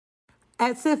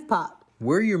At SIFPOP,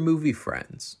 we're your movie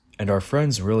friends. And our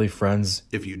friends really friends.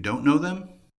 If you don't know them,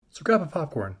 so grab a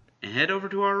popcorn and head over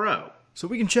to our row so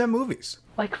we can chat movies.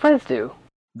 Like friends do.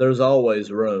 There's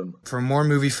always room for more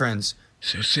movie friends.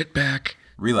 So sit back,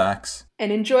 relax,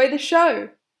 and enjoy the show.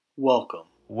 Welcome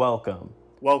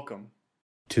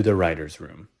to the Writer's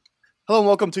Room. Hello and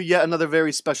welcome to yet another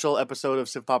very special episode of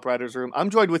SIFPOP Writer's Room. I'm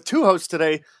joined with two hosts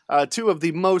today, two of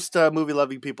the most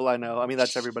movie-loving people I know. I mean,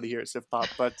 that's everybody here at SIFPOP.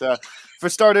 But for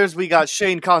starters, we got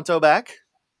Shane Kanto back.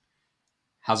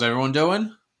 How's everyone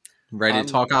doing? Ready to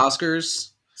talk Oscars?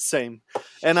 Same.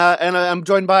 And I'm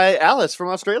joined by Alice from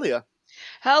Australia.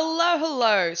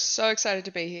 Hello. So excited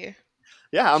to be here.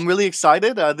 Yeah, I'm really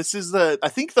excited. This is I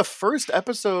think the first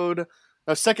episode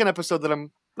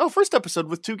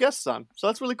with two guests on. So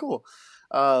that's really cool.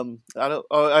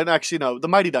 The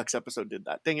Mighty Ducks episode did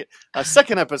that. Dang it.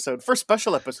 Second episode, first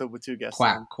special episode with two guests.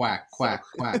 Quack.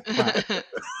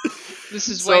 This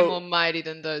is way more mighty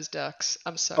than those ducks.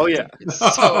 I'm sorry. Oh, yeah. It's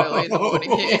so early in the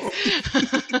morning here.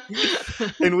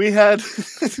 And we had...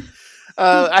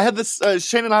 I had this.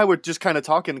 Shane and I were just kind of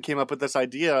talking and came up with this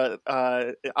idea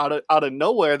out of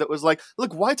nowhere that was like,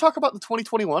 look, why talk about the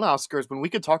 2021 Oscars when we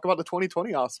could talk about the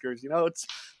 2020 Oscars?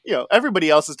 Everybody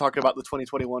else is talking about the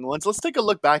 2021 ones. Let's take a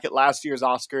look back at last year's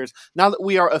Oscars now that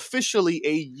we are officially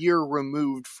a year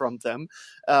removed from them,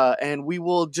 and we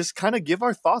will just kind of give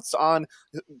our thoughts on,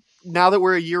 now that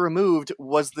we're a year removed,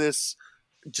 was this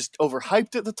just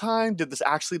overhyped at the time? Did this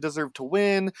actually deserve to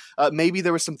win? Maybe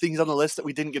there were some things on the list that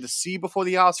we didn't get to see before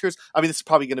the Oscars. I mean, this is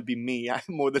probably going to be me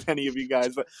more than any of you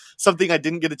guys, but something I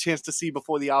didn't get a chance to see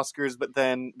before the Oscars, but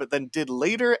then did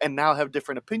later and now have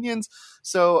different opinions.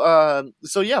 So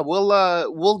yeah,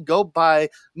 we'll go by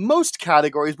most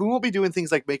categories. We won't be doing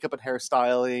things like makeup and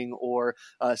hairstyling or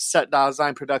set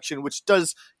design, production, which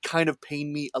does kind of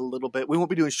pain me a little bit. We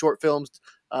won't be doing short films.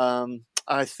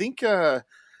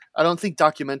 I don't think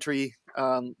documentary,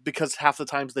 because half the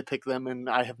times they pick them and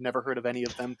I have never heard of any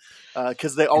of them,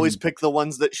 because they always pick the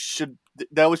ones that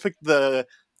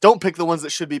don't pick the ones that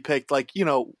should be picked. Like,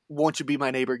 Won't You Be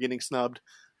My Neighbor getting snubbed,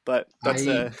 but that's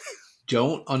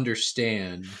don't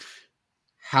understand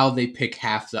how they pick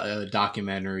half the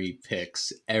documentary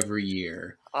picks every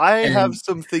year. I have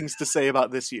some things to say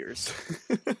about this year's.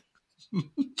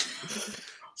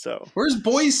 So where's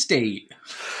Boys State?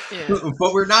 Yeah.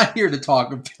 But we're not here to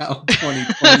talk about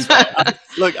 2020.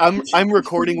 Look, I'm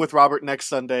recording with Robert next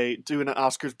Sunday, doing an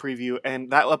Oscars preview, and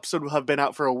that episode will have been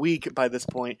out for a week by this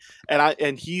point.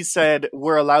 And he said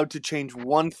we're allowed to change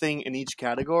one thing in each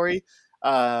category,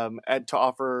 and to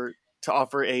offer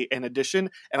an addition.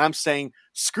 And I'm saying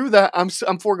screw that.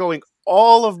 I'm foregoing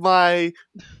all of my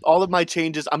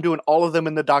changes. I'm doing all of them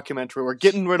in the documentary. We're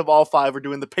getting rid of all five. We're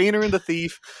doing The Painter and the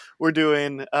Thief. We're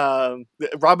doing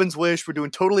Robin's Wish. We're doing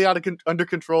Totally Under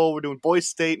Control. We're doing Boys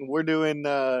State, and we're doing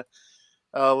what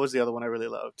was the other one I really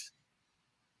loved?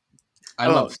 I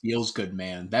love Feels Good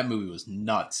Man. That movie was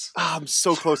nuts. I'm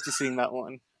so close to seeing that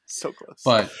one. So close.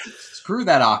 But screw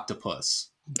that octopus.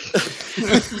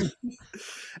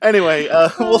 Anyway,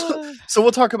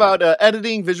 we'll talk about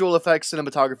editing, visual effects,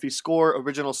 cinematography, score,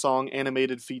 original song,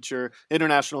 animated feature,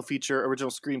 international feature, original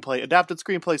screenplay, adapted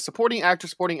screenplay, supporting actor,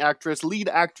 supporting actress, lead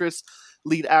actress,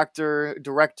 lead actor,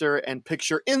 director, and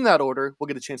picture, in that order. We'll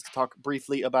get a chance to talk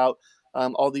briefly about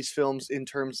all these films in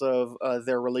terms of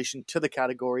their relation to the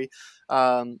category.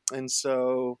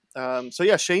 So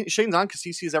yeah, Shane's on because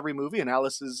he sees every movie, and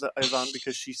Alice is on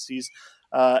because she sees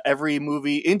every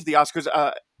movie into the Oscars.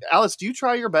 Alice, do you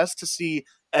try your best to see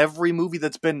every movie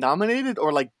that's been nominated,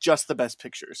 or like just the best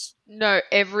pictures? No,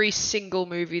 every single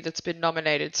movie that's been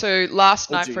nominated. So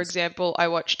last night, for example, I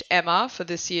watched Emma for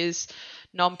this year's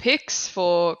non-picks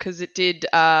because it did,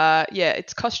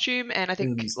 it's costume and I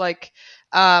think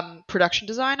production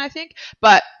design, I think.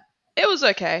 But it was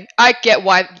okay. I get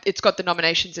why it's got the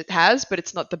nominations it has, but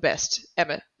it's not the best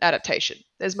Emma adaptation.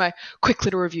 There's my quick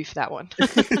little review for that one.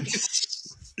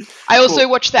 I also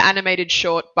watched the animated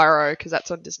short Burrow because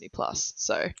that's on Disney Plus.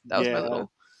 So that was my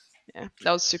little,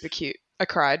 that was super cute. I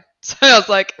cried. So I was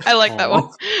like, I like that one.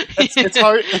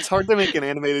 It's hard to make an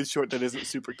animated short that isn't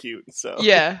super cute. So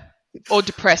yeah. Or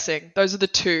depressing. Those are the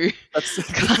two. That's the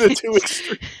two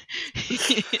extremes.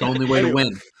 The only way to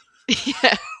win.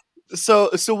 Yeah. So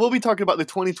we'll be talking about the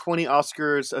 2020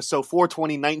 Oscars. So for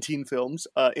 2019 films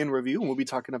in review, we'll be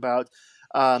talking about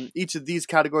each of these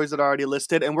categories that are already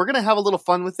listed, and we're going to have a little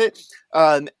fun with it.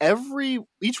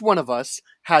 Each one of us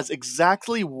has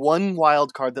exactly one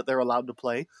wild card that they're allowed to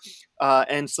play.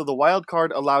 And so the wild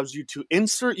card allows you to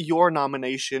insert your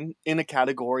nomination in a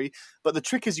category, but the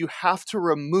trick is you have to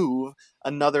remove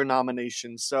another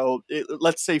nomination. So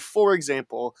let's say, for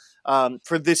example,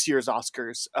 for this year's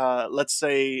Oscars, let's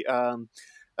say,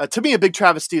 to me, a big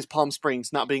travesty is Palm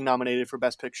Springs not being nominated for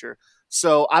Best Picture.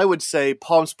 So I would say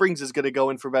Palm Springs is going to go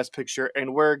in for Best Picture,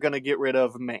 and we're going to get rid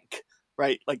of Mank,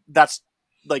 right? Like that's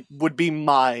would be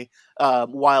my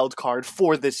wild card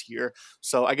for this year.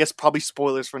 So I guess probably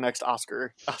spoilers for next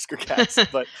Oscar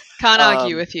cast, but can't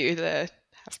argue with you there.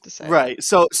 Have to say right.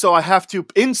 So I have to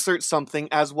insert something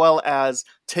as well as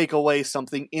take away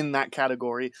something in that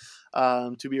category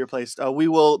to be replaced. We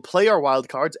will play our wild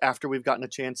cards after we've gotten a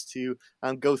chance to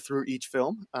go through each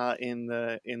film in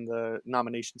the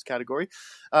nominations category,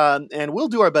 and we'll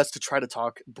do our best to try to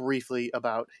talk briefly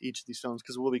about each of these films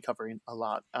because we'll be covering a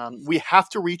lot. We have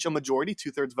to reach a majority,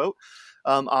 2/3 vote,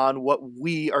 on what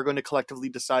we are going to collectively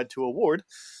decide to award,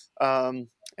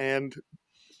 and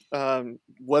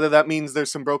whether that means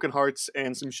there's some broken hearts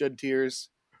and some shed tears,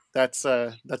 that's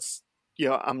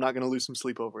I'm not going to lose some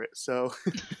sleep over it. So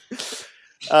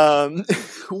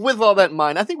with all that in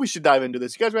mind, I think we should dive into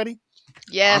this. You guys ready?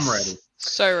 Yes. I'm ready.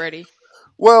 So ready.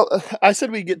 Well, I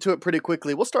said we'd get to it pretty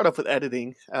quickly. We'll start off with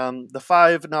editing. The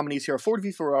 5 nominees here are Ford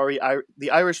v. Ferrari,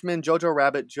 The Irishman, Jojo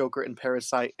Rabbit, Joker, and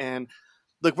Parasite. And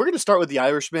look, we're going to start with The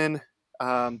Irishman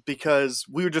because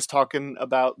we were just talking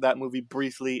about that movie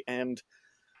briefly, and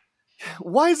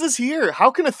why is this here? How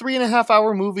can a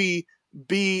 3.5-hour movie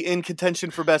be in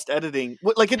contention for best editing?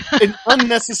 Like an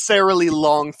unnecessarily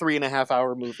long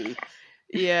 3.5-hour movie.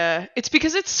 Yeah, it's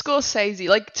because it's Scorsese.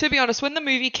 Like, to be honest, when the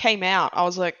movie came out, I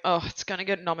was like, oh, it's going to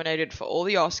get nominated for all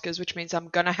the Oscars, which means I'm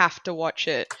going to have to watch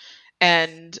it.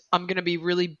 And I'm going to be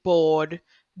really bored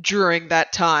during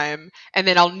that time. And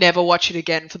then I'll never watch it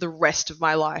again for the rest of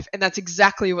my life. And that's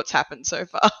exactly what's happened so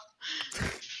far.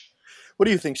 What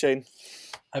do you think, Shane?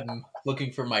 I'm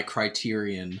looking for my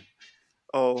Criterion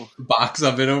box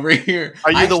of it over here.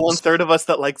 Are you the 1/3 of us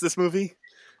that likes this movie?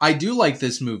 I do like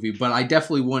this movie, but I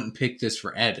definitely wouldn't pick this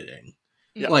for editing.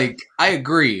 Yeah. Like, I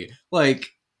agree. Like,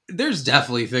 there's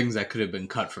definitely things that could have been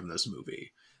cut from this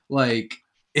movie. Like,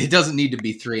 it doesn't need to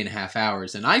be 3.5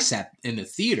 hours. And I sat in a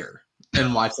theater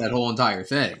and watched that whole entire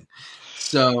thing.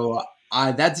 So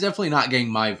that's definitely not getting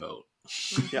my vote.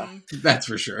 Yeah. That's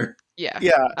for sure. Yeah,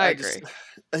 I agree.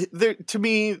 To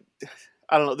me,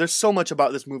 I don't know. There's so much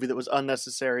about this movie that was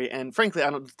unnecessary, and frankly,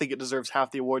 I don't think it deserves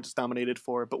half the awards it's nominated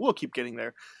for. But we'll keep getting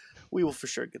there. We will for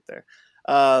sure get there.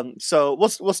 So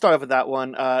we'll start off with that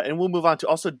one, and we'll move on to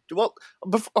also. Well,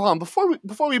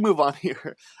 before we move on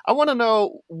here, I want to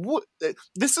know what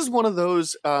this is one of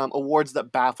those awards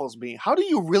that baffles me. How do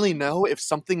you really know if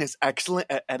something is excellent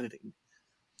at editing?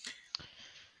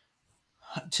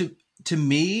 To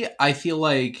me, I feel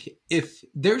like if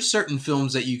there's certain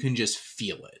films that you can just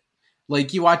feel it.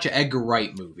 Like, you watch an Edgar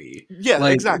Wright movie. Yeah,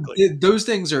 like, exactly. Those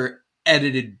things are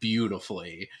edited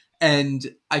beautifully.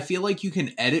 And I feel like you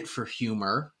can edit for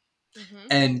humor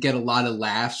and get a lot of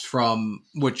laughs from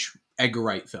which Edgar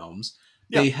Wright films.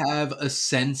 Yeah. They have a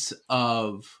sense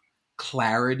of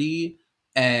clarity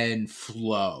and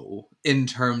flow in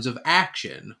terms of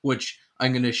action, which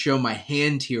I'm going to show my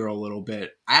hand here a little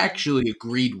bit. I actually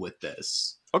agreed with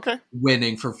this. Okay.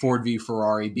 Winning for Ford v.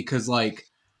 Ferrari because, like,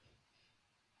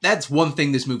 that's one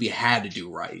thing this movie had to do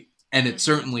right. And it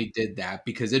certainly did that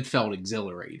because it felt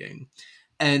exhilarating.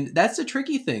 And that's the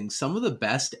tricky thing. Some of the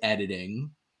best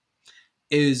editing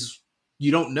is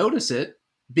you don't notice it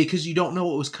because you don't know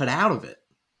what was cut out of it.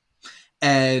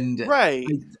 And right.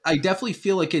 I definitely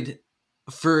feel like it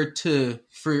for it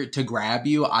to grab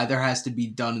you either has to be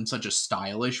done in such a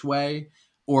stylish way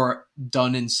or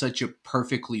done in such a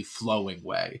perfectly flowing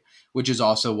way, which is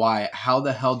also why, how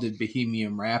the hell did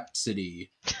Bohemian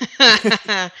Rhapsody?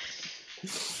 Because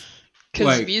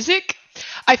music?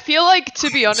 I feel like, to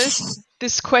be honest,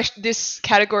 this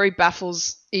category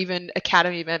baffles even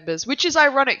Academy members, which is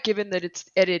ironic given that it's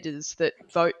editors that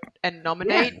vote and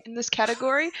nominate in this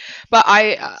category. But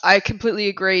I completely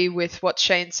agree with what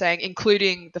Shane's saying,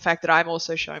 including the fact that I'm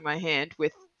also showing my hand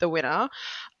with the winner.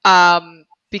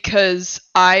 Because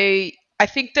I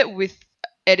think that with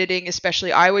editing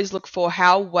especially, I always look for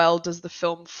how well does the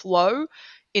film flow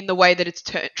in the way that it's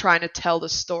trying to tell the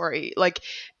story. Like,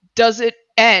 does it,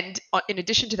 and in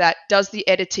addition to that, does the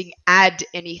editing add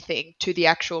anything to the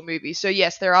actual movie? So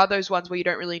yes, there are those ones where you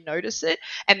don't really notice it,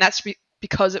 and that's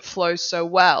because it flows so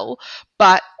well.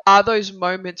 But are those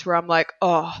moments where I'm like,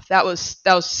 oh, that was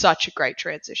such a great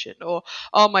transition, or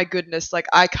oh my goodness, like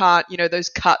I can't, those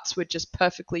cuts were just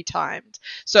perfectly timed.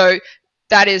 So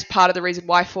that is part of the reason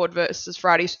why Ford versus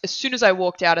Ferrari, as soon as I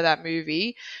walked out of that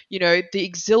movie, the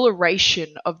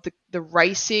exhilaration of the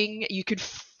racing, you could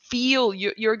feel,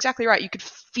 you're exactly right, you could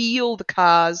feel the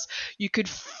cars, you could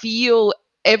feel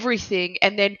everything.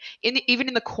 And then even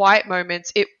in the quiet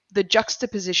moments, the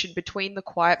juxtaposition between the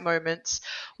quiet moments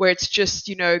where it's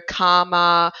just,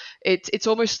 calmer, it's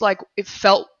almost like it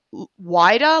felt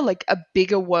wider, like a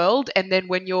bigger world, and then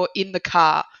when you're in the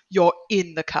car,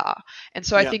 and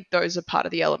so I think those are part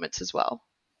of the elements as well.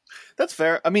 That's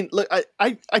fair. I mean, look,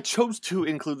 I chose to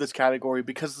include this category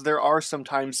because there are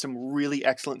sometimes some really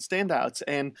excellent standouts,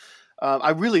 and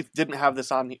I really didn't have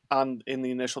this on in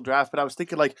the initial draft, but I was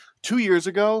thinking like 2 years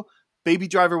ago, Baby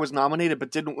Driver was nominated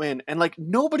but didn't win, and like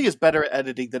nobody is better at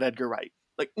editing than Edgar Wright.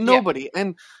 Like nobody. Yeah.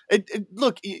 And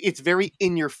it's very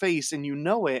in your face, and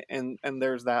it, and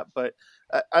there's that. But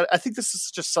I think this is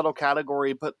such a subtle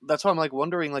category. But that's why I'm like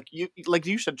wondering, like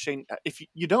you said, Shane, if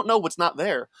you don't know what's not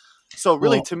there. So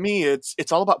really, to me,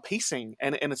 it's all about pacing,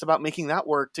 and it's about making that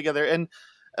work together. And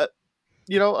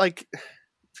like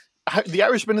The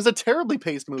Irishman is a terribly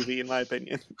paced movie, in my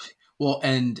opinion. Well,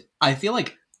 and I feel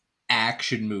like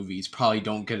action movies probably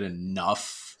don't get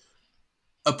enough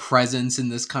a presence in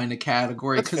this kind of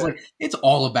category because like it's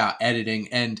all about editing,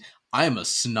 and I am a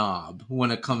snob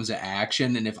when it comes to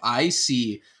action, and if I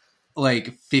see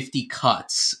like 50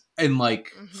 cuts in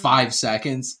like 5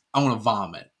 seconds, I want to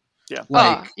vomit. Yeah.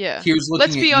 Like here's looking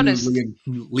Let's be honest. Liam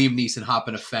Neeson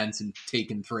hopping a fence and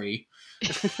taking 3.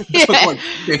 It took like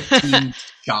 15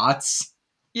 shots.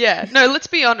 Yeah, no, let's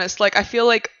be honest. Like I feel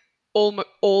like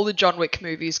all the John Wick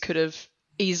movies could have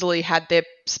easily had their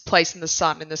place in the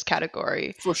sun in this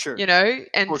category. For sure.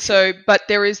 And For so, but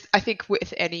there is, I think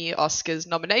with any Oscars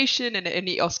nomination and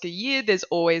any Oscar year, there's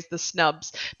always the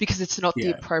snubs because it's not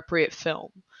the appropriate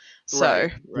film. So,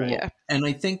 right. Yeah. And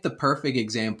I think the perfect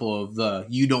example of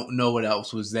you don't know what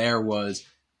else was there was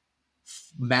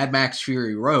Mad Max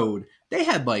Fury Road. They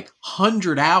had like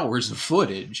 100 hours of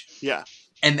footage. Yeah.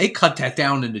 And they cut that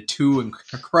down into 2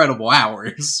 incredible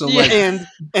hours. So and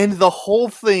the whole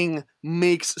thing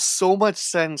makes so much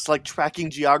sense, like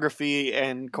tracking geography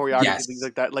and choreography and things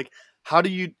like that. Like, how do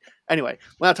you? Anyway,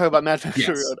 we're not talking about Mad Max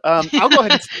Fury Road. I'll go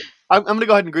ahead. I'm going to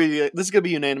go ahead and agree. This is going to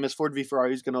be unanimous. Ford v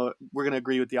Ferrari we're going to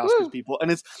agree with the Oscars people, and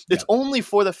it's only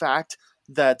for the fact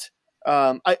that.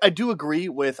 I do agree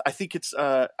with. I think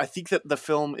that the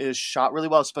film is shot really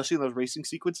well, especially in those racing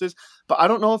sequences. But I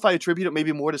don't know if I attribute it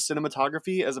maybe more to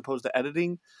cinematography as opposed to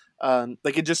editing.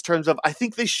 Like in just terms of, I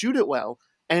think they shoot it well,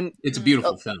 and it's a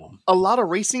beautiful film. A lot of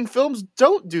racing films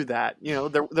don't do that.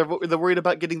 They're worried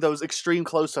about getting those extreme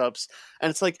close-ups, and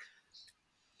it's like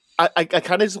I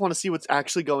kind of just want to see what's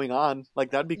actually going on. Like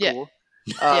that'd be cool.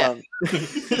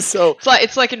 So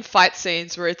it's like in fight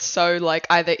scenes where it's so like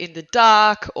either in the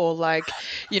dark or like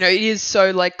it is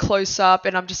so like close up,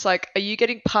 and I'm just like, are you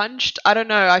getting punched? I don't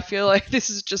know. I feel like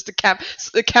this is just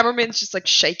the cameraman's just like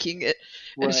shaking it,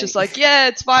 and it's just like, yeah,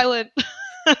 it's violent.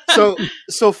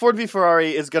 so Ford v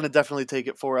Ferrari is going to definitely take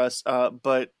it for us,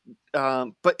 but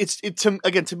to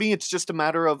me it's just a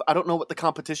matter of I don't know what the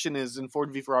competition is, and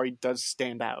Ford v Ferrari does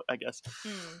stand out, I guess.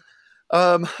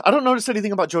 I don't notice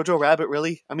anything about Jojo Rabbit,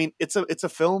 really. I mean, it's a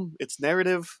film. It's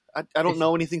narrative. I don't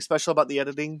know anything special about the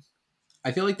editing.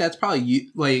 I feel like that's probably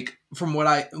like from what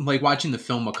I like watching the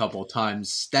film a couple of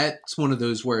times. That's one of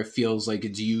those where it feels like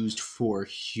it's used for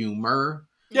humor,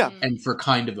 and for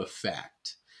kind of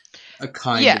effect, a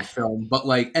kind of film. But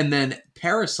like, and then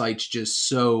Parasite's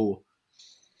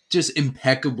just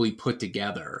impeccably put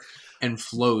together and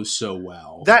flows so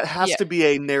well. That has to be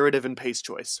a narrative and pace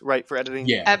choice, right, for editing?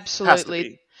 Yeah.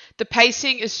 Absolutely. The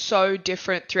pacing is so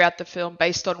different throughout the film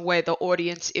based on where the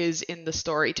audience is in the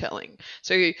storytelling.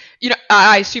 So,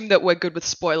 I assume that we're good with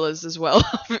spoilers as well.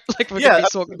 Like we're going to be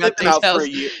talking about details.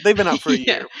 They've been out for a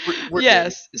year.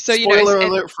 Yes. So, spoiler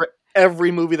alert for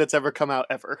every movie that's ever come out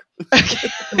ever.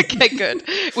 Okay, good.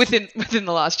 Within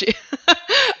the last year.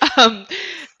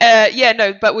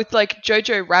 But with like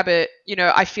Jojo Rabbit,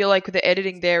 I feel like the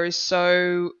editing there is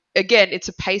so, again, it's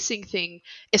a pacing thing,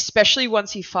 especially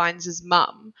once he finds his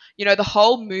mum. The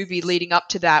whole movie leading up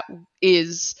to that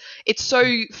it's so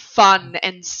fun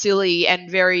and silly and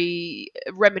very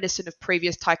reminiscent of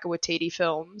previous Taika Waititi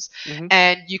films,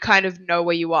 and you kind of know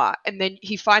where you are. And then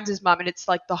he finds his mum, and it's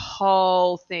like the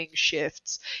whole thing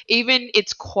shifts. Even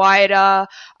it's quieter.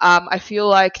 I feel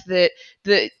like that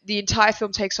the entire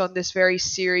film takes on this very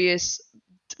serious,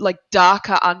 like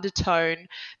darker undertone,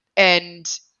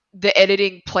 and the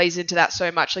editing plays into that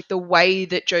so much, like the way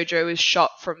that Jojo is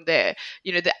shot from there,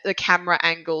 you know, the camera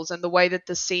angles and the way that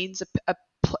the scenes are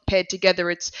paired together.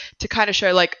 It's to kind of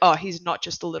show like, oh, he's not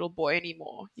just a little boy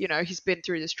anymore, you know, he's been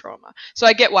through this trauma. So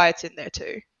I get why it's in there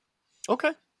too.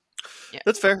 Okay, yeah,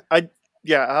 that's fair. I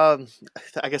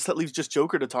guess that leaves just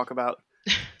Joker to talk about.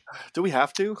 Do we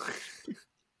have to?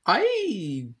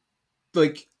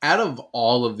 Like, out of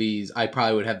all of these, I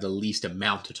probably would have the least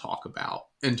amount to talk about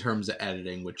in terms of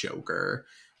editing with Joker.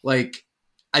 Like,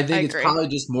 I think it's probably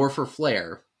just more for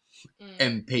flair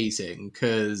and pacing,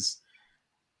 because,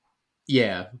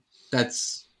 yeah,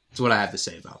 that's what I have to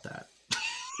say about that.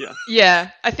 Yeah.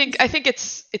 I think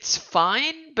it's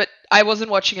fine, but I wasn't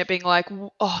watching it being like,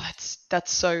 oh,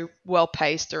 that's so well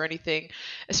paced or anything.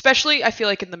 Especially, I feel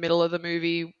like in the middle of the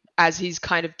movie, as he's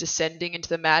kind of descending into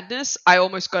the madness, I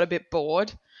almost got a bit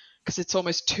bored because it's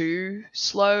almost too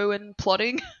slow and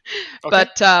plotting. Okay.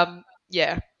 But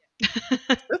yeah,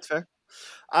 that's fair.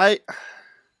 I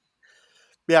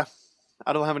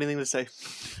don't have anything to say.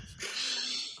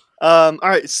 All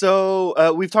right,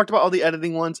 so we've talked about all the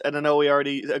editing ones, and I know we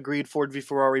already agreed Ford v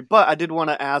Ferrari, but I did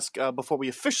want to ask before we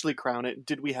officially crown it,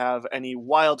 did we have any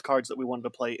wild cards that we wanted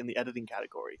to play in the editing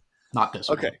category? Not this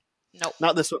one. Okay. Nope.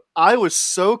 Not this one. I was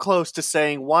so close to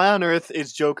saying, why on earth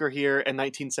is Joker here and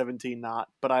 1917 not?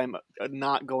 But I'm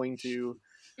not going to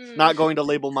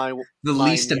label my the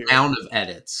least here. Amount of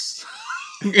edits.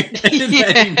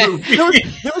 there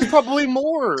was probably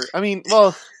more. I mean,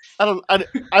 well,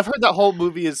 I've heard that whole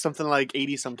movie is something like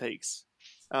 80 some takes.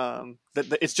 That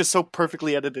it's just so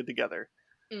perfectly edited together.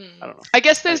 I don't know. I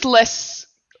guess there's less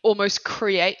almost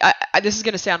this is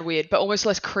going to sound weird, but almost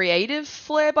less creative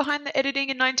flair behind the editing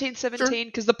in 1917,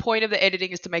 because the point of the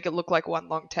editing is to make it look like one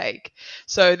long take.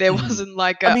 So there wasn't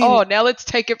like now let's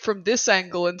take it from this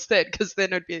angle instead, because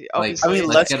then it'd be obviously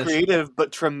less creative,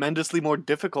 but tremendously more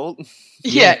difficult.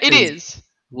 Yeah, it is.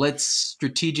 Let's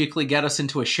strategically get us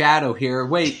into a shadow here.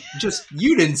 Wait,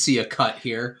 you didn't see a cut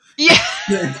here. Yeah.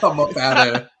 Come up out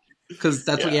of... Because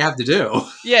that's what you have to do.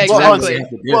 Yeah, exactly.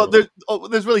 Well,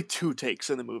 there's really two takes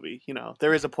in the movie. You know,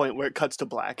 there is a point where it cuts to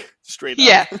black straight up.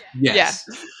 Yeah. Yes.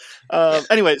 Yeah.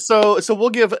 Anyway, so we'll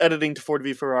give editing to Ford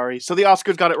v Ferrari. So the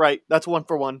Oscars got it right. That's 1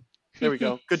 for 1. There we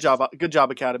go. Good job,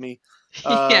 Academy.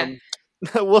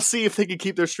 We'll see if they can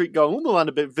keep their streak going. We'll move on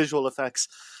to visual effects.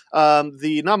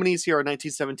 The nominees here are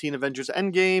 1917 Avengers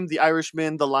Endgame, The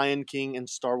Irishman, The Lion King, and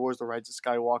Star Wars The Rise of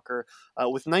Skywalker,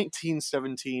 with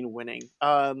 1917 winning.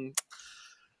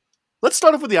 Let's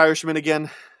start off with The Irishman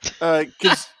again.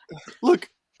 Because, look,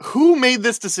 who made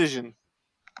this decision?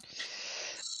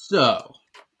 So,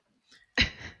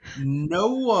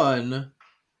 no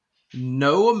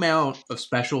amount of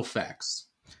special effects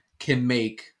can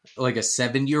make like a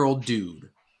 7-year-old dude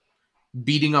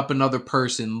beating up another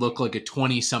person look like a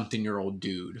 20-something-year-old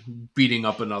dude beating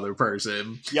up another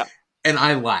person. Yeah. And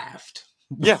I laughed.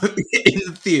 Yeah. In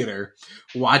the theater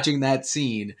watching that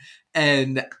scene.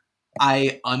 And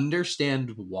I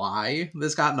understand why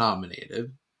this got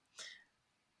nominated.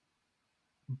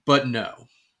 But no.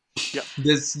 Yeah.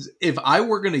 If I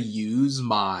were going to use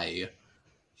my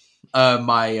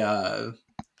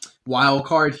wild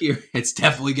card here, it's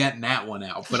definitely getting that one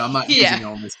out, but I'm not using it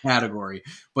on this category.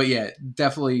 But yeah,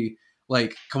 definitely,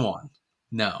 like, come on.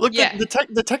 No. Look,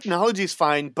 the technology is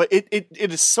fine, but it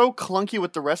is so clunky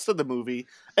with the rest of the movie.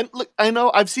 And look, I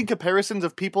know I've seen comparisons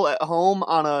of people at home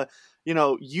on a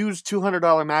used $200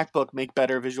 MacBook make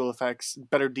better visual effects,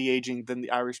 better de-aging than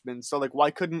The Irishman. So like,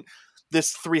 why couldn't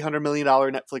this $300 million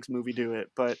Netflix movie do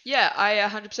it? But yeah, I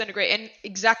 100% agree, and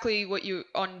exactly what you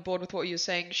on board with what you were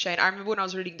saying, Shane. I remember when I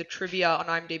was reading the trivia on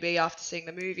IMDb after seeing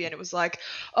the movie, and it was like,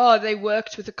 oh, they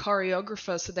worked with a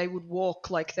choreographer so they would walk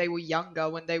like they were younger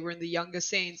when they were in the younger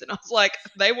scenes, and I was like,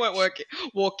 they weren't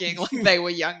walking like they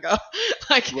were younger.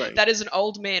 Like right. That is an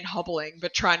old man hobbling,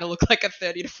 but trying to look like a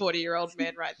 30 to 40-year-old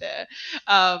man right there.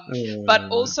 But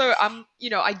also,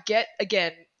 I get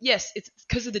again. Yes, it's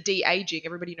because of the de-aging.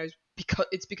 Everybody knows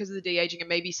it's because of the de-aging and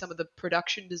maybe some of the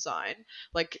production design,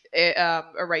 like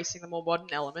erasing the more modern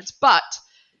elements. But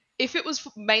if it was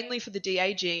mainly for the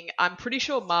de-aging, I'm pretty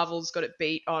sure Marvel's got it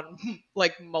beat on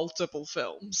like multiple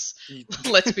films.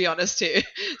 Let's be honest here.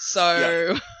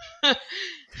 So...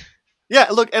 Yeah,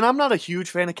 look, and I'm not a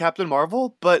huge fan of Captain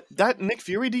Marvel, but that Nick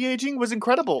Fury de-aging was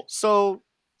incredible. So...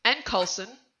 And Coulson.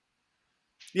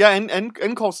 Yeah,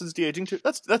 and Coulson's de-aging too.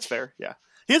 That's fair, yeah.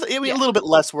 He has a little bit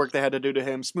less work they had to do to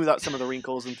him, smooth out some of the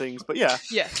wrinkles and things, but yeah.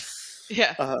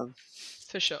 Yeah.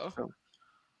 For sure. So.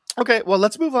 Okay, well,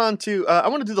 let's move on to, I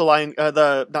want to do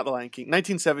not the Lion King,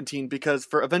 1917, because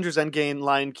for Avengers Endgame,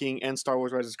 Lion King, and Star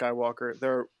Wars Rise of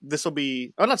Skywalker, this will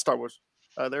be, not Star Wars,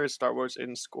 There is Star Wars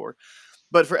in score.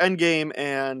 But for Endgame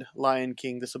and Lion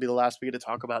King, this will be the last we get to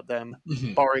talk about them,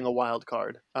 barring a wild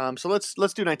card. So let's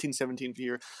do 1917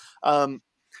 here.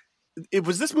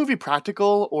 Was this movie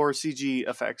practical or CG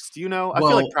effects? Do you know? I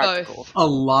feel like practical.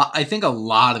 I think a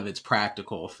lot of it's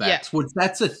practical effects. Which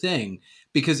that's a thing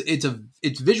because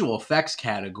it's visual effects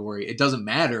category. It doesn't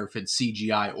matter if it's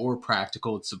CGI or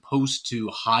practical. It's supposed to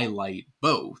highlight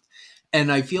both. And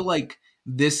I feel like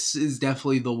this is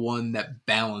definitely the one that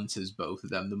balances both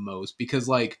of them the most because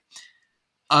like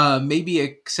maybe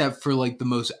except for like the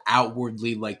most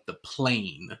outwardly like the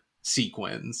plane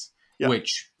sequence,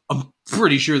 which I'm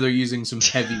pretty sure they're using some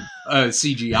heavy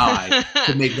CGI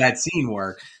to make that scene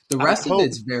work. The rest of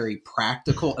it's very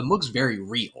practical and looks very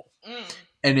real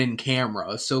and in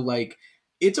camera. So like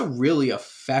it's a really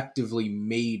effectively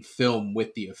made film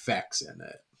with the effects in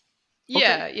it.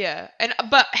 Yeah.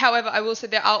 But however, I will say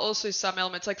there are also some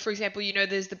elements, like for example,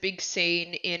 there's the big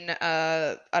scene in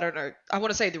I don't know, I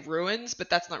want to say the ruins, but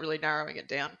that's not really narrowing it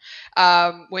down.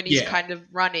 When he's kind of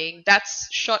running, that's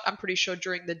shot, I'm pretty sure,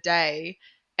 during the day,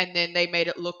 and then they made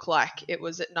it look like it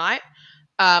was at night.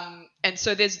 And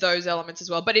so there's those elements as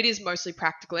well, but it is mostly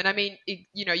practical. And I mean,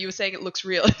 you were saying it looks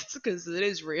real. It's because it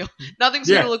is real. Nothing's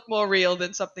going to look more real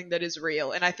than something that is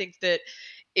real. And I think that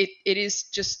it is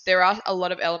just, there are a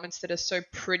lot of elements that are so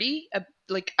pretty,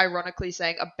 like ironically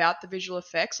saying about the visual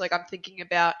effects. Like I'm thinking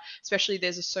about, especially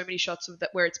there's so many shots of that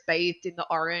where it's bathed in the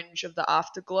orange of the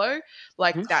afterglow.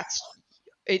 Like that's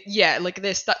it. Yeah. Like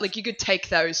there's like you could take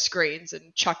those screens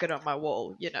and chuck it on my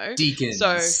wall, Deacons.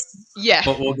 So yeah,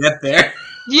 but we'll get there.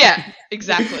 Yeah,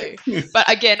 exactly. But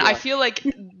again, I feel like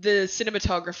the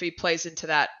cinematography plays into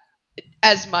that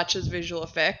as much as visual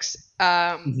effects,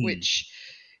 which,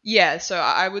 so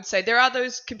I would say there are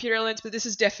those computer elements, but this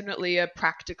is definitely a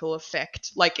practical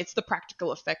effect. Like, it's the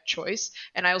practical effect choice.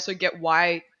 And I also get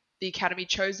why the Academy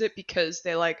chose it, because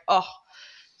they're like, oh,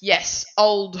 yes,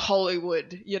 old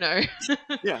Hollywood,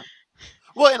 Yeah.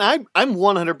 Well, and I'm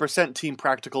 100% team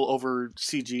practical over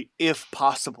CG if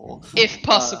possible. If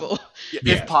possible.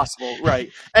 If possible, right.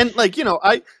 And like,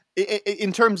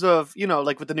 in terms of,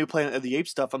 like with the new Planet of the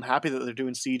Apes stuff, I'm happy that they're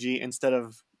doing CG instead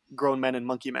of grown men in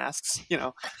monkey masks,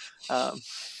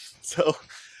 So,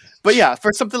 but yeah,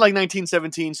 for something like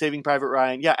 1917, Saving Private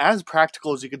Ryan, as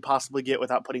practical as you could possibly get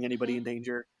without putting anybody in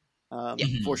danger,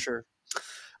 for sure.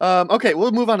 Okay,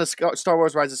 we'll move on to Star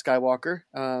Wars Rise of Skywalker.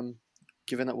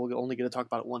 Given that we'll only get to talk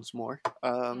about it once more.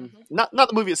 Not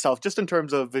the movie itself, just in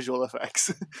terms of visual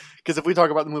effects. Because if we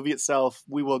talk about the movie itself,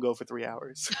 we will go for 3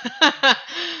 hours.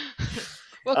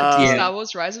 Welcome to Star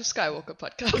Wars Rise of Skywalker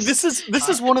podcast. This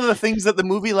is one of the things that the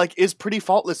movie is pretty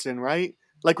faultless in, right?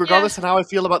 Like, regardless of how I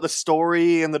feel about the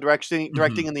story and the directing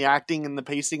and the acting and the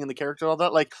pacing and the character and all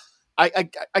that, like, I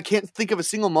can't think of a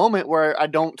single moment where I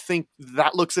don't think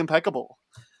that looks impeccable.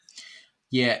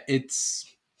 Yeah, it's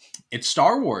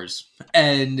Star Wars,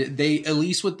 and they, at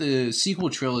least with the sequel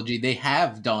trilogy, they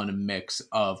have done a mix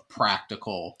of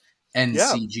practical and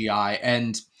CGI,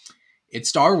 and it's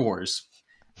Star Wars.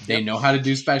 They know how to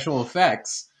do special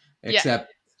effects,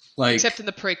 except in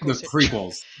the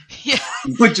prequels.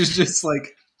 Which is just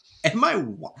like,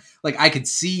 I could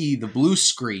see the blue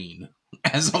screen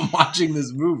as I'm watching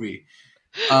this movie.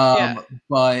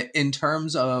 But in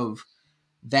terms of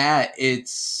that,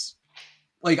 it's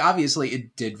like, obviously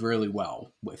it did really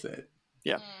well with it.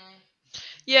 Yeah.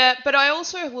 Yeah, but I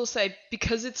also will say,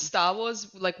 because it's Star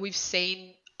Wars, like we've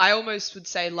seen, I almost would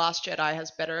say Last Jedi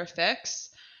has better effects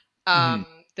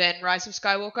than Rise of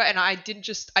Skywalker. And I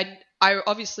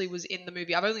obviously was in the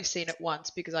movie. I've only seen it once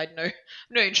because I had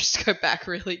no interest to go back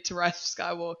really to Rise of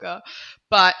Skywalker.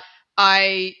 But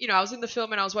I was in the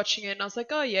film and I was watching it and I was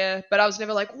like, oh yeah, but I was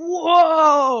never like,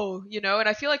 whoa, and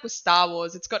I feel like with Star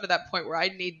Wars, it's gotten to that point where I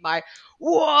need my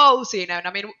whoa scene. And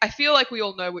I mean, I feel like we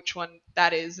all know which one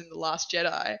that is in The Last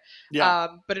Jedi. Yeah.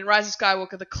 But in Rise of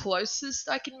Skywalker, the closest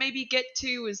I can maybe get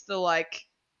to is the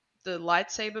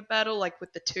lightsaber battle, like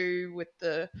with the two, with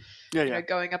the,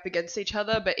 going up against each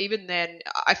other. But even then,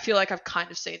 I feel like I've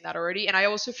kind of seen that already. And I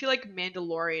also feel like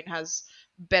Mandalorian has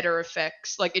better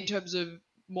effects, like in terms of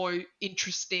more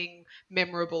interesting,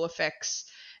 memorable effects,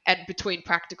 and between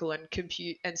practical and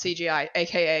compute and CGI,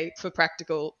 aka for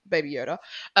practical Baby Yoda,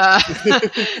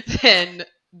 than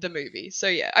the movie. So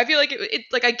yeah, I feel like it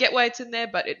like I get why it's in there,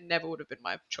 but it never would have been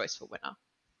my choice for winner.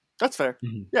 That's fair.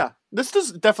 Yeah, this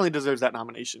definitely deserves that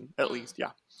nomination at least.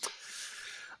 Yeah.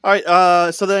 All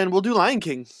right. So then we'll do Lion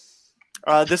King.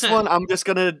 This one I'm just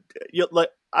gonna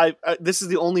this is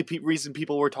the only reason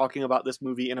people were talking about this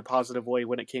movie in a positive way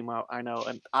when it came out. I know,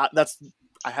 and I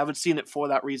haven't seen it for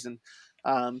that reason.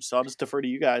 So I'll just defer to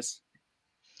you guys.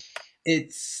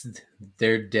 It's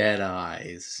their dead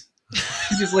eyes.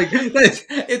 Just like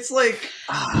it's like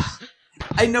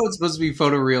I know it's supposed to be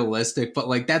photorealistic, but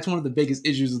like that's one of the biggest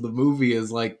issues of the movie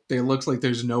is like there looks like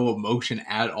there's no emotion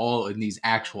at all in these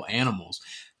actual animals.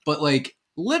 But like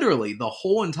literally the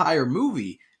whole entire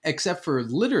movie, except for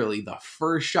literally the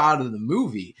first shot of the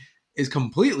movie, is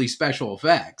completely special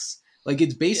effects. Like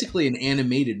it's basically an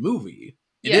animated movie.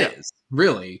 It is,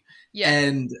 really. Yeah.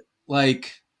 And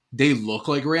like they look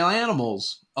like real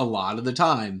animals a lot of the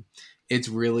time. It's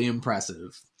really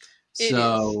impressive.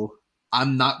 So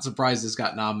I'm not surprised this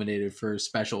got nominated for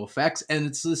special effects. And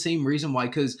it's the same reason why,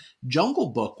 because Jungle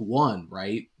Book won,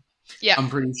 right? Yeah. I'm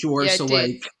pretty sure. Yeah, so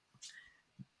like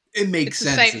it makes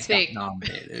sense it's got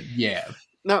nominated. Yeah.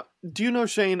 Now, do you know,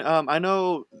 Shane, I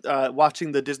know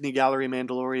watching the Disney Gallery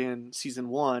Mandalorian Season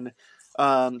 1,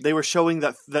 they were showing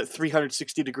that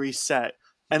 360-degree set.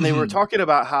 And they were talking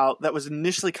about how that was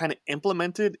initially kind of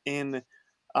implemented in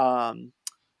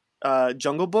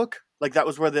Jungle Book. Like that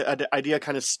was where the idea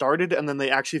kind of started, and then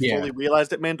they actually fully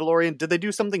realized it Mandalorian. Did they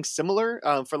do something similar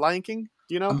for Lion King?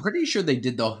 Do you know? I'm pretty sure they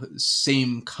did the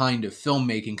same kind of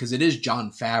filmmaking because it is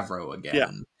Jon Favreau again. Yeah.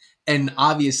 And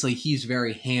obviously he's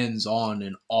very hands-on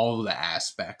in all the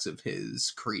aspects of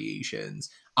his creations.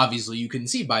 Obviously you can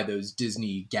see by those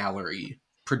Disney Gallery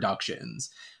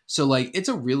productions. So like it's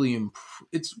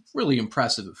really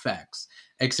impressive effects,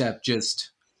 except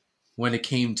just when it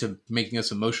came to making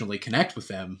us emotionally connect with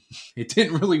them, it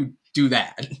didn't really do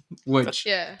that. Which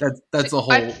that's the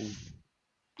whole.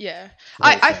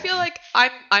 I feel like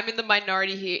I'm in the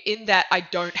minority here in that I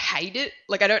don't hate it.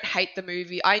 Like I don't hate the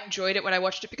movie. I enjoyed it when I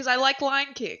watched it because I like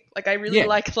Lion King. Like I really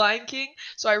like Lion King,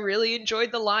 so I really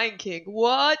enjoyed the Lion King.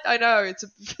 What? I know it's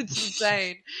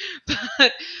insane,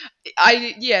 but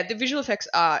the visual effects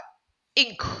are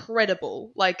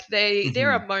incredible. Like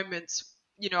there are moments.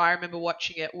 You know, I remember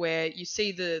watching it where you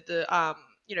see the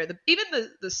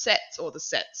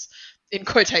sets in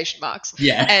quotation marks.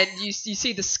 Yeah. And you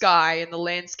see the sky and the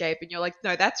landscape and you're like,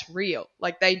 no, that's real.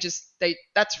 Like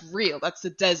that's real. That's the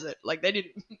desert. Like they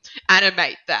didn't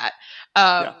animate that.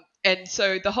 And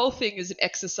so the whole thing is an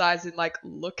exercise in like,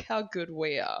 look how good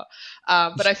we are.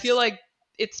 But I feel like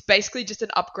it's basically just an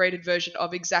upgraded version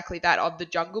of exactly that, of the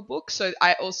Jungle Book. So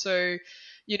I also,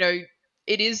 it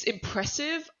is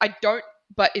impressive.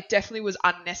 But it definitely was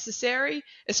unnecessary,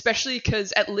 especially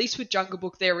because at least with Jungle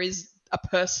Book, there is a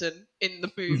person in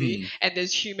the movie and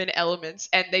there's human elements,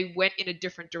 and they went in a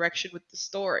different direction with the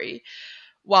story.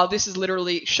 While this is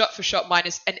literally shot for shot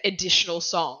minus an additional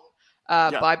song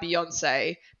by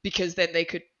Beyonce, because then they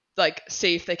could like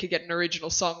see if they could get an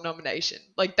original song nomination.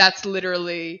 Like that's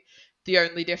literally the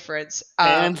only difference.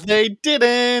 And they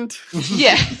didn't.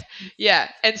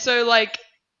 Yeah. And so like,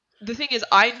 the thing is,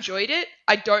 I enjoyed it.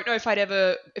 I don't know if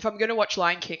if I'm going to watch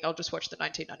Lion King, I'll just watch the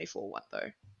 1994 one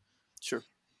though. Sure.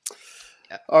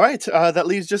 Yeah. All right. That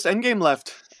leaves just Endgame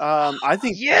left. I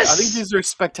think these are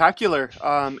spectacular.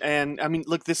 And I mean,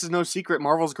 look, this is no secret.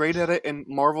 Marvel's great at it, and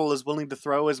Marvel is willing to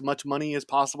throw as much money as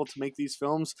possible to make these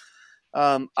films.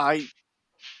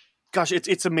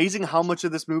 It's amazing how much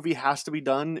of this movie has to be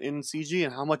done in CG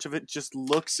and how much of it just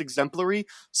looks exemplary,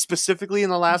 specifically in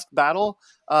the last battle.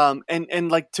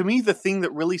 And like, to me, the thing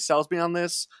that really sells me on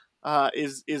this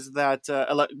is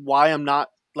that why I'm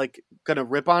not like gonna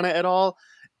rip on it at all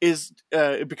is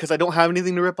because I don't have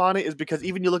anything to rip on it, is because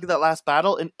even you look at that last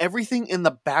battle and everything in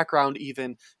the background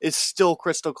even is still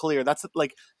crystal clear. That's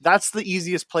the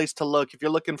easiest place to look if you're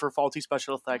looking for faulty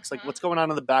special effects. Like what's going on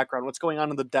in the background, what's going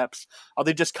on in the depths. Are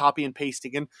they just copy and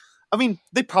pasting? And I mean,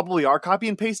 they probably are copy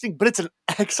and pasting, but it's an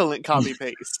excellent copy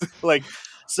paste. Like,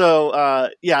 so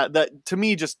that to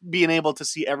me, just being able to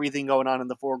see everything going on in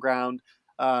the foreground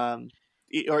or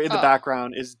in the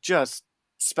background is just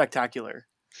spectacular.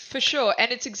 For sure.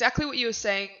 And it's exactly what you were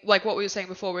saying, like what we were saying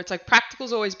before, where it's like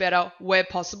practical's always better where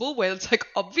possible, where it's like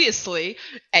obviously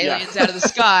aliens out of the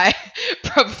sky,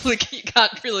 probably you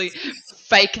can't really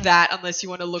fake that unless you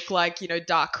want to look like,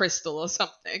 Dark Crystal or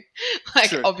something.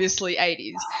 Like obviously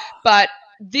 80s. But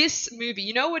this movie,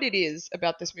 you know what it is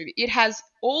about this movie? It has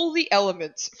all the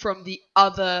elements from the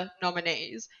other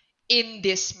nominees in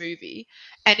this movie.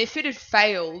 And if it had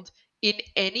failed in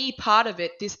any part of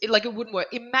it, it wouldn't work.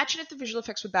 Imagine if the visual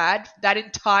effects were bad. That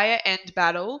entire end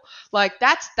battle, like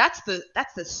that's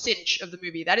the cinch of the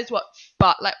movie. That is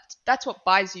that's what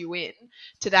buys you in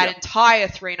to that entire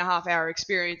 3.5 hour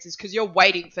experience, is because you're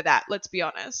waiting for that. Let's be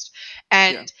honest.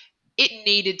 And it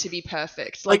needed to be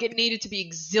perfect. Like, it needed to be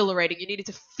exhilarating. You needed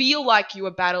to feel like you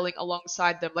were battling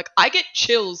alongside them. Like, I get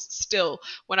chills still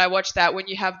when I watch that, when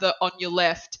you have the on your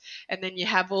left and then you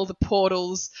have all the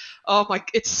portals. Oh my,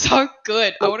 it's so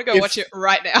good. I want to go watch it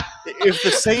right now. If the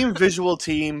same visual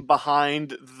team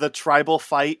behind the tribal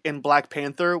fight in Black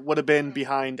Panther would have been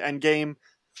behind Endgame,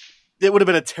 it would have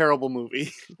been a terrible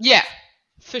movie. Yeah,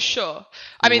 for sure.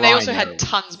 I mean, they also had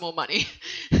tons more money.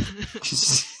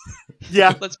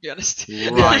 Yeah. Let's be honest.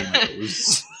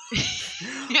 Rhinos.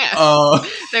 Yeah.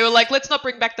 They were like, let's not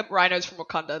bring back the rhinos from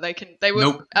Wakanda. They were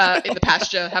in the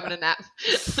pasture having a nap.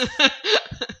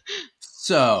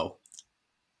 So,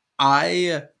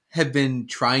 I have been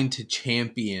trying to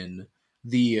champion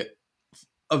the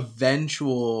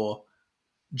eventual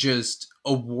just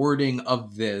awarding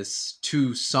of this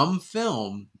to some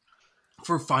film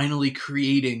for finally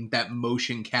creating that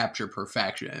motion capture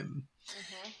perfection.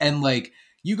 Mm-hmm. And like,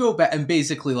 you go back, and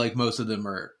basically like most of them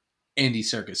are Andy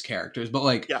Serkis characters, but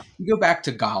like you go back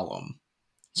to Gollum,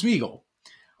 Smeagol,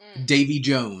 Davy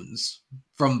Jones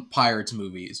from Pirates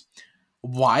movies.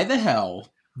 Why the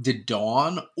hell did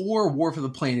Dawn or War for the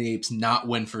Planet of the Apes not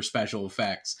win for special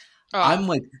effects? I'm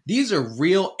like, these are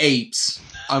real apes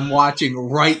I'm watching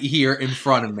right here in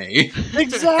front of me.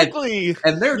 Exactly.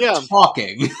 and they're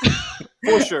talking.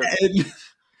 For sure. And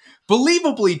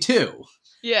believably too.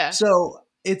 Yeah. So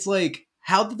it's like,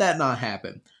 how did that not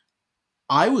happen?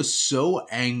 I was so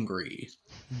angry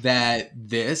that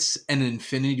this and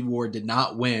Infinity War did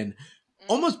not win,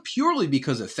 almost purely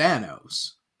because of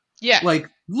Thanos. Yeah. Like,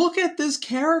 look at this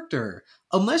character.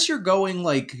 Unless you're going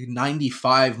like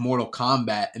 95 Mortal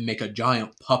Kombat and make a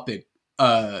giant puppet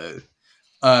with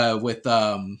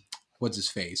what's his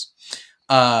face?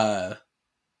 Goro.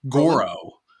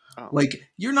 Oh. Like,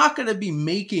 you're not going to be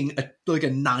making a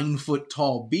 9-foot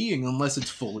tall being unless it's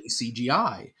fully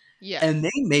CGI. Yeah. And they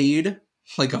made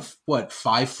like a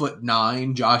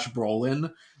 5'9" Josh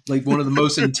Brolin, like one of the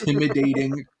most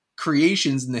intimidating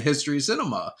creations in the history of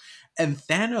cinema. And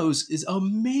Thanos is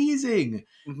amazing.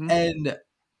 Mm-hmm. And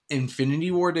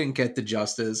Infinity War didn't get the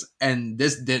justice, and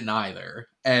this didn't either.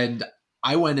 And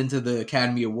I went into the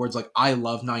Academy Awards like, I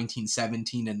love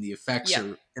 1917 and the effects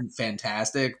are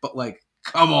fantastic, but like,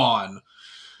 come on.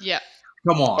 Yeah.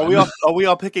 Come on. Are we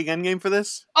all picking Endgame for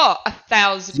this? Oh,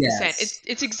 1,000%. Yes.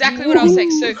 It's exactly what I was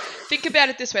saying. So think about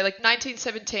it this way, like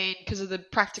 1917 because of the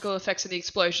practical effects and the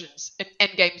explosions, and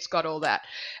Endgame's got all that.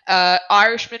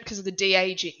 Irishman because of the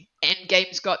de-aging.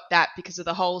 Endgame's got that because of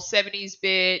the whole 70s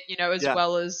bit, as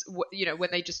well as, when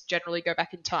they just generally go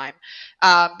back in time.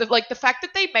 The fact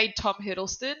that they made Tom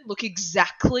Hiddleston look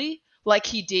exactly like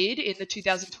he did in the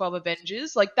 2012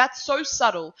 Avengers, like, that's so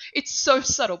subtle. It's so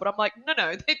subtle, but I'm like,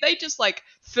 no, they just like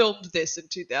filmed this in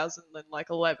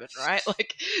 2011, right?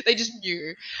 Like, they just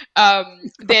knew.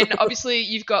 Then obviously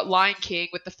you've got Lion King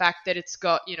with the fact that it's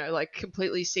got, like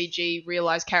completely CG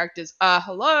realized characters.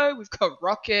 Hello, we've got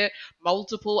Rocket,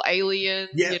 multiple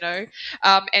aliens, and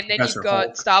then you've got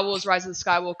Hulk. Star Wars Rise of the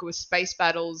Skywalker with space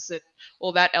battles and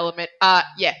all that element.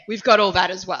 We've got all that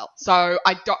as well. So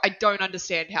I don't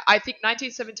understand how. I think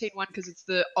 1917 won because it's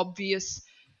the obvious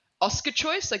Oscar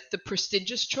choice, like the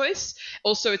prestigious choice.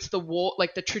 Also, it's the war,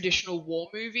 like the traditional war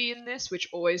movie in this, which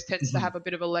always tends to have a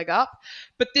bit of a leg up.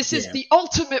 But this is the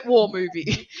ultimate war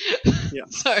movie.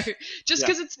 So just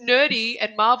because it's nerdy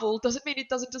and Marvel doesn't mean it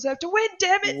doesn't deserve to win,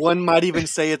 damn it. One might even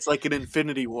say it's like an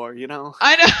Infinity War, I know.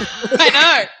 And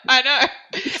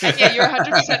yeah, you're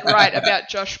 100% right about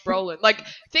Josh Brolin. Like,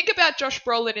 think about Josh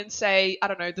Brolin and say, I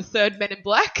don't know, the third Men in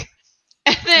Black.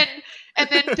 And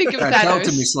then think of Thanos. Tell it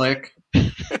to me, Slick.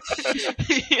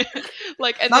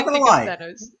 Like, and not then think lie. of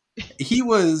Thanos. He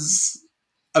was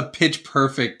a pitch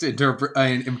perfect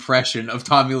impression of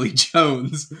Tommy Lee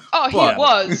Jones. Oh, he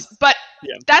was, but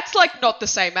that's like not the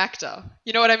same actor.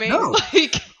 You know what I mean? No.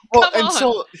 Like, well, and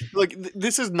so like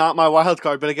this is not my wild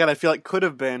card, but again, I feel like could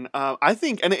have been. I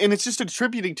think, and it's just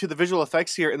attributing to the visual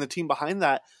effects here and the team behind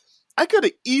that. I could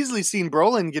have easily seen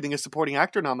Brolin getting a supporting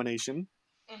actor nomination,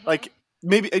 like.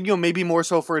 Maybe more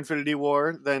so for Infinity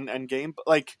War than Endgame, but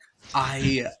like,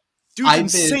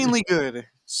 dude's insanely good.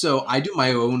 So I do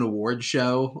my own award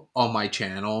show on my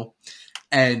channel,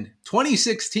 and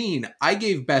 2016 I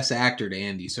gave Best Actor to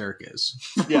Andy Serkis.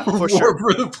 Yeah, for sure.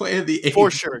 For the Planet of the Apes. For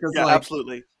sure, yeah,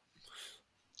 absolutely.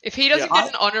 If he doesn't get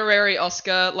an honorary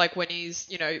Oscar, like when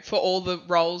he's for all the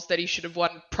roles that he should have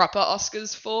won proper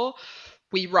Oscars for,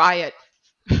 we riot.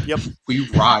 Yep, we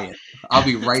riot. I'll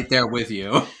be right there with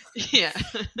you. Yeah.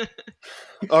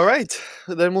 All right.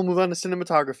 Then we'll move on to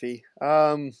cinematography.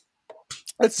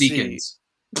 Let's Deacons.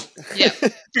 see. Yeah,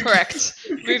 correct.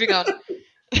 Moving on.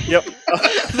 Yep.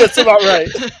 That's about right.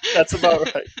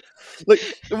 Look,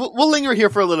 we'll linger here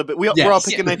for a little bit. We're all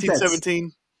picking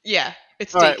 1917. Yeah,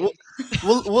 it's all Deacons.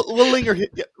 Right. We'll linger here.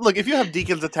 Look, if you have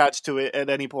Deacons attached to it at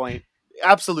any point,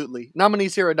 absolutely.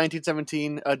 Nominees here are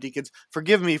 1917 Deacons.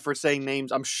 Forgive me for saying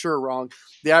names I'm sure wrong.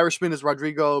 The Irishman is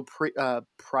Rodrigo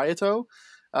Prieto.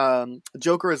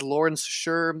 Joker is Lawrence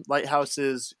Sher. Lighthouse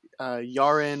is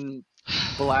Yaron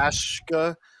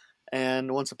Blashka.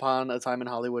 And Once Upon a Time in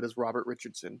Hollywood is Robert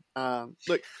Richardson.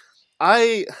 Look,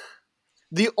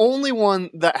 the only one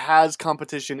that has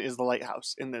competition is The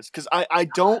Lighthouse in this, because I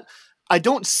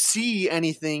don't see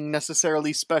anything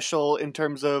necessarily special in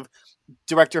terms of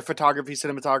director of photography,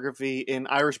 cinematography in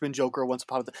Irishman, Joker, Once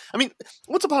Upon a Time. I mean,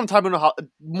 Once Upon a Time in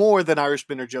more than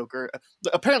Irishman or Joker.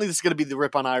 Apparently, this is going to be the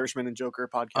Rip on Irishman and Joker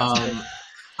podcast.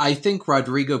 I think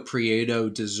Rodrigo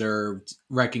Prieto deserved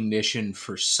recognition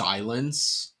for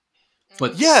Silence,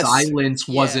 but Silence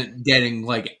wasn't getting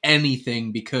like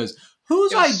anything because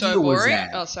whose idea was that?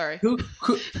 Oh, sorry. Who?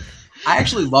 I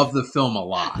actually love the film a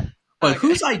lot. But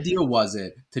whose idea was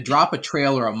it to drop a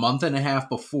trailer a month and a half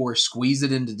before, squeeze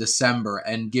it into December,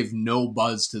 and give no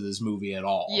buzz to this movie at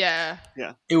all? Yeah.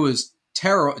 It was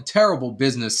terrible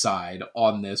business side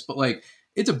on this, but like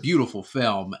it's a beautiful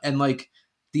film, and like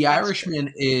The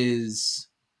Irishman is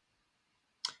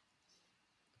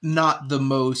not the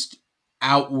most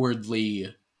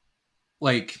outwardly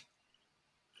like.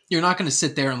 You're not going to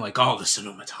sit there and like, oh, the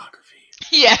cinematography.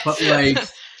 Yeah. But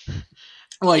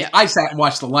I sat and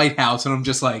watched The Lighthouse, and I'm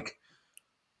just like,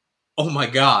 oh my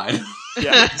god,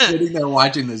 sitting there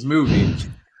watching this movie.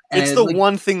 And it's the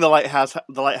one thing the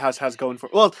Lighthouse has going for.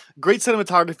 Well, great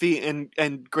cinematography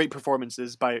and great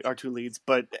performances by our two leads,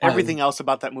 but everything else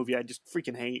about that movie I just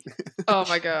freaking hate. Oh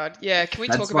my god, yeah. Can we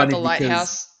talk about The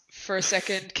Lighthouse for a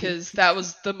second? Because that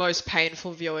was the most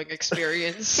painful viewing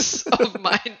experience of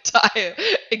my entire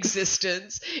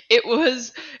existence. It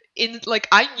was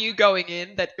I knew going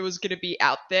in that it was going to be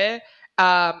out there.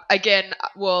 Again,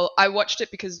 well, I watched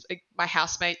it because my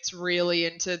housemate's really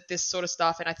into this sort of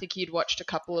stuff, and I think he'd watched a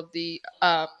couple of the.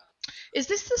 Is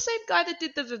this the same guy that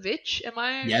did the Vivitch? Am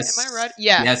I right?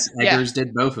 Yeah. Yes, Eggers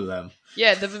did both of them.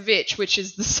 Yeah, the Vivitch, which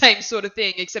is the same sort of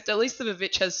thing, except at least the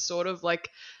Vivitch has sort of like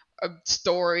a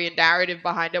story and narrative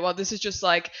behind it, while this is just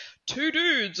like two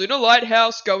dudes in a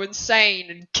lighthouse go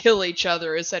insane and kill each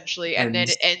other essentially, and then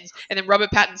it ends, and then Robert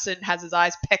Pattinson has his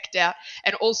eyes pecked out,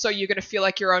 and also you're going to feel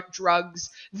like you're on drugs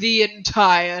the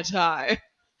entire time.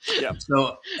 Yeah.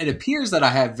 So it appears that I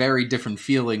have very different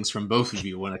feelings from both of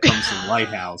you when it comes to The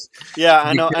Lighthouse. Yeah,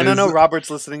 I know. And I know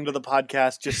Robert's listening to the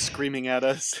podcast just screaming at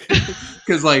us.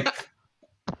 Because like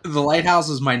The Lighthouse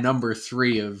is my number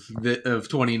 3 of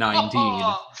 2019.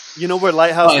 You know where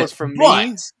Lighthouse was from me?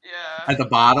 Yeah. At the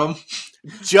bottom.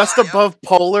 Just above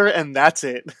Polar, and that's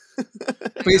it.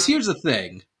 Because here's the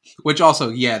thing, which also,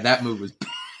 that movie was...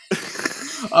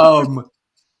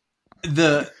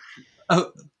 the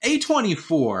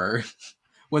A24,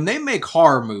 when they make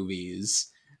horror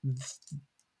movies,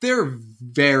 they're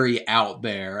very out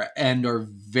there and are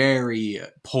very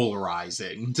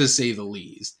polarizing, to say the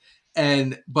least.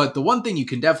 But the one thing you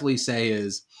can definitely say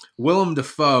is Willem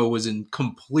Dafoe was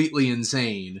completely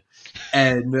insane,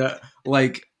 and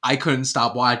I couldn't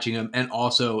stop watching him. And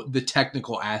also the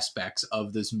technical aspects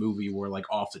of this movie were like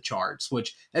off the charts,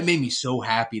 which that made me so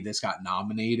happy this got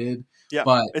nominated. Yeah,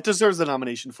 but it deserves the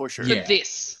nomination for sure. For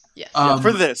this, yes.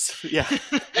 For this, yeah.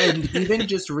 And even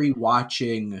just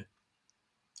rewatching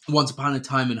Once Upon a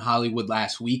Time in Hollywood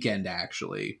last weekend,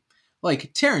 actually,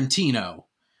 like Tarantino.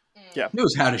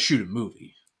 Knows how to shoot a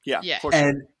movie. Yeah. For sure.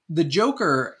 And the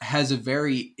Joker has a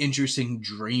very interesting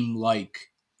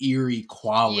dreamlike, eerie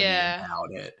quality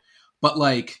about it. But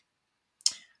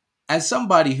as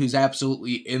somebody who's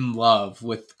absolutely in love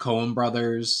with Coen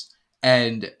Brothers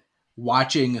and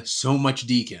watching so much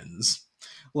Deakins,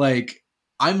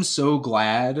 I'm so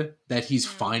glad that he's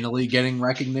finally getting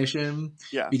recognition.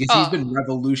 Yeah. Because he's been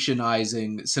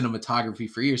revolutionizing cinematography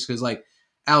for years. Because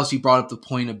Alice, you brought up the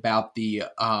point about the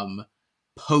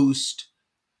post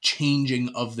changing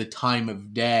of the time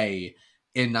of day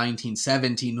in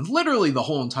 1917. Literally the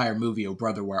whole entire movie, Oh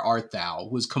Brother, Where Art Thou,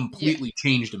 was completely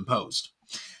changed in post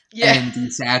and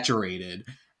desaturated.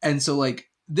 And so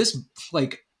this,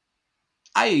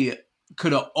 I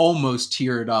could have almost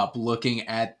teared up looking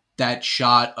at that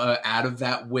shot out of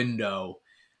that window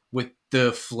with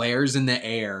the flares in the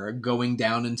air going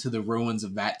down into the ruins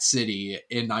of that city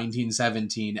in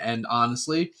 1917. And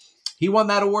honestly, he won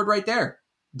that award right there.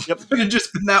 Yep. Just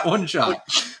in that one shot.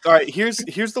 All right, here's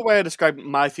the way I describe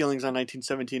my feelings on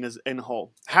 1917 as in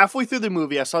whole. Halfway through the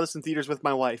movie, I saw this in theaters with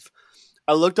my wife.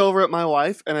 I looked over at my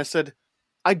wife and I said,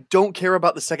 I don't care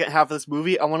about the second half of this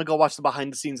movie. I want to go watch the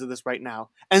behind the scenes of this right now.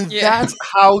 And Yeah. that's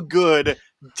how good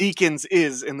Deakins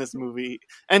is in this movie.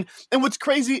 And what's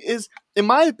crazy is, in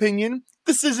my opinion,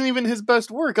 this isn't even his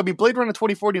best work. I mean, Blade Runner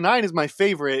 2049 is my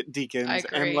favorite Deakins. I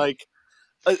agree. And like,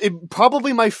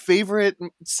 probably my favorite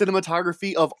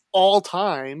cinematography of all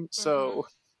time. So,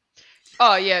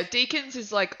 Oh yeah, Deakins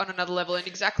is like on another level, and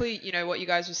exactly what you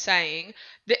guys were saying.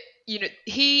 That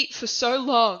he for so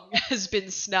long has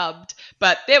been snubbed,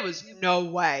 but there was no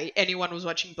way anyone was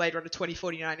watching Blade Runner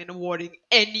 2049 and awarding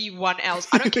anyone else.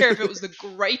 I don't care if it was the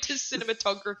greatest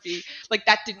cinematography, like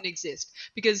that didn't exist,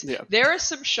 because there are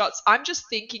some shots. I'm just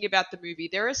thinking about the movie.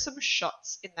 There are some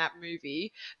shots in that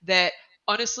movie that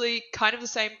honestly, kind of the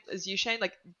same as you, Shane,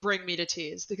 like bring me to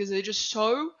tears because they're just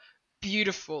so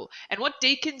beautiful. And what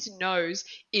Deakins knows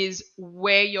is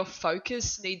where your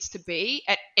focus needs to be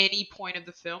at any point of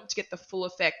the film to get the full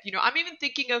effect. I'm even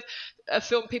thinking of a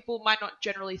film people might not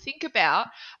generally think about,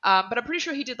 but I'm pretty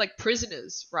sure he did like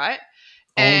Prisoners, right?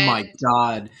 Oh my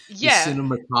god. Yeah. The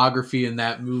cinematography in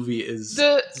that movie is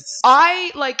I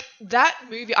like that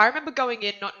movie. I remember going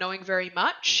in not knowing very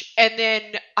much, and then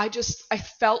I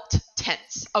felt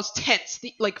tense. I was tense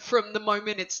like from the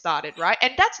moment it started, right?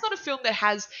 And that's not a film that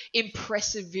has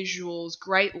impressive visuals,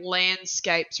 great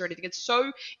landscapes or anything. It's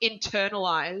so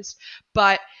internalized,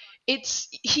 but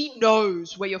he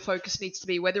knows where your focus needs to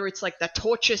be, whether it's like the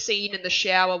torture scene in the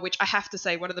shower, which I have to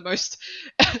say, one of the most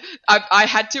I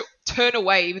had to turn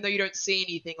away, even though you don't see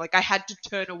anything. Like I had to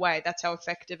turn away. That's how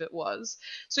effective it was.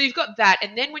 So you've got that,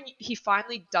 and then when he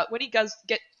finally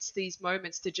gets these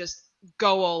moments to just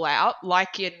go all out,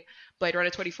 like in Blade Runner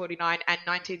 2049 and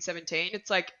 1917,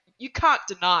 it's like you can't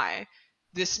deny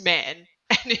this man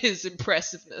and his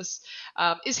impressiveness.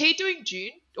 Is he doing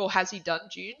Dune, or has he done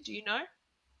Dune? Do you know?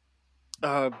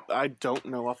 I don't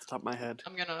know off the top of my head.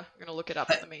 I'm gonna look it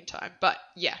up in the meantime. But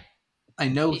yeah, I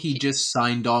know he just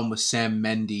signed on with Sam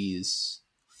Mendes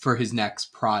for his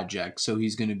next project, so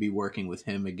he's going to be working with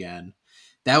him again.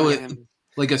 That was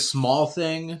like a small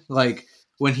thing. Like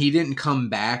when he didn't come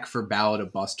back for Ballad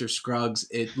of Buster Scruggs,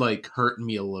 it like hurt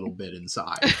me a little bit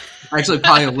inside. Actually,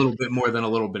 probably a little bit more than a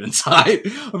little bit inside.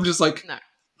 I'm just like, no,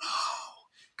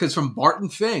 because from Barton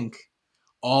Fink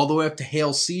all the way up to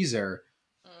Hail Caesar.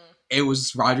 It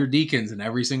was Roger Deakins in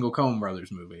every single Coen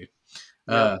Brothers movie.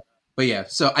 But yeah,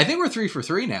 so I think we're 3 for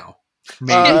 3 now.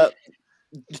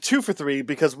 2 for 3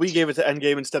 because we gave it to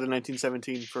Endgame instead of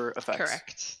 1917 for effects.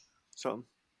 Correct. So.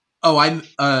 Oh, I'm.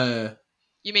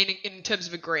 You mean in terms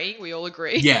of agreeing? We all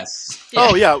agree. Yes. Yeah.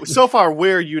 Oh yeah. So far,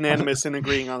 we're unanimous in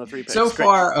agreeing on the 3 picks. So Great.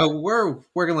 far, we're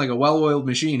working like a well-oiled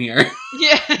machine here.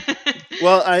 Yeah.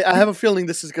 Well, I have a feeling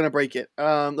this is going to break it.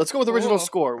 Let's go with original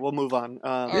score. We'll move on.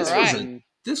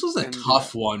 This was a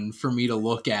tough one for me to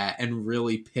look at and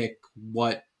really pick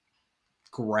what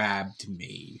grabbed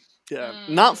me. Yeah,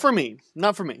 not for me.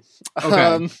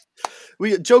 Okay.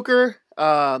 Joker.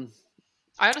 I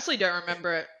honestly don't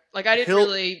remember it. Like I didn't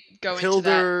really go into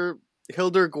that.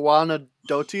 Hildur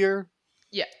Guðnadóttir.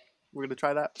 Yeah, we're gonna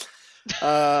try that.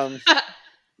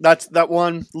 That's that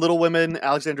one. Little Women,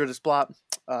 Alexandra Desplat.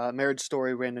 Marriage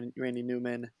Story, Randy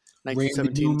Newman.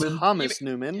 1917, Thomas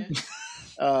Newman.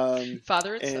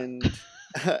 Father and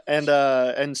son.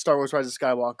 And Star Wars: Rise of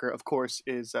Skywalker, of course,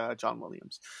 is John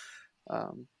Williams.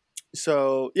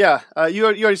 So yeah, you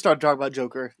already started talking about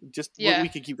Joker. Just we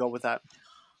could keep going with that.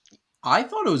 I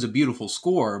thought it was a beautiful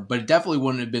score, but it definitely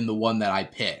wouldn't have been the one that I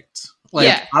picked.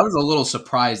 Like I was a little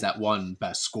surprised that won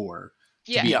best score.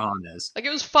 To be honest, like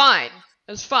it was fine.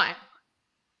 It was fine.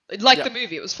 Like the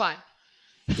movie, it was fine.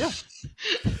 Yeah.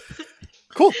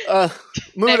 Cool.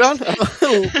 Moving on.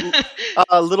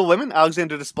 Little Women,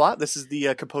 Alexandra Desplat. This is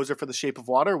the composer for The Shape of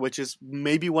Water, which is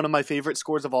maybe one of my favorite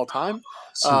scores of all time.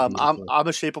 I'm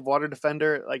a Shape of Water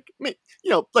defender.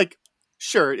 Like,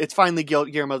 sure, it's finally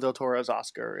Guillermo del Toro's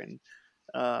Oscar, and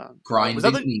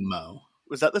Grinding Nemo.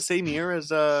 Was that the same year as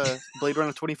Blade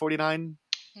Runner 2049?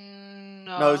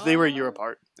 No, they were a year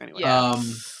apart. Anyway. Yeah.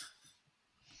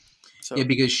 Yeah,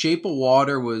 because Shape of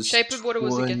Water was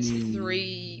against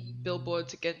 3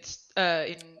 billboards against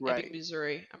in Ebbing,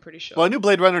 Missouri. I'm pretty sure. Well, I knew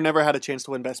Blade Runner never had a chance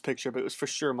to win Best Picture, but it was for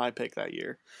sure my pick that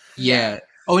year. Yeah.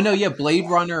 Oh no, yeah. Blade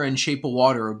Runner and Shape of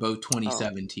Water are both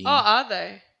 2017. Oh, are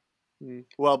they?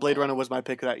 Well, Blade Runner was my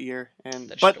pick that year,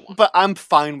 but I'm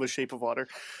fine with Shape of Water.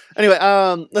 Anyway,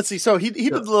 let's see. So he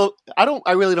did a little.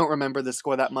 I really don't remember this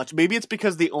score that much. Maybe it's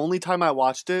because the only time I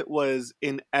watched it was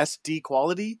in SD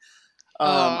quality.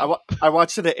 I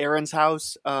watched it at Aaron's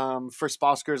house for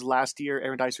Sposkers last year,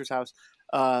 Aaron Dicer's house.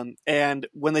 And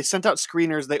when they sent out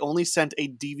screeners, they only sent a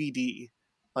DVD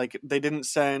Like they didn't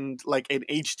send like an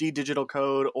HD digital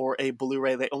code or a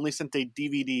Blu-ray. They only sent a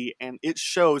DVD, and it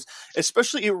shows.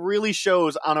 Especially, it really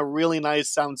shows on a really nice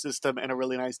sound system and a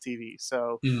really nice TV.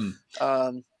 So,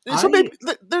 maybe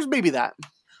there's maybe that.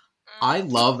 I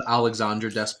love Alexandre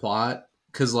Desplat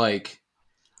because like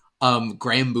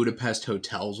Grand Budapest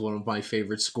Hotel is one of my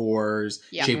favorite scores.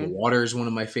 Yeah. Shape of Water is one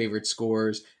of my favorite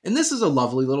scores. And this is a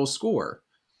lovely little score,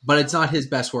 but it's not his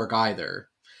best work either.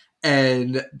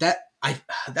 And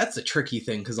that's a tricky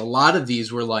thing because a lot of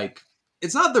these were like,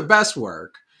 it's not their best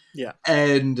work. Yeah.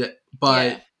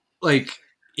 But like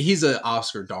he's an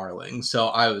Oscar darling. So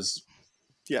I was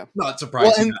not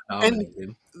surprised. Well,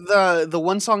 and the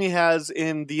one song he has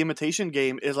in The Imitation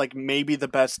Game is like maybe the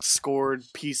best scored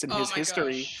piece in his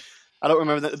history. Gosh. I don't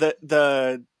remember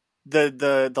the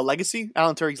Legacy,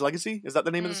 Alan Turyk's Legacy. Is that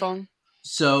the name of the song?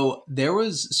 So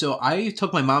I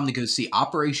took my mom to go see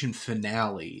Operation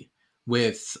Finale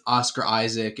with Oscar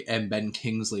Isaac and Ben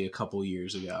Kingsley a couple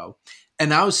years ago.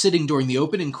 And I was sitting during the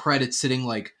opening credits sitting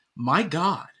like, my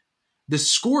God, the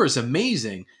score is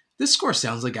amazing. This score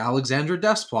sounds like Alexandre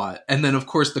Desplat. And then, of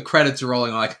course, the credits are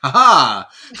rolling like, haha!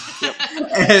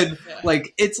 And,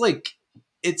 like,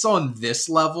 it's on this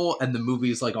level, and the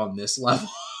movie is, like, on this level.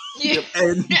 Yeah.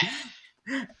 And,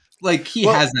 like, he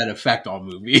has that effect on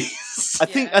movies. I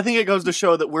think it goes to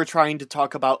show that we're trying to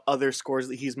talk about other scores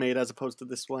that he's made as opposed to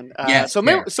this one. So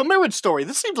Marriage Story.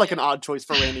 This seems like an odd choice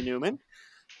for Randy Newman.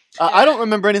 I don't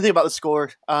remember anything about the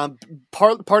score.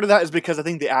 Part of that is because I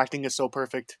think the acting is so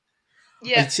perfect.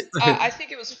 Yeah, I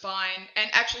think it was fine. And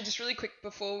actually, just really quick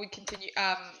before we continue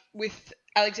with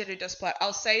Alexandre Desplat,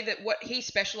 I'll say that what he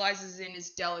specializes in is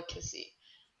delicacy.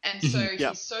 And so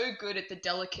he's so good at the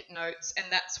delicate notes, and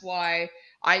that's why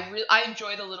I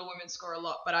enjoy the Little Women score a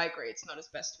lot, but I agree it's not his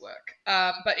best work.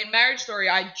 But in Marriage Story,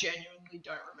 I genuinely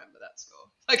don't remember that score.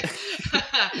 Like,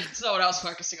 it's not what I was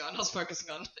focusing on. I was focusing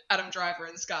on Adam Driver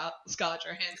and Scarlett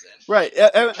Johansson. Right,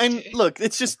 and look,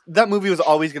 it's just that movie was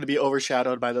always going to be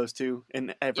overshadowed by those two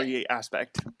in every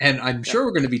aspect. And I'm sure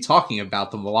we're going to be talking about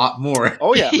them a lot more.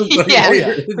 Oh yeah,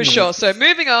 for sure. So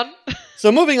moving on.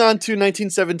 So moving on to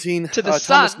 1917, to the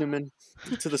Thomas son. Newman,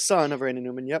 to the son of Randy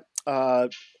Newman. Yep.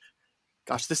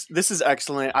 Gosh, this is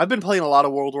excellent. I've been playing a lot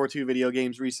of World War II video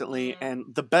games recently, and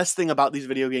the best thing about these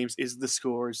video games is the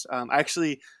scores. I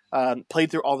actually played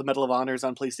through all the Medal of Honors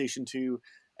on PlayStation 2,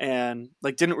 and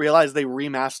like didn't realize they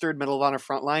remastered Medal of Honor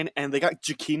Frontline, and they got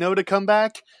Giacchino to come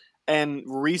back and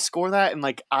rescore that. And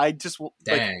like I just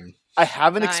I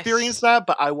haven't experienced that,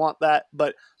 but I want that.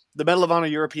 But the Medal of Honor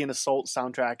European Assault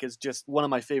soundtrack is just one of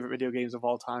my favorite video games of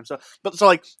all time. So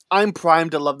like I'm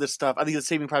primed to love this stuff. I think the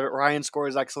Saving Private Ryan score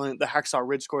is excellent. The Hacksaw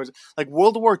Ridge scores, like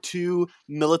World War II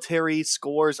military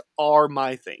scores, are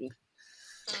my thing.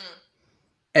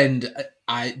 And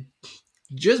I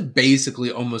just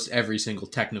basically almost every single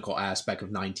technical aspect of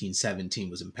 1917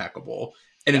 was impeccable,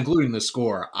 and including the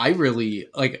score. I really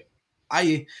like.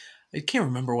 I can't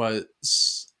remember what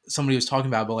somebody was talking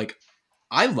about, but like,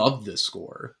 I loved this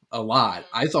score a lot.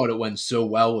 I thought it went so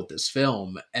well with this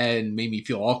film and made me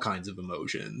feel all kinds of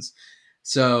emotions.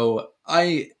 So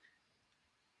I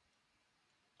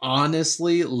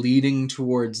honestly leading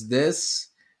towards this,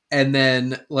 and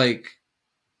then like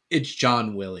it's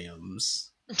John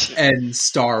Williams and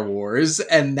Star Wars,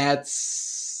 and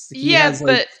he has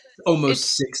like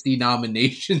almost 60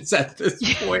 nominations at this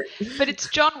point. But it's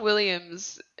John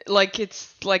Williams. Like,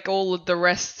 it's like all of the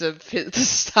rest of the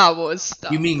Star Wars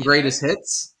stuff. You mean greatest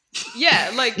hits?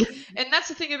 Yeah, like, and that's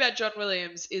the thing about John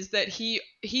Williams is that he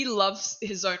loves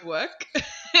his own work.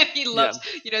 And he loves,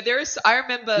 I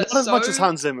remember not as much as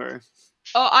Hans Zimmer.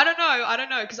 Oh, I don't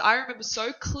know, because I remember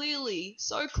so clearly,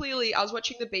 I was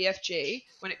watching the BFG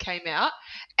when it came out,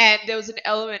 and there was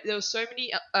so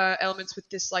many elements with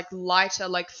this, like, lighter,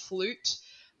 like, flute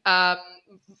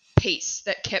piece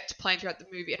that kept playing throughout the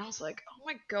movie, and I was like, oh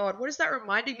my God, what is that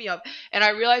reminding me of? And I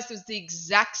realized it was the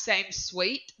exact same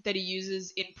suite that he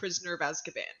uses in Prisoner of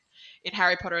Azkaban. In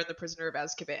Harry Potter and the Prisoner of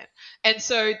Azkaban. And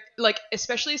so, like,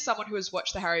 especially as someone who has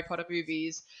watched the Harry Potter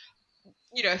movies,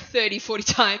 30, 40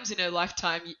 times in a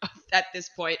lifetime at this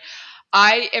point,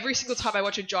 every single time I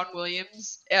watch a John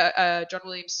Williams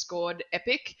scored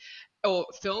epic or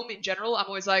film in general, I'm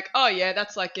always like, oh yeah,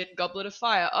 that's like in Goblet of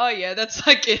Fire. Oh yeah, that's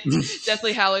like in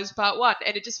Deathly Hallows Part 1.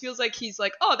 And it just feels like he's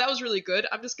like, oh, that was really good.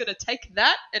 I'm just going to take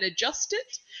that and adjust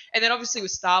it. And then obviously with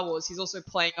Star Wars, he's also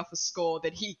playing off a score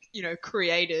that he,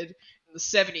 created in the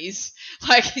 70s.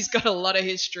 Like, he's got a lot of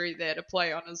history there to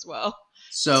play on as well.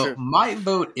 So my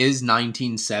vote is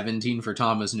 1917 for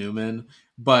Thomas Newman,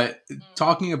 but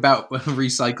talking about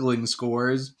recycling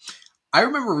scores, I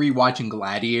remember rewatching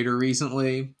Gladiator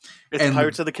recently. It's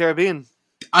Pirates of the Caribbean.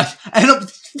 It's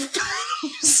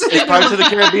Pirates of the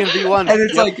Caribbean V1. And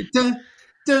it's like, dun,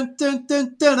 dun, dun,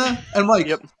 dun, dun, dun. And I'm like,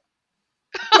 Yep.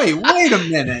 wait a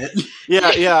minute.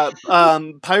 Yeah.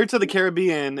 Pirates of the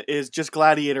Caribbean is just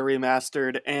Gladiator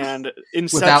remastered, and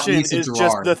Inception Lisa is just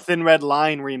Gerard. the Thin Red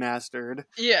Line remastered.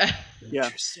 Yeah. Yeah,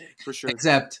 for sure.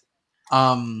 Except,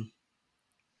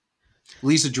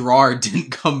 Lisa Gerard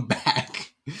didn't come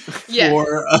back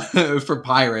for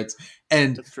Pirates.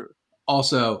 And That's true.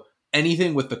 also,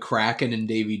 anything with the Kraken and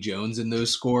Davy Jones in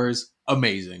those scores,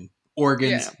 amazing.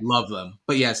 Organs, love them.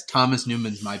 But yes, Thomas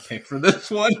Newman's my pick for this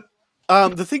one.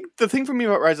 The thing for me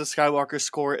about Rise of Skywalker's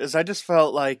score is I just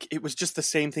felt like it was just the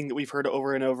same thing that we've heard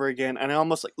over and over again, and I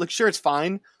almost like sure, it's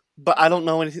fine, but I don't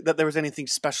know that there was anything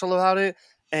special about it,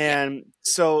 and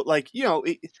so like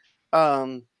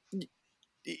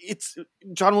it's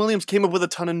John Williams came up with a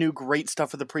ton of new great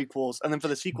stuff for the prequels, and then for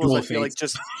the sequels, Duel I of feel like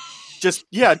Fates. just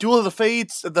Duel of the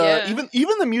Fates, even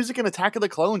the music in Attack of the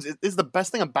Clones is the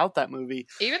best thing about that movie.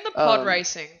 Even the pod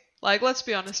racing. Like, let's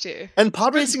be honest here. And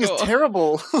pod racing is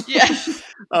terrible. Yeah.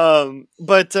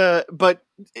 But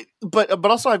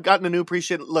also I've gotten a new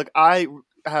appreciation. Look, I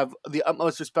have the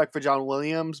utmost respect for John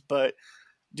Williams, but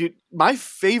dude, my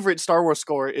favorite Star Wars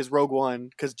score is Rogue One,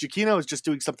 because Giacchino is just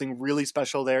doing something really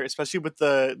special there, especially with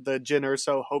the Jyn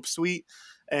Erso Hope Suite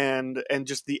and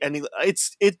just the ending.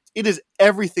 It is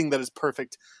everything that is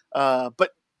perfect. But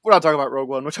we're not talking about Rogue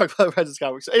One. We're talking about Rise of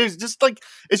Skywalker.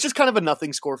 It's just kind of a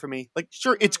nothing score for me. Like,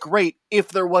 sure, it's great if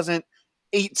there wasn't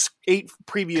eight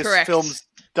previous films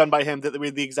done by him that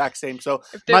were the exact same. So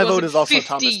my vote is also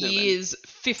Thomas Newman.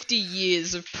 50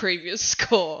 years of previous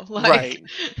score. Right.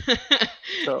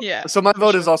 So my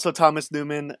vote is also Thomas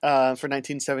Newman for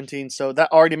 1917. So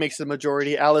that already makes the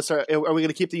majority. Alice, are we going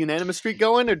to keep the unanimous streak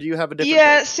going, or do you have a different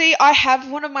pick? See, I have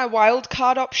one of my wild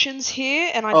card options here,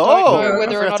 and I don't know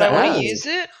whether or not I want to use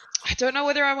it. I don't know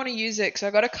whether I want to use it, because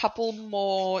I've got a couple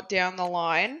more down the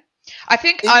line. I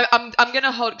think I'm going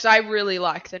to hold, because I really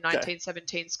like the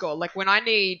 1917 score. Like, when I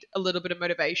need a little bit of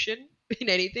motivation in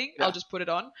anything, I'll just put it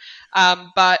on.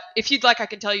 But if you'd like, I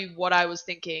can tell you what I was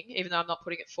thinking, even though I'm not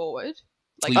putting it forward.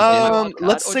 Like,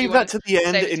 let's save that to the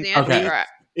end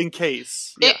in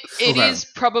case. It is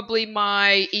probably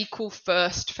my equal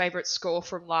first favorite score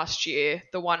from last year,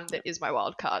 the one that is my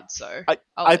wild card. So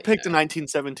I picked a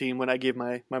 1917 when I gave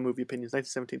my movie opinions.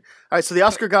 1917. All right, so the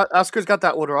Oscars got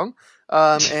that one wrong,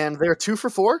 and they're 2 for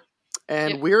 4,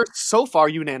 and we're so far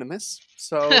unanimous.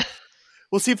 So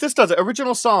we'll see if this does it.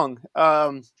 Original song.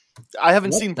 I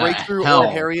haven't seen Breakthrough or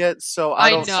Harriet, so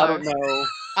I don't know.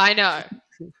 I know.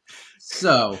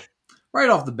 So right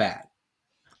off the bat,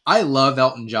 I love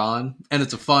Elton John, and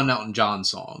it's a fun Elton John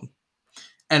song.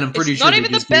 And I'm pretty sure it's not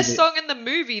even the best song in the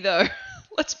movie, though.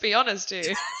 Let's be honest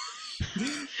here.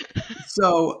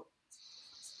 So,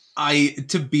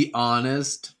 to be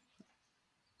honest,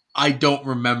 I don't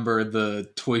remember the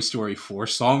Toy Story 4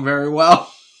 song very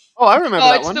well. Oh, I remember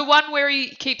that one. Oh, it's the one where he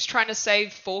keeps trying to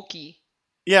save Forky.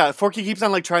 Yeah, Forky keeps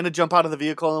on like trying to jump out of the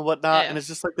vehicle and whatnot, and it's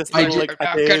just like this little like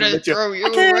I can't let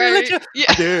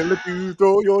you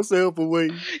throw yourself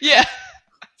away. Yeah.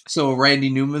 So a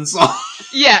Randy Newman song.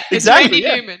 Yeah, it's Randy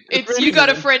Newman. It's You Got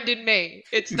a Friend in Me.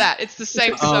 It's that. It's the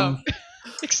same song,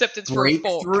 except it's for a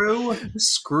fork. Breakthrough.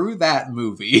 Screw that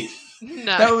movie.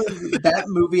 No. That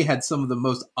movie had some of the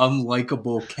most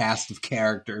unlikable cast of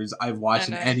characters I've watched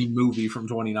in any movie from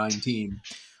 2019.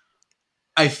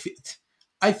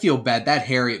 I feel bad. That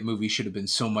Harriet movie should have been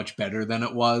so much better than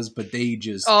it was, but they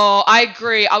just... Oh, I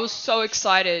agree. I was so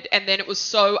excited, and then it was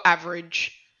so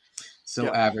average.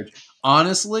 Average.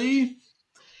 Honestly...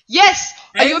 Yes!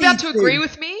 Are you about to agree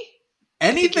with me?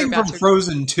 Anything from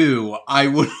Frozen 2, I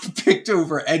would have picked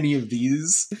over any of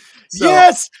these. So.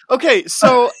 Yes! Okay,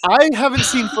 so I haven't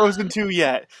seen Frozen 2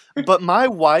 yet, but my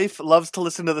wife loves to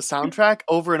listen to the soundtrack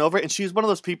over and over, and she's one of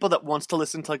those people that wants to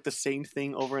listen to like the same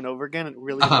thing over and over again. It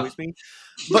really annoys me.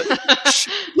 But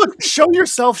look, Show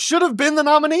Yourself should have been the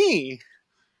nominee.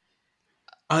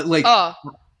 Okay.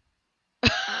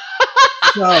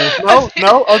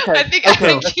 I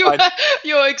think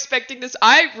you're expecting this.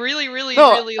 I really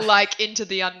like Into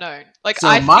the Unknown. Like, so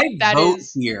I my think that vote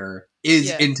is here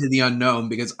is Into the Unknown,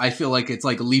 because I feel like it's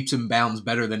like leaps and bounds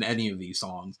better than any of these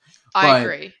songs. I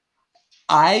agree.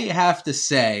 I have to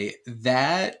say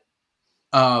that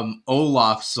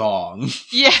Olaf song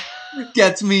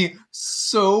gets me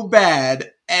so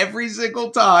bad every single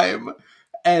time,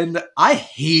 and I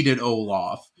hated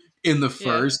Olaf in the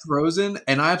first Frozen,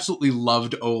 and I absolutely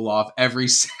loved Olaf every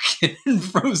second in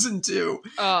Frozen 2.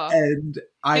 And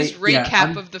his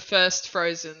recap of the first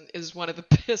Frozen is one of the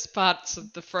best parts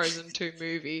of the Frozen 2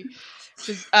 movie.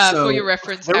 For your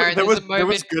reference, Aaron, there there's a moment.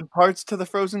 was good parts to the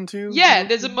Frozen 2. Yeah,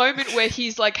 there's a moment where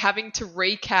he's like having to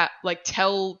recap, like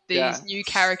tell these new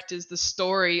characters the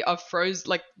story of Frozen,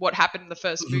 like what happened in the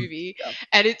first movie,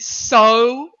 and it's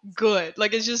so good.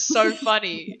 Like it's just so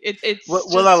funny.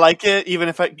 Will I like it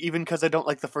even because I don't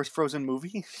like the first Frozen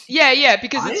movie? Yeah,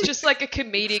 because it's just like a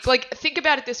comedic. Like think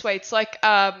about it this way: it's like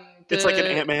it's like an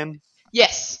Ant-Man.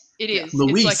 Yes, it is.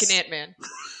 Luis. It's like an Ant-Man.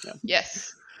 Yeah.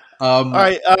 Yes. All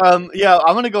right. I'm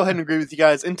gonna go ahead and agree with you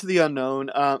guys. Into the Unknown.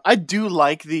 I do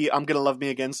like the "I'm Gonna Love Me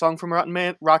Again" song from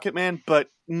Rocket Man, but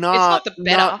not. It's not the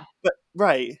better.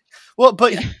 Right. Well,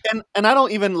 but and I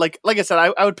don't even like I said,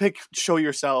 I would pick "Show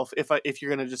Yourself" if you're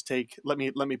gonna just take let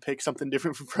me pick something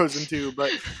different from Frozen 2,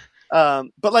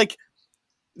 but like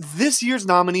this year's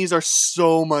nominees are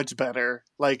so much better.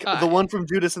 Like the one from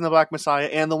Judas and the Black Messiah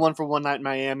and the one for One Night in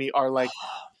Miami are like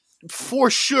for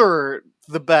sure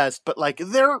the best, but like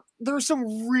there are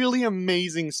some really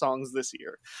amazing songs this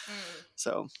year.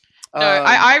 So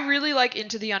I really like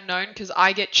Into the Unknown because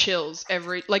I get chills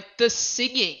the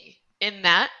singing in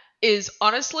that is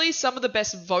honestly some of the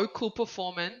best vocal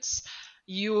performance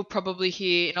you will probably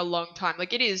hear in a long time.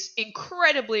 Like it is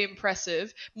incredibly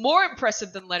impressive, more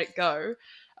impressive than Let It Go.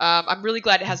 I'm really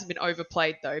glad it hasn't been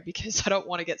overplayed though, because I don't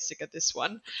want to get sick of this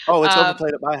one. Oh, it's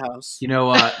overplayed at my house. You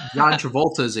know, John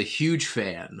Travolta is a huge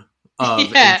fan of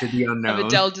Into the Unknown. Of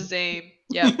Adele Dazeem.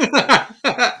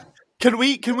 Yeah. Can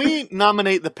we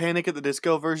nominate the Panic at the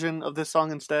Disco version of this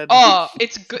song instead? Oh,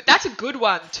 it's good. That's a good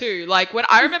one too. Like when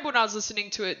I was listening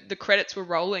to it, the credits were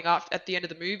rolling at the end of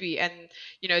the movie, and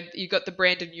you know you got the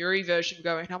Brandon Urie version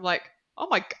going. And I'm like, oh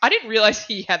my! I didn't realize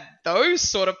he had those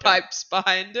sort of pipes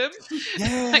behind him.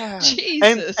 Yeah, like,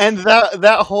 Jesus. And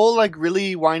that whole like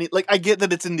really whiny. Like I get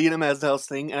that it's Indina Menzel's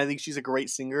thing, and I think she's a great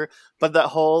singer. But that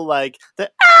whole like that's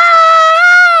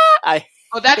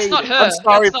not her. I'm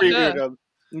sorry for your eardrum.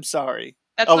 I'm sorry.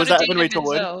 Was that when Rachel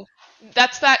Wood?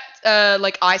 That's that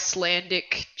like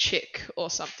Icelandic chick or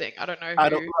something. I don't know. I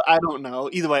don't know.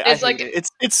 Either way, I hate it.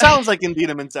 It sounds like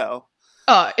Indina Menzel.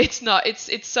 Oh, it's not.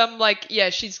 It's some like I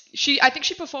think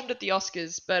she performed at the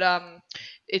Oscars, but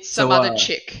it's some other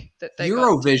chick that they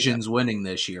Eurovision's winning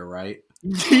this year, right?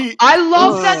 I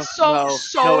love that song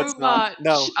so much. Not.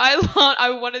 No,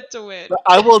 I wanted to win.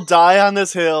 I will die on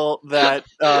this hill that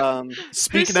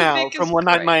Speak Now from One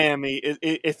Night in Miami.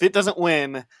 If it doesn't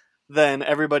win, then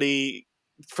everybody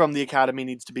from the Academy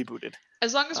needs to be booted.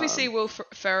 As long as we see Will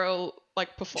Ferrell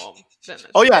like perform, then that's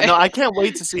okay. No, I can't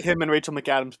wait to see him and Rachel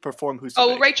McAdams perform.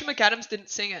 Rachel McAdams didn't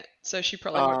sing it, so she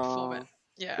probably won't perform it.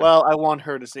 Yeah. Well, I want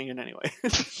her to sing it anyway.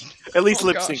 At least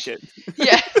lip sync it.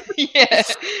 Yeah.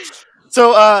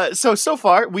 So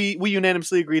far we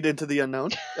unanimously agreed Into the Unknown.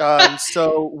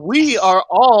 So we are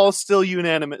all still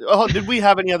unanimous. Oh, did we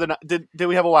have any other? Did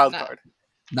we have a wild card?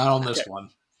 Not on this one.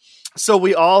 So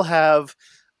we all have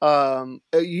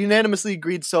unanimously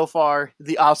agreed so far.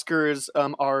 The Oscars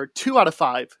are 2 out of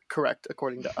 5 correct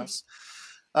according to us.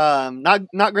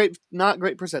 Not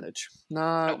great percentage.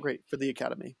 Not great for the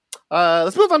Academy.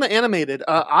 Let's move on to animated.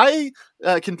 I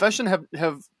confession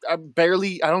have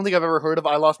barely. I don't think I've ever heard of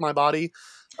I Lost My Body.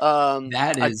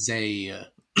 That is a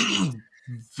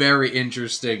very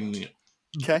interesting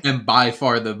and by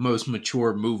far the most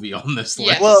mature movie on this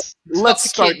list. Well, let's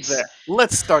start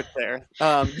there.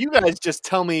 You guys just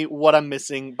tell me what I'm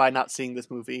missing by not seeing this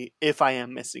movie, if I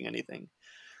am missing anything.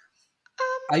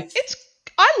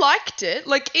 I liked it.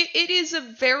 Like it is a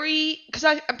very because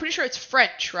I'm pretty sure it's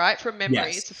French, right? From memory,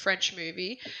 yes. It's a French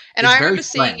movie, and I remember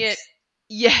seeing it.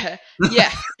 Yeah,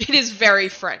 it is very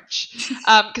French.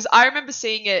 Because I remember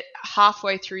seeing it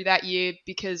halfway through that year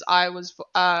because I was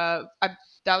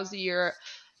that was the year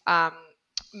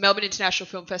Melbourne International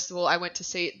Film Festival. I went to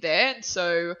see it there, and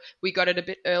so we got it a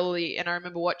bit early. And I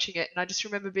remember watching it, and I just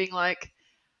remember being like,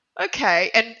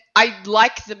 okay, and I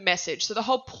like the message. So the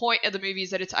whole point of the movie is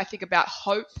that it's, I think, about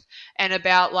hope and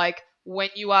about like when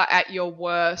you are at your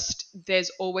worst,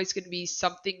 there's always going to be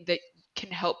something that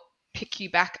can help pick you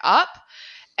back up.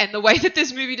 And the way that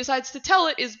this movie decides to tell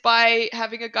it is by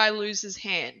having a guy lose his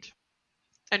hand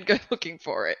and go looking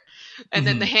for it. And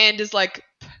then the hand is like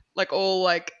all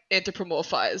like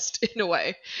anthropomorphized in a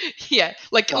way. Yeah,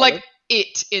 like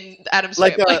it in Adam's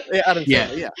Family. Adam's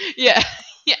Family, Yeah.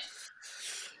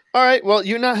 All right. Well,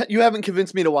 you haven't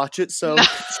convinced me to watch it, so no.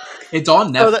 It's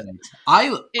on Netflix. I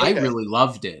really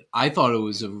loved it. I thought it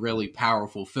was a really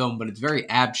powerful film, but it's very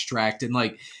abstract and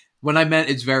like when I meant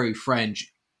it's very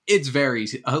French, it's very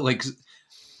like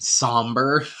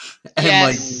somber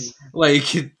and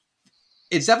like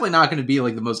it's definitely not going to be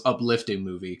like the most uplifting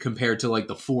movie compared to like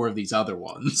the 4 of these other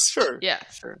ones. Sure. Yeah.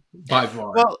 Sure. By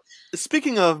far. Well,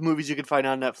 speaking of movies you can find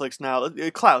on Netflix now,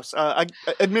 Klaus,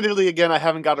 admittedly, again, I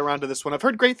haven't got around to this one. I've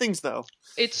heard great things, though.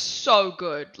 It's so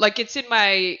good. Like, it's in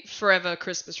my forever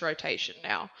Christmas rotation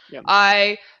now.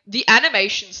 Yeah. The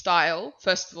animation style,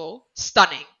 first of all,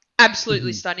 stunning.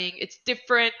 Absolutely stunning. It's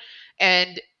different,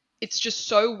 and it's just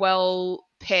so well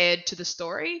paired to the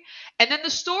story. And then the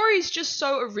story is just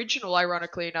so original,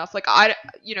 ironically enough. Like,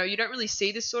 you don't really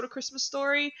see this sort of Christmas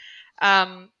story.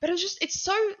 But it's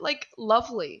so, like,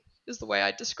 lovely is the way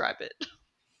I describe it.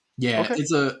 Yeah, Okay.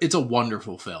 it's a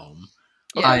wonderful film.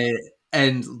 Yeah.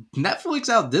 And Netflix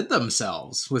outdid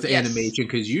themselves with Yes. animation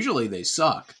because usually they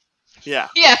suck. Yeah.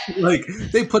 Yeah. Like,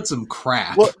 they put some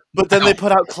crap. Well, but then they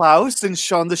put out Klaus and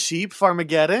Shaun the Sheep,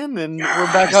 Farmageddon, and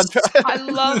we're back on track. I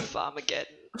love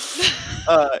Armageddon.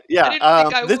 Yeah. I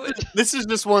didn't think I would. This is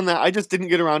just one that I just didn't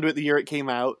get around to it the year it came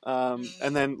out.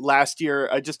 And then last year,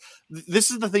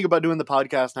 this is the thing about doing the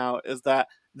podcast now is that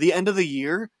the end of the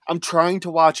year, I'm trying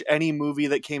to watch any movie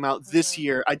that came out this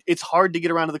year. It's hard to get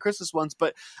around to the Christmas ones,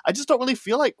 but I just don't really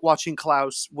feel like watching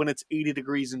Klaus when it's 80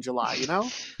 degrees in July, you know?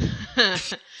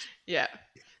 Yeah.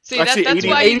 See, Actually, that's 80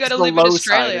 why you 80 got to is the live in low side of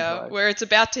Australia, July. where it's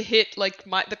about to hit like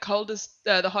the coldest,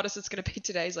 the hottest it's going to be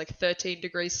today is like 13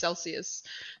 degrees Celsius.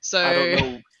 So I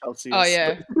don't know Celsius. Oh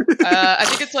yeah, I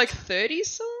think it's like 30.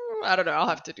 So I don't know. I'll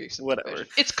have to do some Whatever.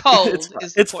 conversion. It's cold. It's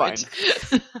is the fine.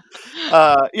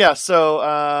 point. Yeah.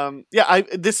 So,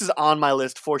 this is on my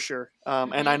list for sure.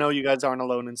 And I know you guys aren't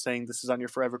alone in saying this is on your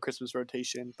forever Christmas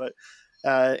rotation, but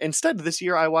instead this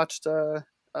year I watched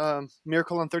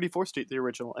Miracle on 34th Street, the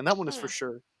original, and that one is for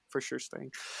sure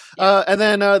staying. And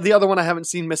then the other one I haven't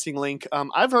seen, Missing Link.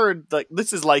 I've heard like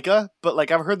this is Leica, but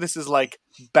like I've heard this is like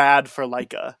bad for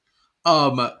Leica.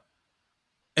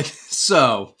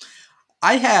 So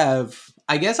I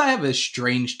guess I have a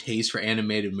strange taste for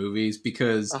animated movies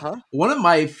because one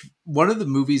of the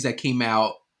movies that came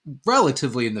out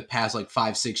relatively in the past like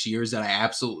 5-6 years that I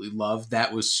absolutely loved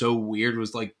that was so weird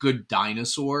was like Good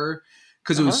Dinosaur,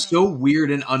 because it was so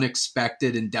weird and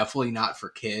unexpected and definitely not for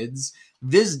kids.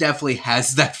 This definitely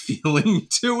has that feeling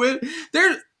to it.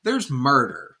 There's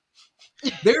murder.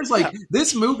 There's like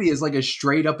this movie is like a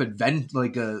straight up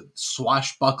like a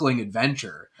swashbuckling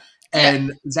adventure.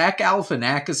 And Zach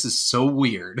Galifianakis is so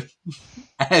weird.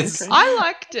 I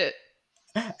liked it.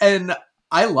 And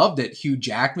I loved it. Hugh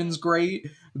Jackman's great.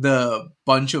 The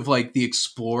bunch of like the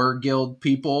Explorer Guild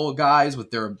people guys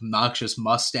with their obnoxious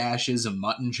mustaches and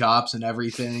mutton chops and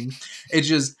everything. It's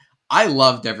just, I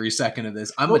loved every second of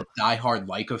this. I'm a diehard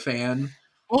Leica fan.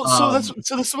 Well, so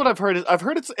this is what I've heard. I've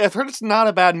heard it's not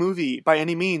a bad movie by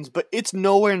any means, but it's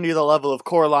nowhere near the level of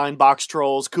Coraline, Box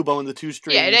Trolls, Kubo and the Two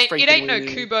Strings. Yeah, it ain't no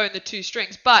Kubo and the Two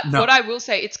Strings. But what I will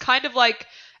say, it's kind of like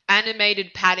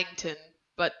animated Paddington,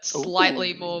 but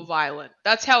slightly more violent.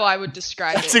 That's how I would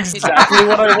describe it. That's exactly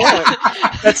what I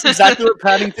want. That's exactly what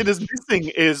Paddington is missing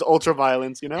is ultra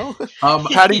violence, you know?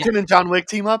 Paddington and John Wick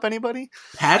team up, anybody?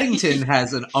 Paddington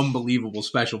has an unbelievable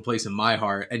special place in my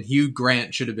heart, and Hugh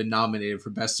Grant should have been nominated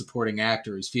for Best Supporting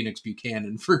Actor as Phoenix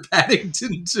Buchanan for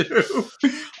Paddington 2.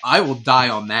 I will die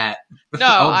on that. No,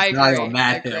 I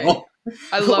agree. Hill.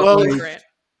 I love Hugh Grant.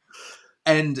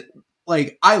 And,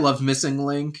 like, I love Missing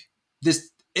Link.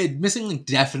 Missing Link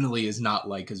definitely is not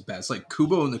like his best. Like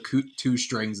Kubo and the Two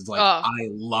Strings is like I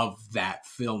love that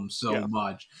film so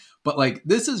much. But like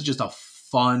this is just a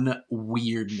fun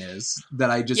weirdness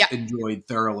that I just enjoyed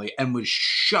thoroughly and was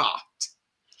shocked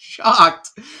that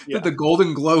the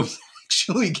Golden Globes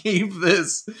actually gave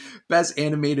this Best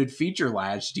Animated Feature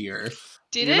last year.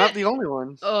 You're not the only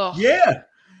one. Oh. Yeah.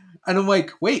 And I'm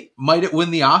like, wait, might it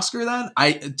win the Oscar then?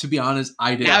 To be honest,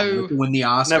 I didn't win the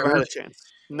Oscar. Never had a chance.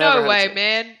 No way,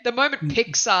 man. The moment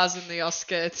Pixar's in the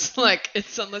Oscar, it's like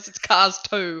unless it's Cars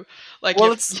 2, like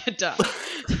you're done.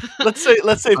 Let's say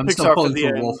I'm Pixar for the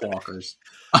end. Wolfwalkers.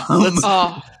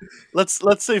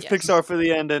 Let's save Pixar for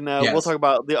the end, and we'll talk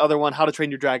about the other one, How to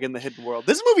Train Your Dragon: The Hidden World.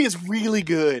 This movie is really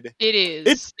good. It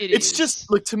is. It's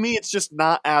just like to me, it's just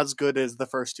not as good as the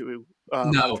first two. How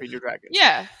to Train Your Dragon.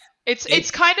 Yeah,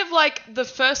 it's kind of like the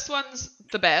first one's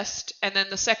the best, and then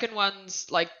the second one's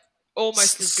like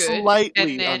almost as good,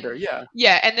 slightly under,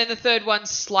 and then the third one's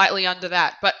slightly under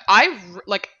that. But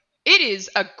it is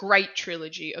a great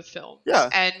trilogy of films,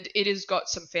 and it has got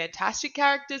some fantastic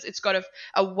characters. It's got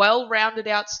a well-rounded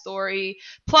out story.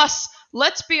 Plus,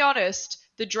 let's be honest,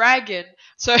 the dragon.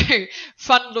 So,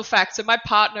 fun little fact. So, my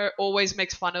partner always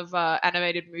makes fun of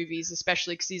animated movies,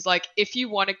 especially because he's like, if you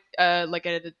want a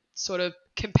sort of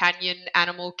companion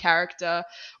animal character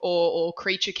or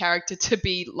creature character to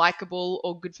be likable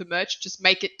or good for merch, just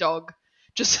make it dog.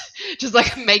 just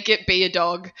like make it be a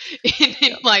dog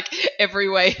in like every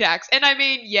way it acts. And I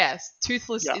mean, yes,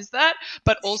 Toothless is that,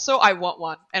 but also I want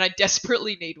one, and I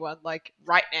desperately need one, like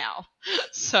right now.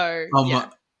 So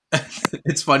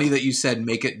it's funny that you said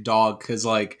make it dog, because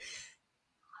like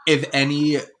if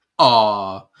any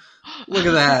look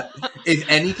at that. If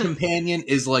any companion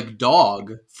is like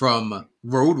Dog from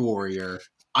Road Warrior,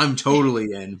 I'm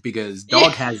totally in, because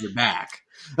Dog has your back.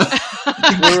 But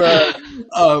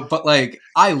like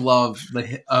I love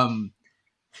the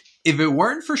if it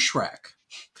weren't for Shrek,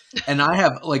 and I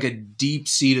have like a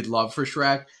deep-seated love for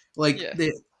Shrek, like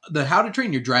the How to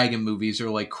Train Your Dragon movies are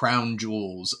like crown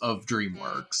jewels of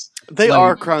DreamWorks. They like,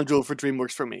 are crown jewel for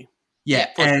DreamWorks for me. Yeah,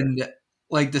 and sure.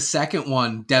 Like the second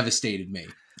one devastated me.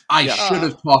 I should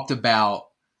have talked about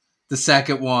the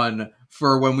second one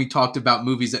for when we talked about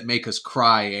movies that make us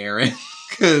cry, Aaron.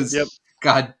 Because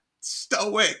God,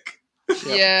 Stoic.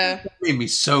 Yeah, that made me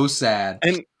so sad.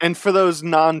 And for those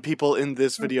non-people in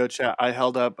this video chat, I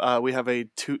held up. We have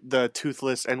the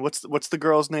Toothless, and what's the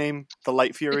girl's name? The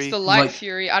Light Fury. It's the Light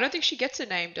Fury. I don't think she gets a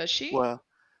name, does she? Well,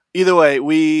 either way,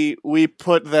 we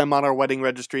put them on our wedding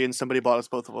registry, and somebody bought us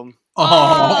both of them.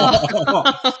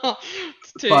 Oh,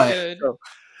 it's too good.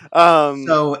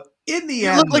 So in the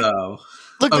end, though.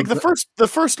 Look, like the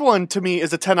first one to me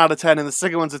is a 10 out of 10, and the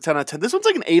second one's a 10 out of 10. This one's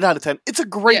like an 8 out of 10. It's a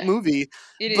great movie.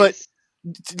 It but is.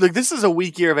 Like this is a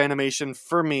weak year of animation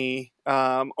for me.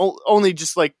 Only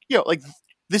just like like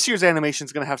this year's animation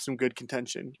is going to have some good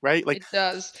contention, right? Like it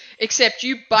does. Except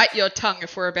you bite your tongue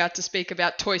if we're about to speak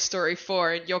about Toy Story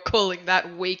 4, and you're calling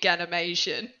that weak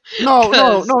animation. No,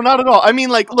 not at all. I mean,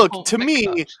 like, look, to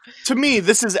me,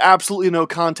 this is absolutely no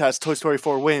contest. Toy Story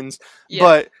 4 wins,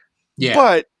 but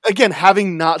again,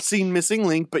 having not seen Missing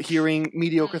Link, but hearing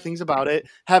mediocre things about it,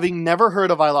 having never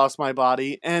heard of I Lost My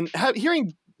Body, and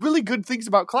hearing really good things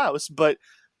about Klaus, but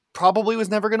probably was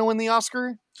never going to win the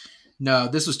Oscar. No,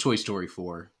 this was Toy Story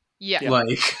 4. Yeah.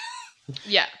 Like...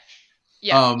 Yeah.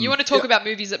 You want to talk about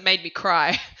movies that made me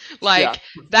cry? Like,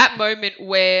 that moment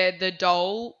where the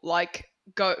doll, like,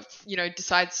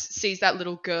 sees that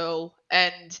little girl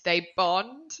and they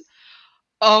bond.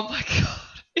 Oh my God.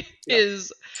 It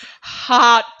is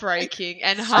heartbreaking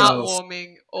and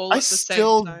heartwarming all at the same time.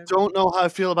 I still don't know how I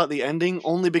feel about the ending,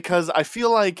 only because I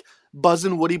feel like Buzz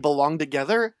and Woody belong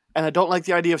together, and I don't like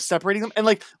the idea of separating them. And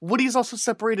like Woody's also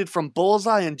separated from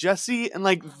Bullseye and Jessie, and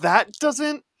like that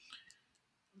doesn't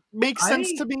make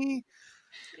sense to me.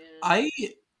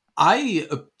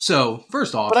 So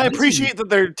first off, but I appreciate that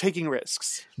they're taking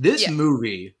risks. This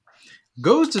movie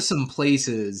goes to some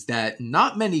places that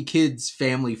not many kids'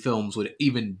 family films would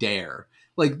even dare.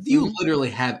 Like, you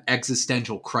literally have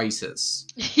existential crisis.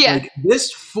 Yeah. Like,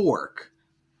 this fork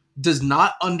does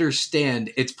not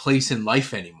understand its place in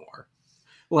life anymore.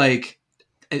 Like,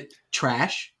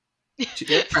 trash.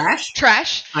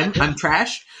 Trash. I'm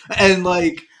trash. And,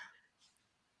 like,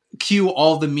 cue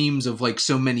all the memes of, like,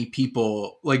 so many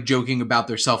people, like, joking about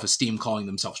their self-esteem, calling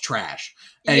themselves trash,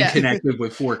 and connected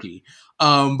with Forky.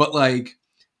 But, like,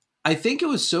 I think it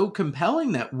was so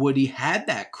compelling that Woody had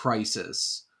that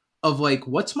crisis of, like,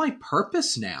 what's my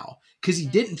purpose now? Because he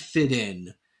didn't fit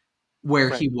in where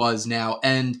he was now.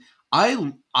 And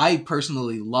I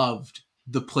personally loved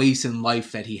the place in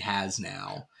life that he has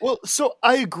now. Well, so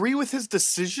I agree with his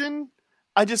decision.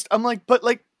 I'm like, but,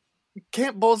 like,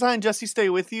 can't Bullseye and Jessie stay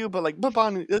with you? But, like, but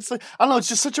Bonnie, it's like, I don't know, it's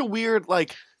just such a weird,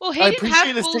 like, well, he didn't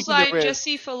have Bullseye and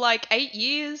Jessie for, like, 8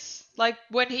 years. Like,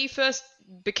 when he first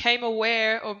became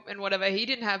aware and whatever, he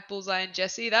didn't have Bullseye and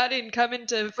Jessie. That didn't come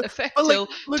into effect till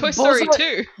Toy Story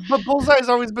 2. But Bullseye's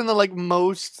always been the, like,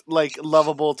 most, like,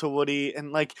 lovable to Woody,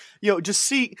 and, like, just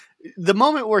see the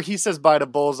moment where he says bye to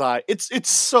Bullseye. It's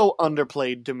so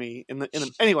underplayed to me.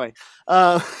 Anyway,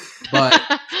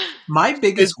 but my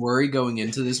biggest worry going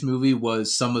into this movie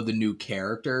was some of the new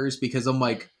characters, because I'm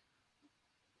like,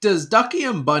 does Ducky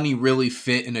and Bunny really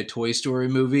fit in a Toy Story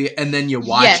movie? And then you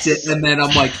watched it, and then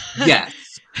I'm like, yes.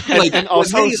 Like, and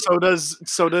also, so does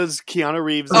Keanu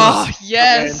Reeves. Oh,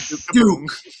 yes.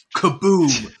 Duke,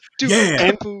 Kaboom. Duke,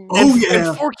 yeah. Kaboom.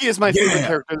 And Forky is my favorite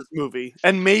character in this movie.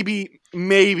 And maybe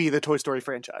the Toy Story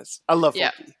franchise. I love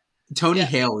Forky. Tony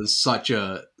Hale is such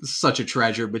a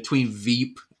treasure between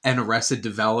Veep and Arrested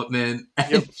Development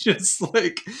and just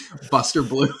like Buster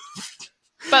Bluth.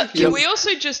 But can we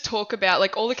also just talk about,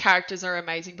 like, all the characters are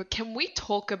amazing, but can we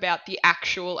talk about the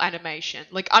actual animation?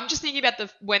 Like, I'm just thinking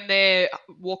about when they're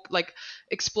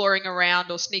exploring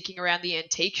around or sneaking around the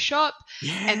antique shop,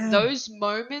 and those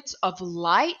moments of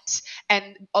light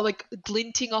and like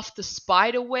glinting off the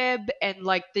spider web and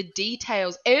like the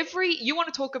details. You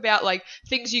want to talk about like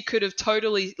things you could have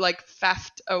totally like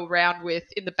faffed around with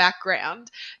in the background.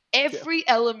 Every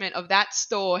element of that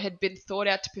store had been thought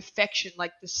out to perfection,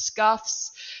 like the scuffs,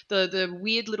 the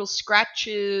weird little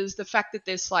scratches, the fact that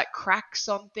there's like cracks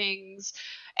on things,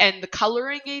 and the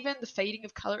coloring, even the fading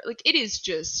of color. Like, it is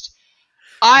just,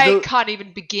 I can't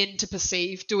even begin to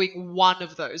perceive doing one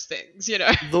of those things, you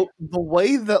know? The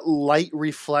way that light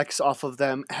reflects off of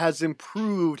them has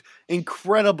improved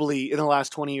incredibly in the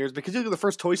last 20 years, because you look at the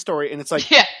first Toy Story and it's like,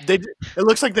 it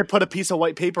looks like they put a piece of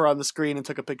white paper on the screen and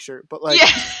took a picture. But like,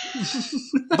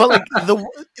 but like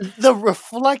the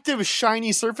reflective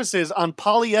shiny surfaces on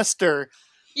polyester,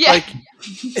 like,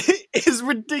 is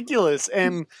ridiculous.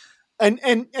 And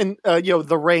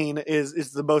the rain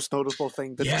is the most noticeable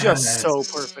thing. That's just so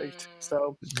perfect.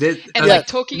 So like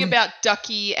talking about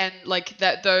Ducky and like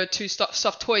the two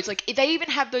soft toys, like they even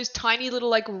have those tiny little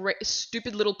like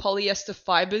stupid little polyester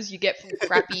fibers you get from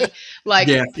crappy like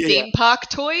theme park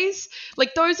toys.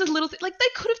 Like, those are little like they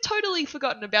could have totally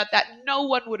forgotten about that. No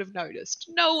one would have noticed.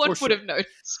 No one would have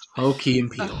noticed. Key and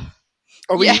Peele.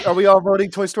 Are we all voting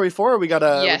Toy Story 4? Or we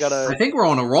gotta. I think we're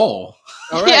on a roll.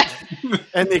 All right.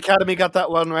 And the Academy got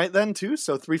that one right then too.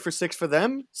 So 3 for 6 for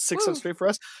them, 6 on straight for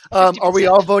us. Are we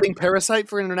all voting Parasite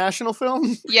for international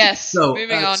film? Yes. So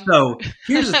moving on. So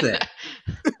here's the thing.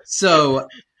 So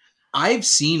I've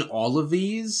seen all of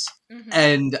these,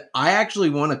 and I actually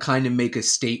want to kind of make a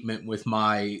statement with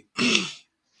my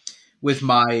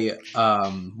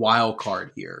wild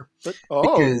card here,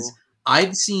 because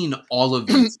I've seen all of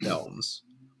these films,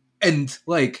 and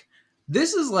like,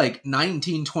 this is like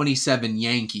 1927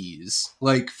 Yankees,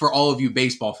 like, for all of you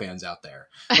baseball fans out there.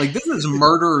 Like, this is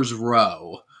Murderer's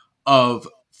Row of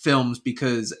films,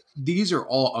 because these are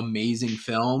all amazing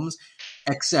films,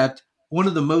 except one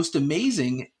of the most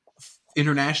amazing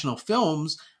international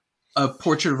films, A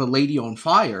Portrait of a Lady on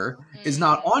Fire, is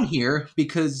not on here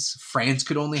because France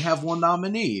could only have one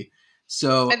nominee.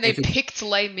 And they picked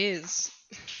Les Mis.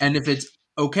 And if it's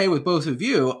okay with both of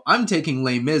you, I'm taking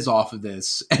Les Mis off of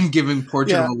this and giving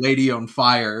Portrait of a Lady on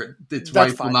Fire its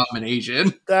rightful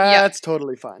nomination. That's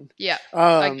totally fine. Yeah,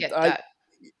 I get that.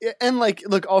 And like,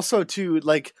 look, also too,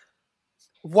 like,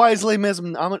 why is Les Mis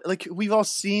like, we've all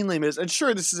seen Les Mis, and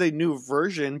sure, this is a new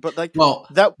version, but like,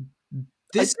 I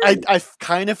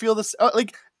kind of feel this,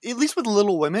 like, at least with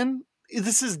Little Women,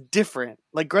 this is different.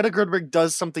 Like, Greta Gerwig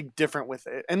does something different with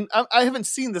it, and I haven't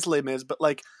seen this Les Mis, but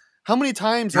like, how many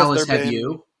times has there been?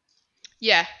 You?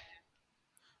 Yeah.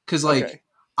 Because, like,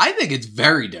 I think it's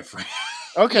very different.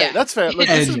 Okay, that's fair. Like,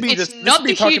 it's not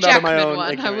the Hugh Jackman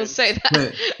one, I will say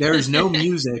that. There is no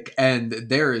music, and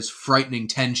there is frightening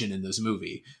tension in this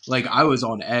movie. Like, I was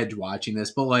on edge watching this,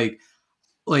 but like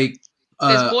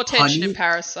there's more tension in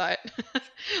Parasite.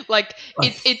 Like,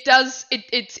 it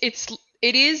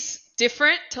is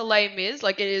different to Les Mis.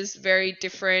 Like, it is very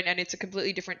different, and it's a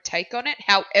completely different take on it.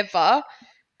 However,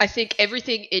 I think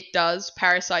everything it does,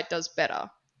 Parasite does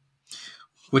better.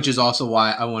 Which is also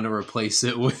why I want to replace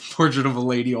it with Portrait of a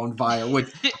Lady on Fire.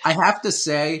 Which I have to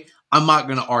say, I'm not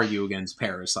going to argue against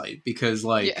Parasite, because,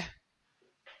 like,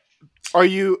 are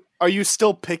you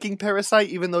still picking Parasite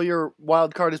even though your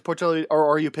wild card is Portrait of a Lady, or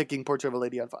are you picking Portrait of a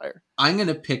Lady on Fire? I'm going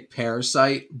to pick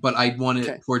Parasite, but I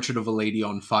wanted Portrait of a Lady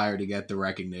on Fire to get the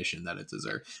recognition that it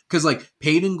deserved. Because, like,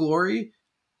 Pain and Glory,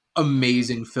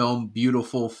 amazing film,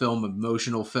 beautiful film,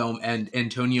 emotional film, and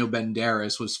Antonio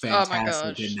Banderas was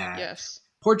fantastic in that. Yes.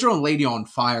 Portrait of a Lady on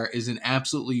Fire is an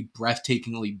absolutely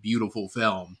breathtakingly beautiful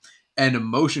film and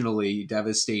emotionally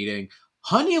devastating.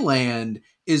 Honeyland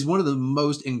is one of the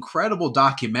most incredible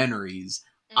documentaries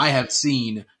I have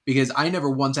seen, because I never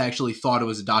once actually thought it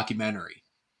was a documentary.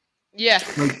 Yeah.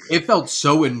 Like, it felt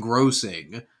so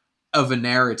engrossing of a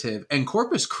narrative. And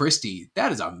Corpus Christi,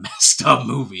 that is a messed up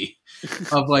movie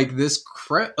of like this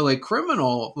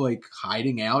criminal like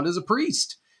hiding out as a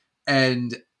priest,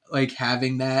 and like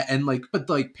having that, and like, but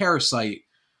like Parasite,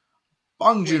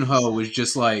 Bong Joon-ho was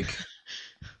just like,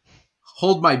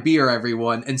 hold my beer,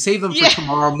 everyone, and save them for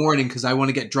tomorrow morning because I want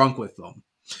to get drunk with them.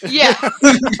 Yeah.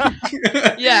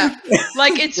 Yeah.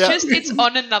 Like, it's just, it's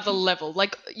on another level.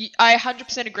 Like, I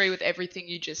 100% agree with everything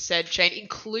you just said, Shane,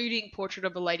 including Portrait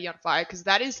of a Lady on Fire, because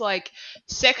that is like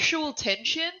sexual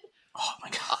tension Oh my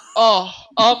god.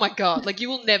 Oh my god! Like you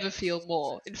will never feel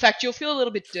more. In fact, you'll feel a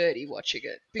little bit dirty watching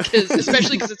it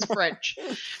especially because it's French,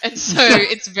 and so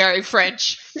it's very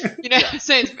French. You know,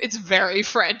 so it's very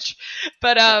French.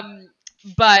 But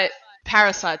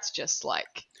Parasite's just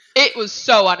like it was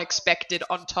so unexpected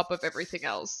on top of everything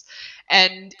else,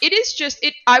 and it is just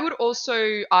it. I would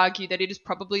also argue that it is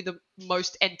probably the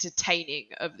most entertaining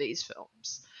of these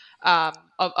films.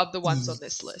 Of the ones on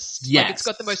this list. Yes. Like, it's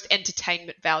got the most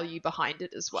entertainment value behind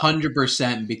it as well.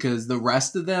 100%, because the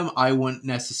rest of them I wouldn't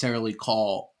necessarily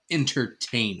call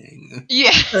entertaining.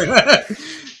 Yeah.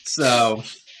 So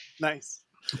Nice.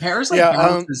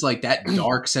 Parasite is like that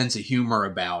dark sense of humor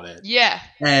about it. Yeah.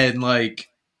 And like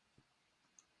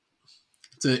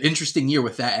it's an interesting year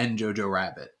with that and Jojo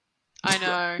Rabbit. I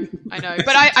know.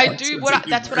 But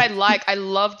that's what I like. I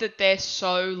love that they're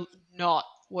so not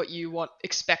what you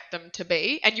expect them to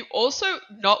be, and you also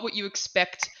not what you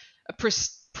expect a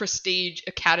prestige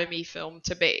Academy film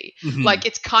to be. Mm-hmm. Like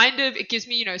it's kind of, it gives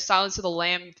me, Silence of the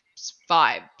Lambs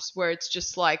vibes, where it's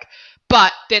just like,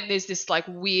 but then there's this like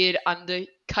weird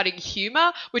undercutting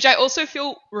humor, which I also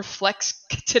feel reflects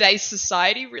today's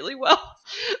society really well.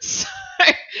 So,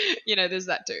 there's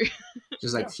that too.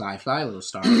 Just like fly, little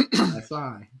star,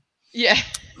 fly. Yeah.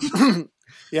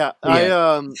 Yeah,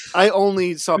 I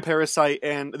only saw Parasite,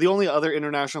 and the only other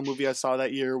international movie I saw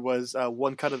that year was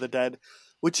One Cut of the Dead,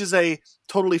 which is a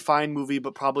totally fine movie,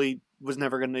 but probably was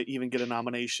never going to even get a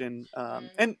nomination.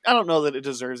 And I don't know that it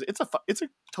deserves it. It's a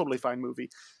totally fine movie.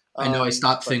 I know I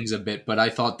stopped things a bit, but I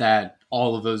thought that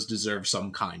all of those deserve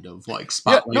some kind of like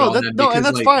spotlight on them. No, and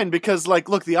that's fine because like,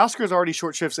 look, the Oscars already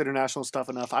short shifts international stuff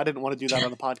enough. I didn't want to do that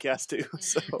on the podcast too.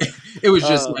 So it was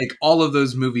just like all of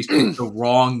those movies picked the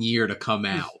wrong year to come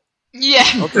out. Yeah.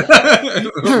 Okay.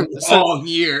 Wrong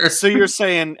year. So you're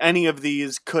saying any of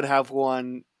these could have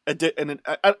won? And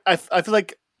I feel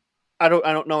like I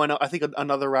don't know. I think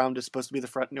another round is supposed to be the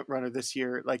front runner this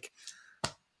year. Like.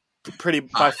 Pretty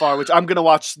by far, which I'm gonna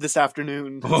watch this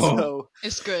afternoon. So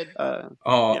it's good.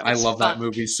 I love that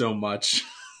movie so much.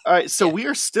 All right, so we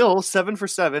are still 7 for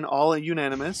 7, all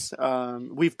unanimous.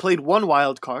 We've played one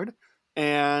wild card,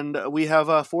 and we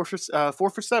have 4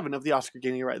 for 7 of the Oscar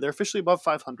gaining. You're right, they're officially above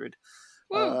 500.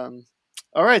 All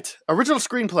right, original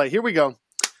screenplay. Here we go.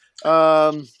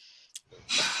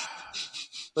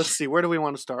 Let's see. Where do we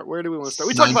want to start? We talked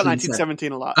about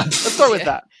 1917 a lot. Let's start with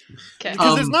that. Okay.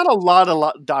 Because there's not a lot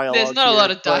of dialogue. There's not a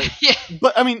lot of dialogue. Yeah.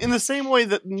 But I mean, in the same way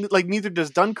that like neither does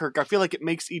Dunkirk, I feel like it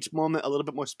makes each moment a little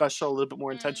bit more special, a little bit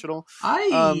more intentional.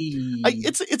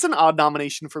 It's an odd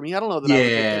nomination for me. I don't know that.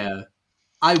 Yeah,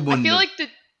 I feel like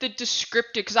the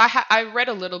descriptive, because I read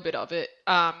a little bit of it.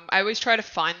 I always try to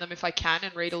find them if I can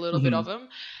and read a little bit of them.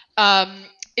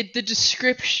 The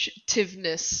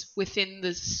descriptiveness within the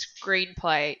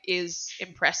screenplay is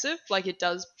impressive. Like it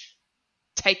does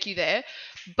take you there,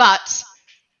 but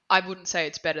I wouldn't say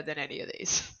it's better than any of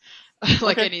these,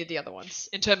 like any of the other ones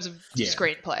in terms of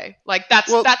screenplay. Like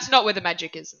that's not where the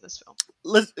magic is in this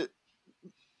film.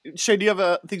 Shay, do you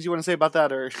have things you want to say about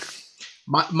that, or?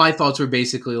 My thoughts were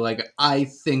basically like, I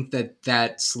think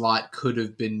that slot could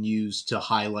have been used to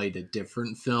highlight a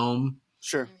different film.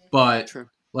 Sure, but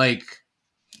like.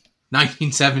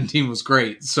 1917 was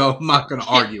great, so I'm not going to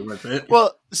argue with it.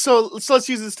 Well, so let's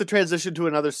use this to transition to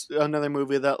another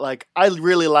movie that like I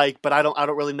really like, but I don't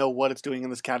really know what it's doing in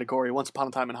this category. Once Upon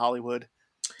a Time in Hollywood.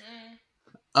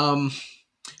 I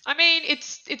mean,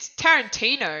 it's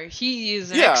Tarantino. He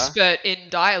is an expert in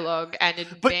dialogue and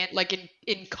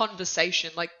in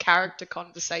conversation, like character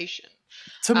conversation.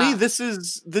 To me, this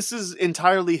is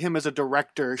entirely him as a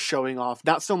director showing off,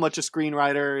 not so much a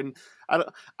screenwriter. And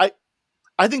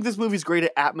I think this movie's great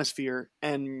at atmosphere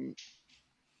and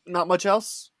not much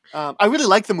else. I really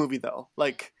like the movie though.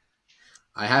 Like,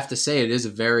 I have to say, it is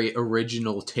a very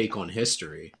original take on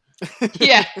history.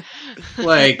 Yeah,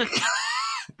 like,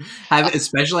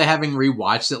 especially having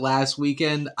rewatched it last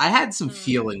weekend, I had some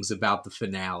feelings about the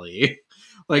finale.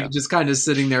 Like, just kind of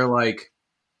sitting there, like,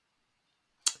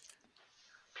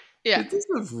 could this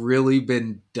have really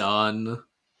been done?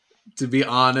 To be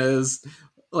honest.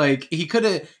 Like he could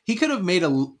have made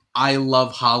a I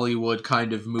Love Hollywood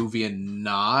kind of movie and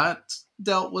not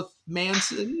dealt with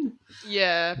Manson.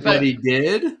 Yeah, but he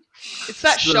did. It's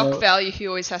that shock value he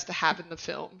always has to have in the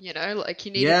film, like he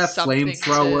needed something.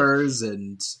 Flamethrowers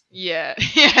and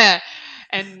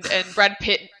and Brad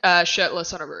Pitt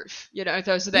shirtless on a roof.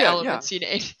 Those are the elements you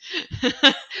need.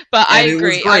 But I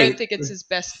agree. I don't think it's his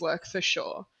best work for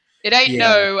sure. It ain't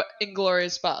no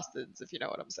Inglourious Bastards, if you know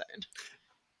what I'm saying.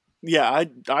 Yeah,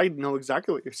 I know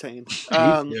exactly what you're saying.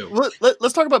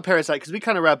 Let's talk about Parasite, because we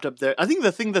kind of wrapped up there. I think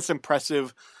the thing that's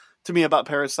impressive to me about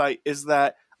Parasite is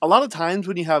that a lot of times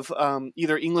when you have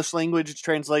either English language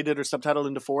translated or subtitled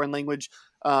into foreign language,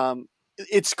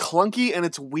 it's clunky and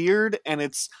it's weird and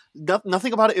it's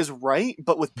nothing about it is right.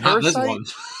 But with Parasite,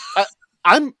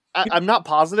 I'm not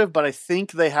positive, but I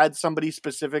think they had somebody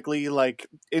specifically like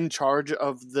in charge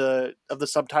of the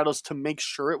subtitles to make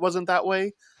sure it wasn't that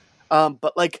way.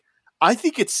 But like, I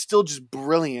think it's still just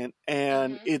brilliant,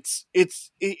 and it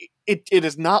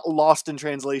is not lost in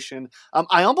translation.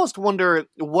 I almost wonder,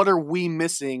 what are we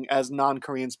missing as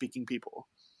non-Korean speaking people?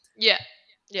 Yeah.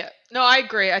 No, I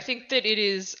agree. I think that it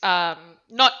is,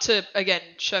 not to, again,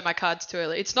 show my cards too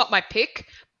early. It's not my pick,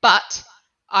 but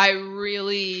I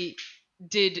really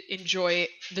did enjoy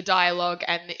the dialogue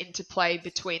and the interplay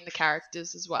between the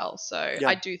characters as well. So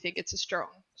I do think it's a strong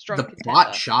the contender.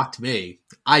 Plot shocked me.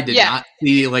 I did not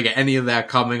see like any of that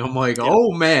coming. I'm like,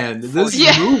 oh man, this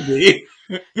movie.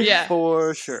 Yeah,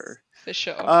 for sure.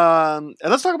 And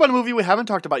let's talk about a movie we haven't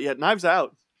talked about yet, Knives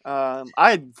Out.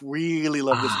 I really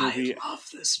love this movie. I love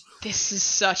this movie. This is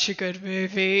such a good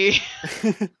movie.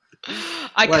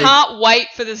 I can't wait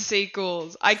for the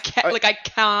sequels. I can't wait.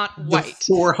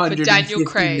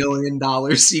 $450 million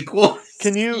sequel.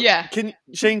 Can you?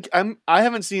 Shane? I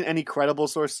haven't seen any credible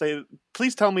source say.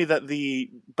 Please tell me that the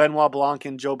Benoit Blanc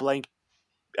and Joe Blanc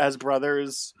as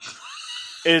brothers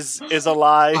is a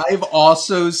lie. I've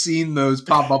also seen those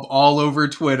pop up all over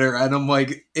Twitter, and I'm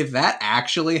like, if that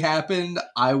actually happened,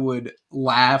 I would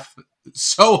laugh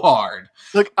so hard.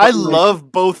 Look, I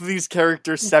love both of these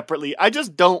characters separately. I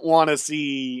just don't want to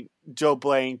see Joe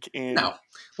Blanc in. No,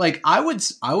 like I would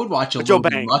watch a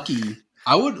Logan Lucky.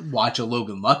 I would watch a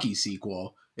Logan Lucky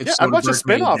sequel. I'd watch a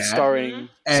spinoff starring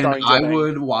I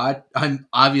would watch. I'm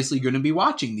obviously going to be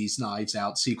watching these Knives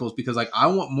Out sequels because, like, I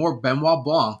want more Benoit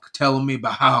Blanc telling me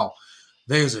about how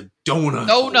there's a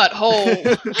donut hole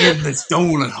in this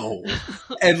donut hole,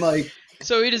 and like.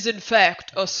 So it is in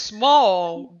fact a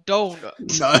small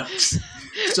donut. Nuts.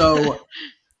 So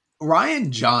Rian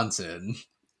Johnson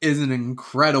is an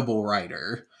incredible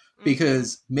writer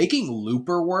because making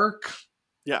Looper work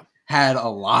had a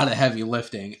lot of heavy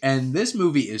lifting. And this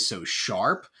movie is so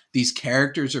sharp. These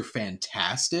characters are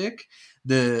fantastic.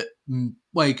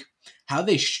 Like how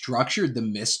they structured the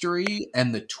mystery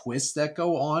and the twists that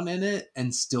go on in it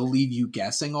and still leave you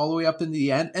guessing all the way up in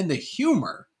the end, and the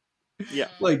humor. Yeah.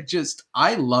 Like, just,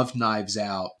 I love Knives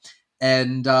Out.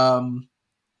 And, Rian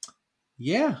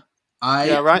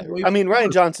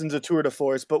Rian Johnson's a tour de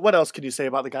force, but what else can you say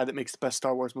about the guy that makes the best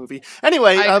Star Wars movie?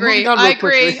 Anyway, I agree.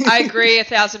 I agree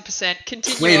 1,000%.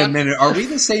 Continue. Wait a minute. Are we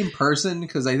the same person?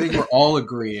 Because I think we're all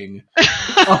agreeing.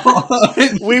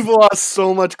 We've lost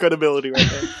so much credibility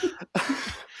right now.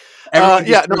 Everyone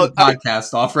turn the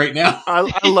podcast off right now.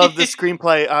 I love the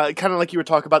screenplay. Kind of like you were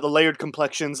talking about the layered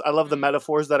complexions. I love the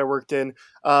metaphors that are worked in.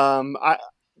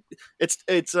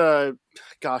 It's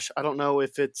gosh, I don't know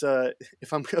if it's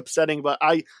if I'm upsetting, but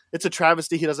it's a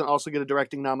travesty he doesn't also get a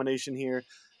directing nomination here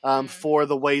for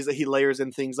the ways that he layers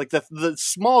in things. Like the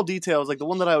small details, like the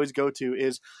one that I always go to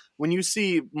is when you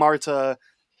see Marta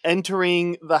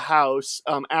entering the house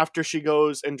after she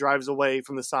goes and drives away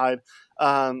from the side.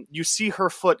 You see her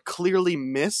foot clearly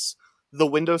miss the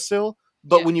windowsill,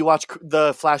 but when you watch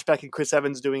the flashback and Chris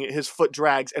Evans doing it, his foot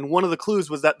drags. And one of the clues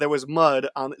was that there was mud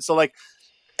on it. So like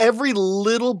every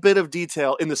little bit of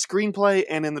detail in the screenplay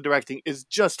and in the directing is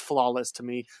just flawless to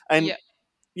me. And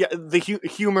the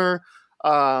humor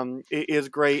is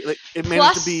great. Like, it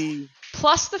managed to be.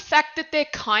 Plus the fact that they're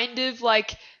kind of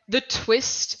like the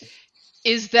twist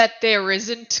is that there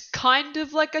isn't kind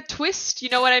of like a twist, you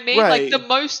know what I mean? Right. Like the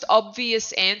most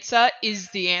obvious answer is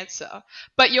the answer,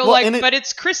 but you're but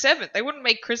it's Chris Evans. They wouldn't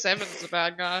make Chris Evans a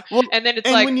bad guy. Well, and then it's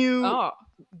like, duh.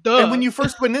 And when you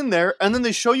first went in there, and then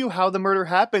they show you how the murder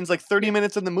happens, like 30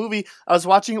 minutes in the movie, I was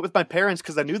watching it with my parents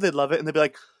because I knew they'd love it, and they'd be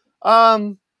like,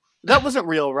 that wasn't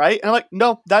real, right? And I'm like,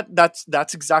 no,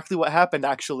 that's exactly what happened,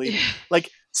 actually.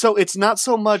 Like, so it's not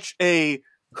so much a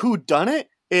whodunit,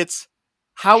 it's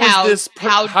how is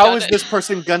this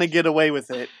person gonna get away with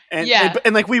it? And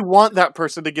like we want that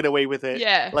person to get away with it.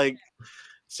 Yeah. Like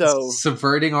so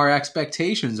subverting our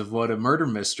expectations of what a murder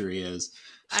mystery is.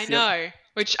 I know.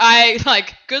 Which I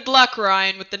like. Good luck,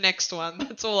 Ryan, with the next one.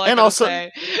 That's all I gotta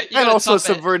say. And also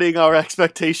subverting our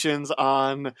expectations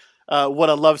on what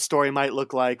a love story might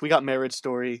look like. We got Marriage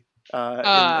Story.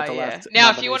 Now,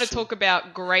 if you want to talk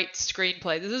about great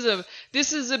screenplay,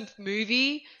 this is a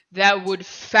movie that would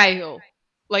fail.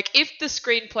 Like, if the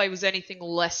screenplay was anything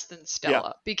less than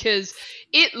stellar, because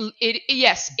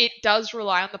it does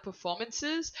rely on the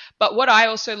performances, but what I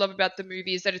also love about the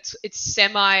movie is that it's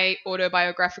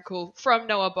semi-autobiographical from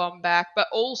Noah Baumbach, but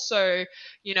also,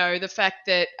 you know, the fact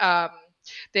that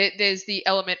there's the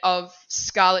element of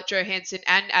Scarlett Johansson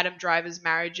and Adam Driver's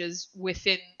marriages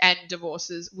and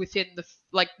divorces within the,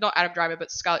 like, not Adam Driver, but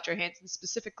Scarlett Johansson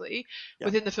specifically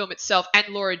within the film itself. And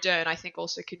Laura Dern, I think,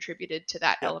 also contributed to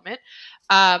that element.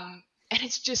 And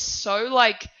it's just so,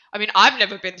 like, I mean, I've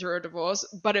never been through a divorce,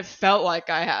 but it felt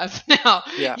like I have now.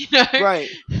 Yeah. You know? Right.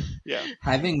 Yeah.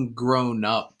 Having grown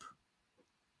up,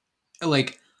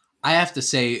 like, I have to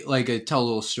say, like, tell a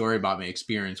little story about my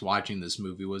experience watching this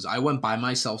movie was I went by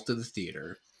myself to the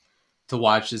theater to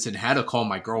watch this and had to call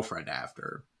my girlfriend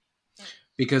after.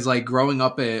 Because, like, growing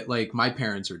up, like, my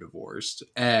parents are divorced,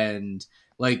 and,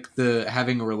 like,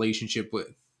 having a relationship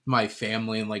with my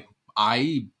family, and, like,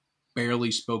 I barely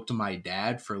spoke to my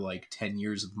dad for, like, 10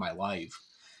 years of my life.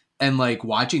 And, like,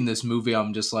 watching this movie,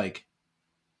 I'm just, like,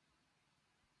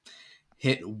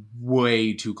 hit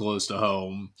way too close to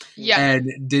home. Yeah.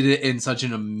 And did it in such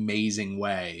an amazing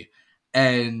way.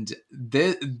 And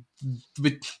this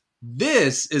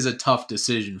is a tough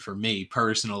decision for me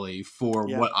personally for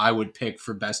what I would pick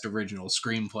for best original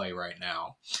screenplay right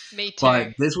now. Me too.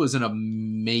 But this was an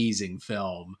amazing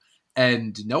film,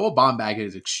 and Noah Baumbach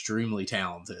is extremely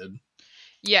talented.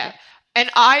 Yeah.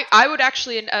 And I would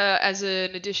actually, as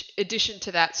an addition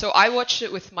to that, so I watched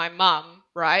it with my mum,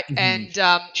 right? Mm-hmm.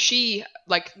 And she,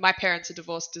 like, my parents are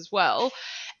divorced as well,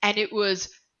 and it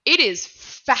is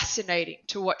fascinating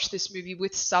to watch this movie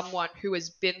with someone who has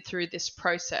been through this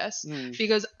process,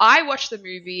 because I watched the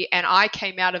movie and I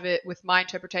came out of it with my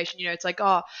interpretation. You know, it's like,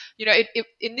 oh, you know, it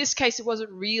in this case, it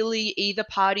wasn't really either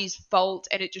party's fault,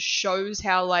 and it just shows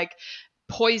how, like,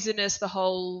 poisonous the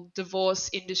whole divorce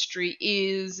industry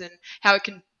is and how it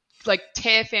can, like,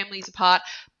 tear families apart.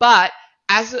 But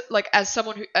as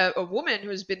someone who, a woman who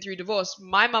has been through divorce,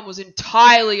 my mum was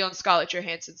entirely on Scarlett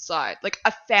Johansson's side, like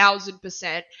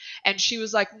 1,000%. And she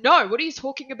was like, no, what are you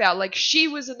talking about? Like, she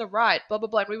was in the right, blah, blah,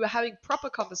 blah. And we were having proper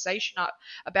conversation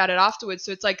about it afterwards.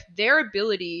 So it's like their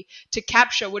ability to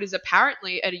capture what is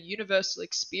apparently a universal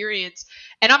experience.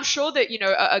 And I'm sure that, you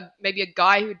know, maybe a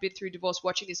guy who had been through divorce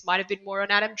watching this might have been more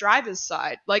on Adam Driver's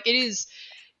side. Like, it is.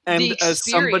 And as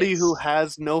somebody who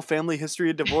has no family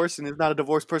history of divorce and is not a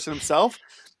divorced person himself,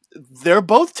 they're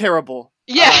both terrible.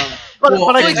 Yeah, but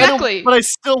I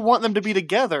still want them to be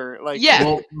together. Like, yeah.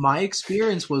 Well, my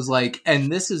experience was like,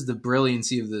 and this is the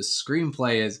brilliancy of this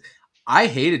screenplay, is I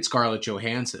hated Scarlett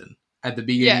Johansson at the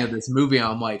beginning of this movie.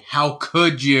 I'm like, how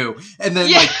could you? And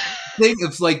then like,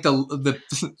 it's like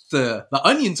the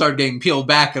onion started getting peeled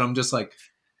back, and I'm just like,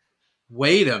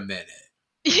 wait a minute.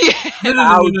 Yeah.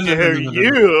 How dare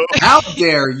you? How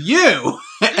dare you?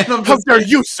 And I'm how dare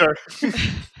you, sir?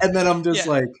 And then I'm just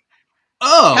like,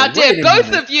 oh, how dare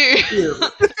both of you?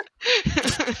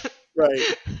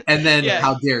 Right. And then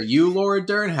how dare you, Laura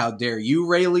Dern? How dare you,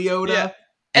 Ray Liotta? Yeah.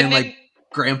 And like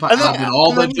Grandpa Alan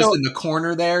Alda just in the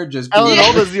corner there, just Alan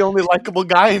Alda's the only likable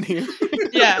guy in here.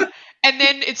 Yeah. And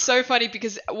then it's so funny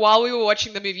because while we were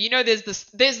watching the movie, you know, there's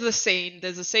a scene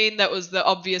that was the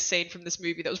obvious scene from this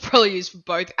movie that was probably used for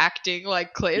both acting,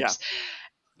 like, clips.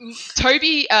 Yeah.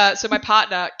 Toby, so my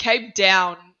partner, came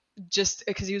down just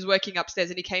because he was working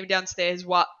upstairs, and he came downstairs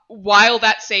while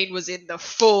that scene was in the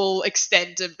full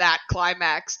extent of that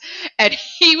climax, and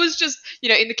he was just, you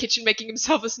know, in the kitchen making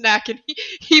himself a snack, and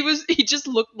he just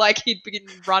looked like he'd been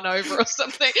run over or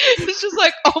something. It's just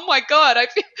like, oh my god, I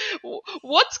feel,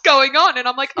 what's going on? And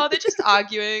I'm like, oh, they're just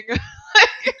arguing.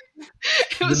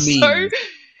 It was so.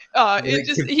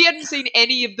 He hadn't seen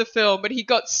any of the film, but he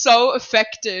got so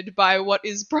affected by what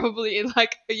is probably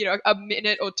like, you know, a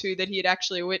minute or two that he had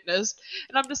actually witnessed.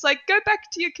 And I'm just like, go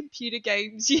back to your computer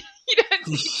games. You don't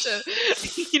need to,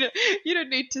 you don't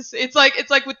need to. It's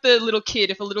like with the little kid.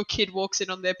 If a little kid walks in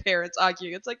on their parents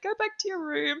arguing, it's like, go back to your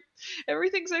room.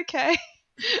 Everything's okay.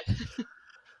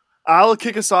 I'll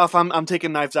kick us off. I'm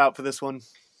taking Knives Out for this one.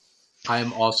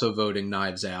 I'm also voting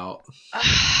Knives Out.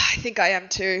 I think I am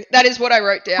too. That is what I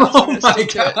wrote down. So oh my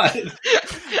god!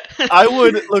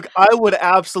 I would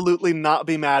absolutely not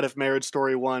be mad if Marriage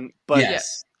Story won, but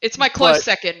yes, it's my close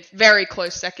second, very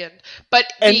close second. But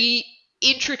the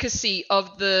intricacy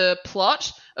of the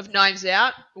plot of Knives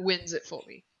Out wins it for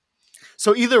me.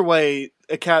 So either way,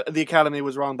 the Academy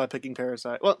was wrong by picking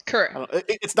Parasite. Well, correct.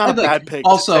 It's not a bad pick.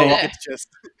 Also, it's just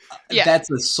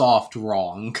that's a soft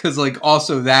wrong, because like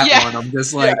also that one, I'm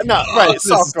just like,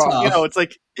 soft wrong. You know, it's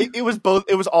like it was both.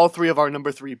 It was all three of our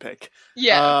number 3 pick.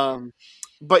 Yeah.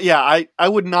 But yeah, I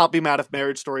would not be mad if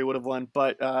Marriage Story would have won,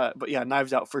 but yeah,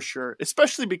 Knives Out for sure.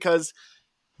 Especially because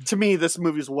to me this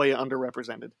movie is way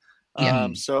underrepresented.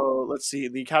 So let's see.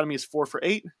 The Academy is 4 for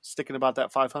 8, sticking about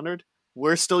that 500.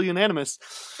 We're still unanimous.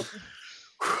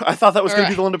 I thought that was going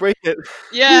to be the one to break it.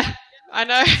 Yeah, I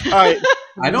know. All right.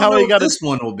 I don't know what this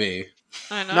one will be.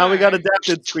 I know. Now we got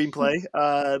adapted screenplay.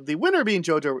 The winner being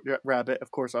Jojo Rabbit, of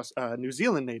course, New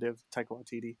Zealand native Taika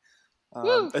Waititi.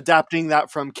 Adapting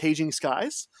that from Caging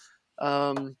Skies.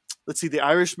 Let's see, The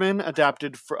Irishman,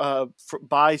 adapted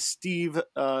by Steve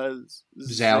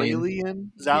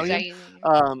Zaillian.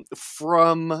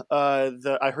 From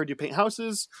the I Heard You Paint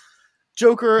Houses.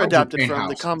 Joker, adapted from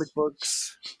the comic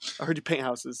books. I Heard You Paint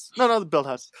Houses. No, the Build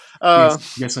Houses.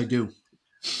 Yes, I do.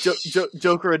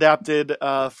 Joker adapted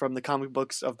from the comic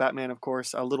books of Batman, of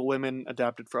course. Little Women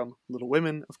adapted from Little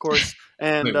Women, of course.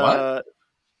 And Wait, what?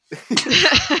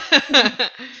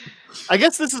 I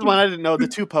guess this is one I didn't know. The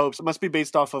Two Popes. It must be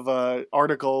based off of an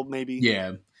article, maybe.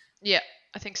 Yeah,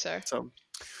 I think so. So,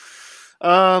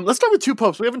 let's start with Two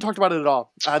Popes. We haven't talked about it at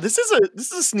all. This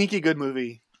is a sneaky good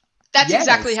movie. That's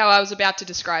exactly how I was about to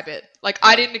describe it. Like,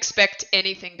 I didn't expect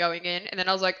anything going in, and then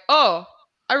I was like, oh,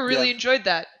 I really enjoyed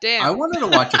that. Damn. I wanted to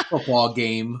watch a football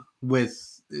game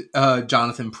with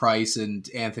Jonathan Pryce and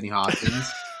Anthony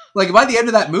Hopkins. Like, by the end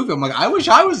of that movie, I'm like, I wish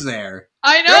I was there.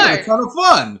 I know. That was a ton of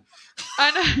fun.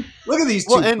 I know. Look at these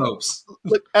two popes.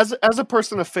 Look, as a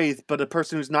person of faith, but a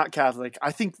person who's not Catholic,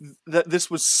 I think that this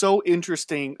was so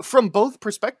interesting from both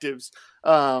perspectives.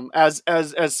 As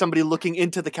somebody looking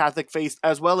into the Catholic faith,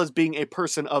 as well as being a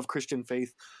person of Christian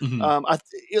faith, I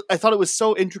thought it was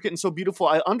so intricate and so beautiful.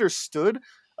 I understood.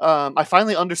 I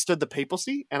finally understood the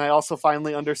papacy, and I also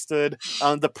finally understood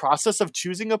the process of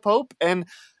choosing a pope. And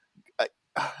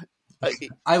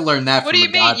I learned that. What from do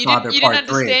you mean? You didn't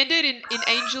understand 3. it in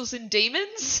Angels and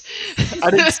Demons? I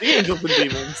didn't see Angels and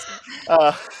Demons.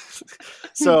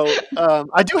 So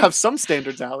I do have some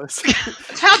standards, Alice.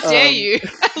 How dare you?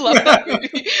 I love that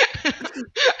movie.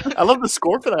 I love the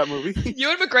score for that movie.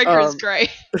 Ewan McGregor is great.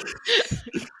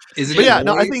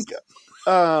 I think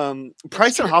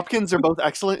Pryce and Hopkins are both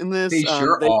excellent in this. They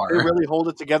sure are. They really hold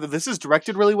it together. This is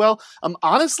directed really well.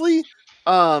 Honestly,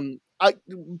 I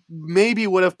maybe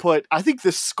would have put. I think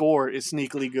this score is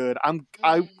sneakily good.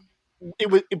 It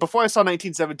was before I saw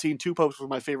 1917. Two Popes was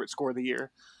my favorite score of the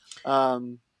year.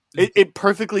 It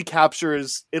perfectly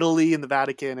captures Italy and the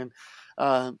Vatican,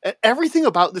 and everything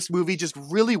about this movie just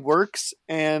really works.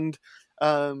 And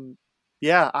I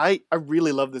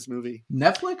really love this movie.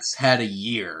 Netflix had a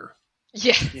year.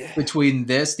 Yeah. Between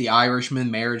this, The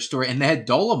Irishman, Marriage Story, and they had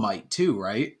Dolomite too,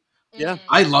 right? Yeah.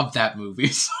 I love that movie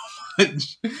so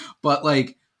much. But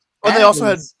like, they also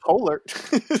had Polar.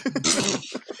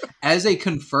 As a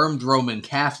confirmed Roman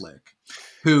Catholic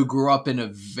who grew up in a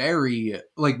very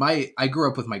I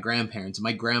grew up with my grandparents, and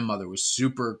my grandmother was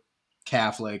super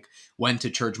Catholic, went to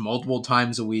church multiple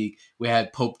times a week. We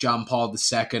had Pope John Paul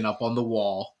II up on the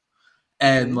wall.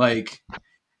 And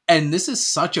and this is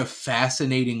such a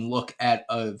fascinating look at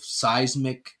a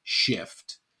seismic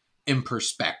shift in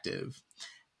perspective.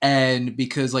 And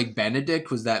because Benedict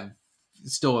was that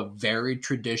still a very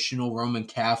traditional Roman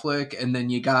Catholic, and then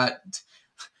you got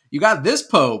this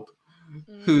Pope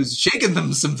who's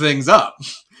shaking some things up.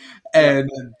 And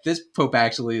this Pope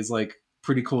actually is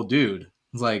pretty cool dude.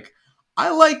 It's I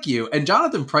like you. And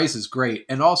Jonathan Pryce is great.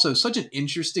 And also such an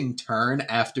interesting turn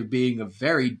after being a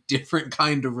very different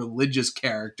kind of religious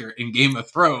character in Game of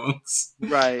Thrones.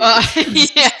 Right.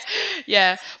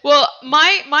 Yeah. Well,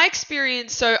 my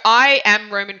experience, so I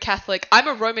am Roman Catholic. I'm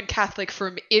a Roman Catholic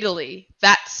from Italy.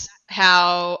 That's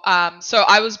how, so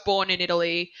I was born in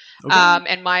Italy,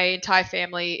 and my entire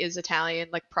family is Italian,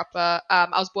 proper. I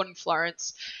was born in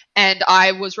Florence. And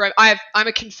I'm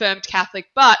a confirmed Catholic,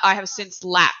 but I have since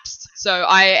lapsed. So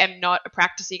I am not a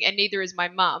practicing, and neither is my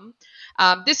mum.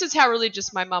 This is how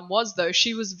religious my mum was, though.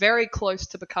 She was very close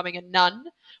to becoming a nun,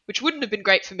 which wouldn't have been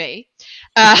great for me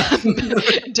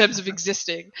in terms of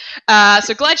existing.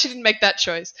 So glad she didn't make that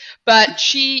choice. But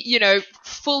she,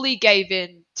 fully gave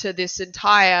in to this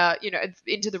entire,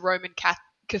 into the Roman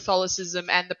Catholicism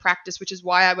and the practice, which is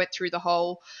why I went through the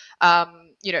whole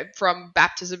from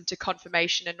baptism to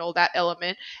confirmation and all that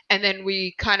element. And then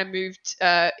we kind of moved,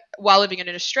 while living in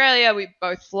Australia, we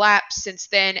both lapsed since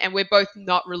then, and we're both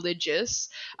not religious.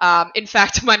 In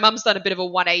fact, my mum's done a bit of a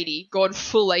 180, gone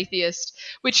full atheist,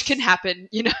 which can happen,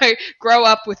 grow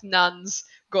up with nuns,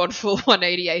 gone full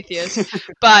 180 atheist.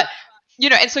 But,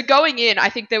 and so going in, I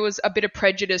think there was a bit of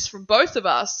prejudice from both of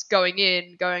us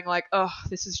going oh,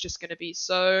 this is just going to be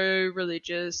so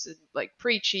religious and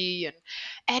preachy.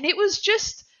 And it was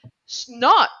just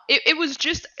not. It was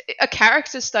just a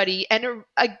character study, and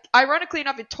ironically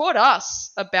enough, it taught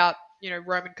us about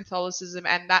Roman Catholicism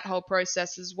and that whole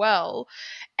process as well.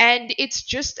 And it's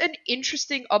just an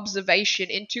interesting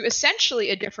observation into essentially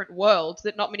a different world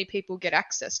that not many people get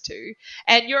access to.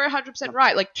 And you're 100%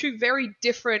 right, like two very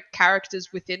different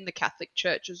characters within the Catholic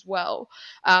Church as well.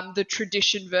 The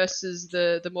tradition versus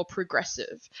the more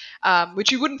progressive,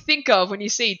 which you wouldn't think of when you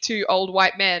see two old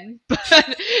white men, but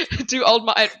two old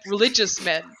religious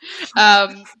men.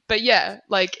 But yeah,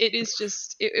 like it is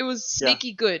just, it was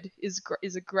sneaky good is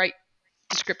a great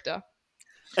descriptor.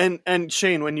 And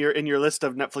Shane, when you're in your list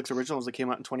of Netflix originals that came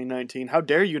out in 2019, how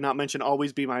dare you not mention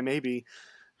Always Be My Maybe?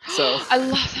 So I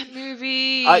love that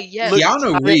movie.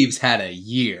 Keanu Reeves had a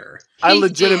year. I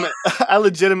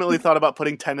legitimately thought about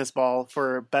putting Tennis Ball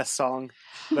for best song.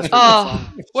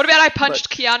 Song. What about I Punched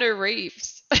Keanu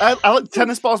Reeves?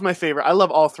 Tennis Ball is my favorite. I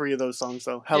love all three of those songs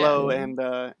though. Hello and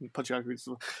Punch Keanu Reeves.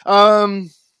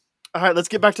 All right, let's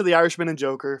get back to The Irishman and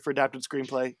Joker for adapted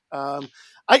screenplay.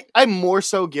 I more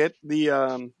so get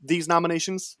the these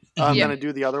nominations than I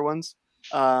do the other ones.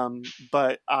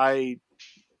 But I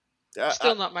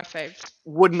still not my fave.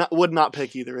 Would not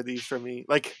pick either of these for me.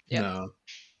 Like no,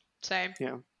 same.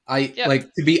 Yeah,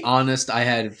 like to be honest, I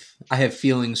have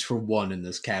feelings for one in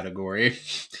this category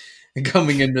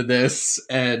coming into this,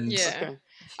 and Okay.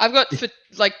 I've got for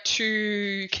like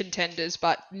two contenders,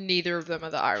 but neither of them are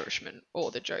The Irishman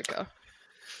or The Joker.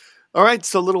 All right,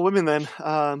 so Little Women then.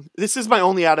 This is my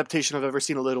only adaptation I've ever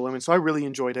seen of Little Women, so I really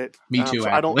enjoyed it. Me too. So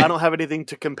I don't have anything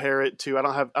to compare it to. I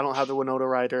don't have the Winona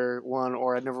Ryder one,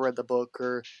 or I never read the book.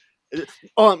 Or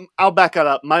I'll back that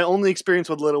up. My only experience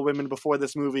with Little Women before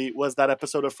this movie was that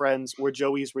episode of Friends where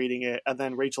Joey's reading it and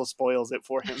then Rachel spoils it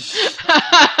for him.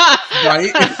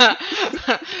 Right?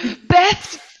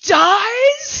 Beth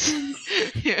dies.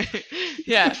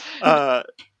 Yeah.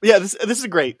 This is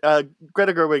great.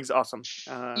 Greta Gerwig's awesome.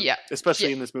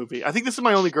 Especially in this movie. I think this is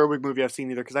my only Gerwig movie I've seen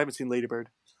either because I haven't seen Lady Bird.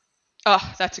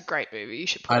 Oh, that's a great movie. You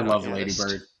should. I love Lady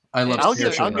Bird. I love. I'll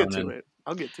get to it.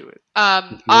 I'll get to it.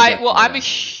 I'm a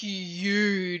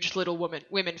huge Little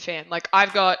Women fan. Like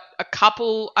I've got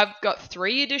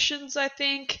 3 editions, I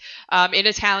think, in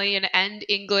Italian and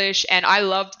English, and I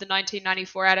loved the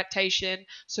 1994 adaptation.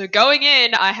 So going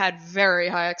in, I had very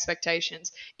high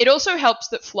expectations. It also helps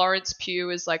that Florence Pugh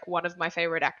is like one of my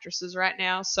favorite actresses right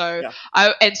now. So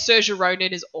and Saoirse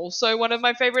Ronan is also one of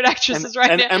my favorite actresses right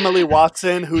now. And Emily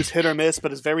Watson, who's hit or miss,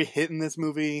 but is very hit in this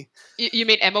movie. You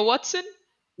mean Emma Watson?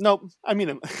 No, I mean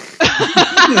him.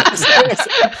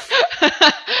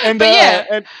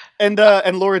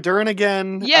 and Laura Dern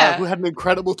again, who had an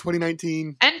incredible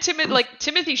 2019. And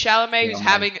Timothy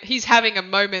Chalamet, who's having a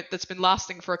moment that's been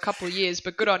lasting for a couple of years,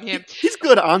 but good on him. He's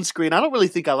good on screen. I don't really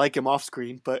think I like him off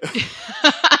screen, but.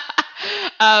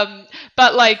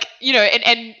 But like,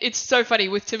 and it's so funny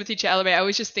with Timothy Chalamet. I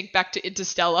always just think back to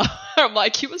Interstellar. I'm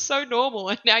like, he was so normal,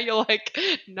 and now you're like,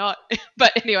 not.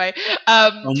 But anyway,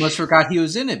 almost forgot he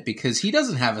was in it because he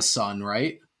doesn't have a son,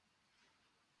 right?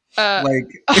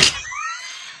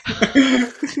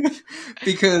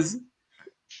 Because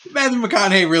Matthew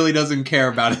McConaughey really doesn't care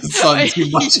about his son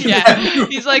too much.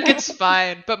 He's like, it's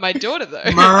fine, but my daughter though.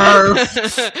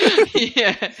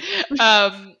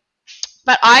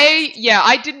 But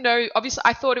I didn't know. Obviously,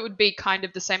 I thought it would be kind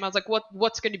of the same. I was like,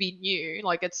 what's going to be new?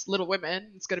 Like, it's Little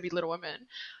Women. It's going to be Little Women.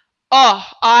 Oh,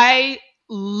 I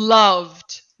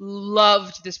loved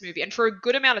this movie. And for a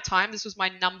good amount of time, this was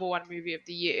my number one movie of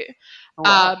the year. Oh,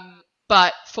 wow.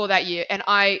 But for that year. And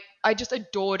I just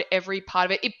adored every part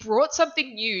of it. It brought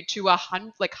something new to a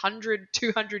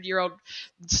 200-year-old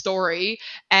story,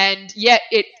 and yet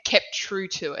it kept true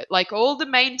to it. Like, all the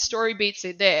main story beats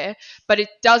are there, but it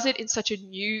does it in such a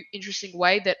new, interesting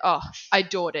way that, I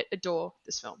adored it. Adore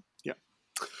this film. Yeah.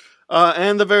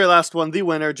 And the very last one, the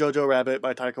winner, Jojo Rabbit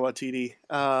by Taika Waititi.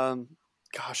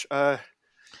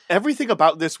 Everything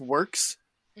about this works.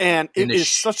 And it is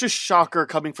such a shocker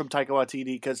coming from Taika Waititi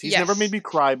because he's never made me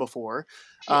cry before.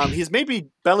 He's made me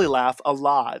belly laugh a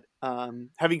lot,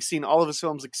 having seen all of his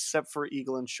films except for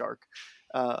Eagle and Shark.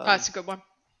 That's a good one.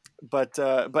 But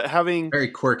having very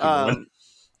quirky one.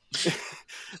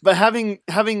 But having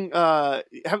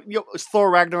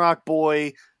Thor Ragnarok,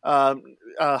 Boy,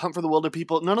 Hunt for the Wilder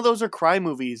People, none of those are cry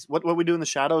movies. What We Do in the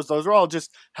Shadows, those are all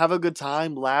just have a good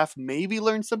time, laugh, maybe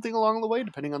learn something along the way,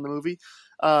 depending on the movie.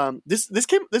 This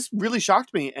really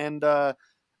shocked me, and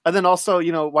then also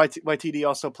YTD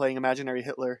also playing imaginary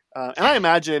Hitler, and I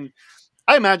imagine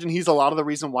he's a lot of the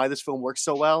reason why this film works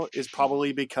so well is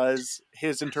probably because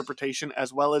his interpretation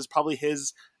as well as probably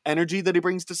his energy that he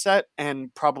brings to set,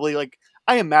 and probably like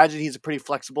I imagine he's a pretty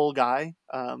flexible guy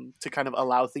to kind of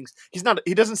allow things.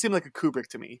 He doesn't seem like a Kubrick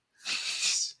to me.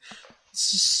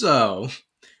 So,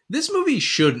 this movie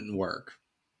shouldn't work.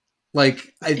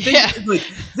 Like, I think like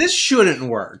this shouldn't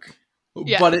work,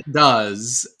 but it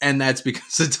does, and that's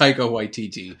because of Taika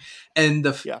Waititi. And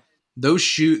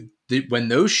when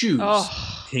those shoes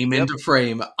came into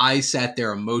frame, I sat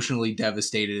there emotionally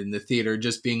devastated in the theater,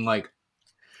 just being like,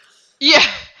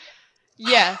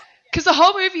 yeah. Because the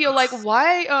whole movie, you're like,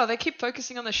 why? Oh, they keep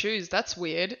focusing on the shoes. That's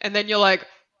weird. And then you're like,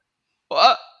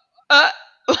 what?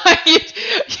 Like, you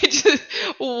just,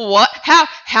 what?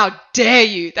 How dare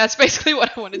you? That's basically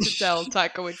what I wanted to tell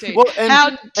Taika Waititi. Well,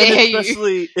 how dare you?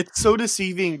 Especially, it's so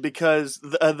deceiving because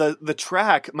the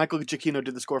track, Michael Giacchino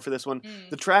did the score for this one.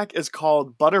 The track is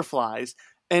called Butterflies,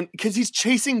 and because he's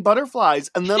chasing butterflies,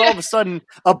 and then all of a sudden,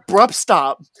 abrupt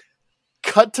stop,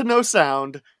 cut to no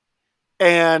sound,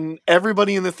 and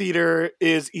everybody in the theater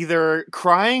is either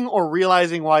crying or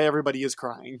realizing why everybody is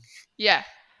crying. Yeah.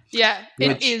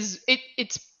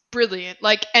 It's brilliant.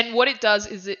 Like, and what it does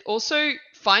is it also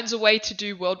finds a way to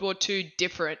do World War II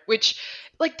different, which,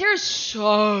 like, there's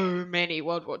so many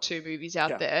World War II movies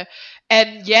out there,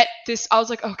 and yet I was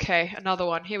like, okay, another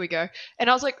one, here we go. And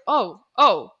I was like, oh,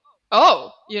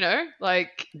 you know,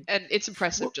 like, and it's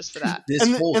impressive just for that.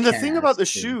 And the thing about the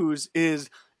shoes is,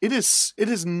 it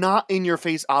is not in your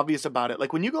face obvious about it.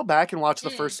 Like when you go back and watch the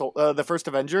first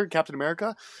Avenger, Captain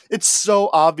America, it's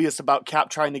so obvious about Cap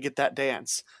trying to get that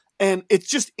dance. And it's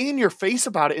just in your face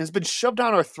about it, and it's been shoved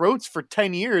down our throats for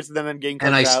 10 years, and then Endgame comes out.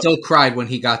 And I still cried when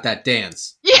he got that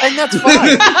dance. Yeah. And that's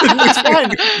fine. It's fine.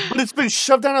 But it's been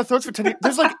shoved down our throats for 10 years.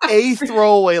 There's like a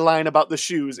throwaway line about the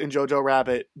shoes in Jojo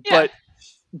Rabbit,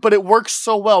 but it works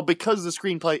so well because the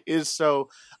screenplay is so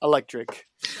electric.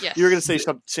 Yes. You were going to say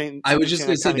something. I was just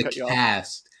going to say the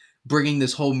cast bringing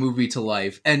this whole movie to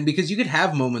life. And because you could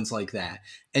have moments like that,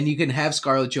 and you can have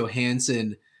Scarlett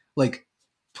Johansson like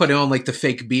put on like the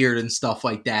fake beard and stuff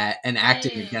like that and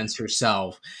acting against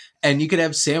herself. And you could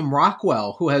have Sam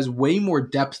Rockwell, who has way more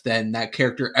depth than that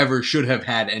character ever should have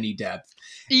had any depth.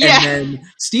 Yeah. And then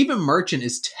Stephen Merchant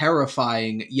is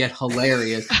terrifying yet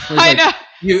hilarious. I know.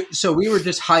 So we were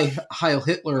just Heil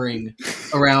Hitlering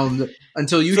around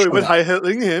until you. So we were Heil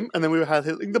Hitling him, and then we were Heil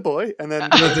Hitling the boy, and then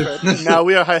now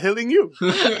we are Heil Hitling you.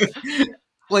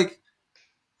 Like,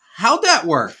 how'd that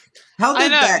work? How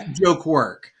did that joke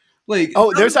work? Like,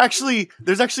 there's actually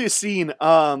a scene.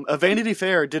 A Vanity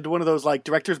Fair did one of those like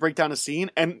directors break down a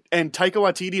scene, and Taika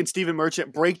Waititi and Stephen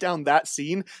Merchant break down that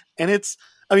scene, and it's.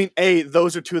 I mean,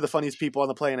 those are two of the funniest people on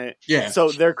the planet. Yeah.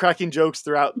 So they're cracking jokes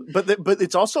throughout, but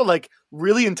it's also like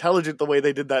really intelligent the way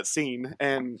they did that scene,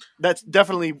 and that's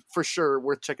definitely for sure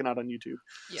worth checking out on YouTube.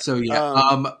 Yeah. So if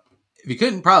you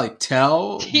couldn't probably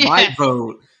tell, my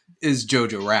vote is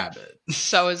Jojo Rabbit.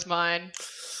 So is mine.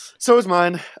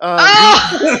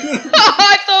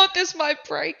 I thought this might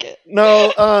break it.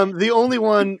 No, the only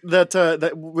one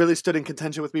that really stood in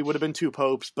contention with me would have been Two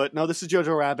Popes, but no, this is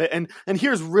Jojo Rabbit. And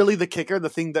here's really the kicker, the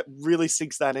thing that really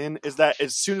sinks that in, is that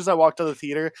as soon as I walked out of the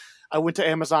theater, I went to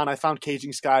Amazon, I found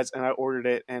Caging Skies, and I ordered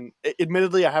it. And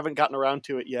admittedly, I haven't gotten around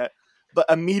to it yet, but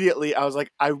immediately I was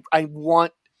like, I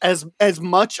want as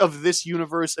much of this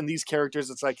universe and these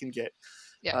characters as I can get.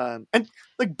 Yeah. And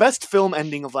like best film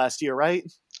ending of last year, right?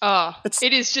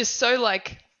 It is just so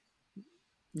like,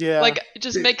 like it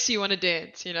just makes you want to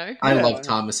dance, you know. I love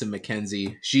Thomasin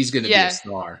McKenzie. She's gonna be a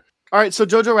star. All right, so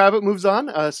Jojo Rabbit moves on.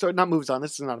 Not moves on.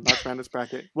 This is not a March Madness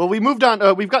bracket. Well, we moved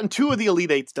on. We've gotten 2 of the Elite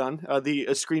Eights done. The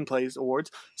Screenplays Awards.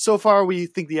 So far, we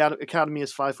think the Academy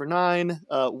is 5 for 9.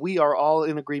 We are all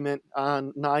in agreement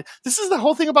on 9. This is the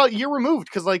whole thing about year removed,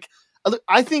 because like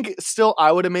I think still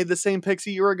I would have made the same picks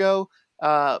a year ago.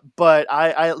 But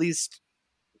I at least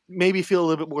maybe feel a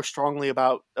little bit more strongly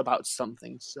about some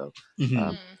things. So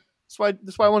that's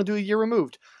why I want to do a year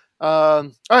removed. All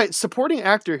right, supporting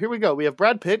actor. Here we go. We have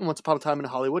Brad Pitt in Once Upon a Time in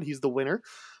Hollywood. He's the winner.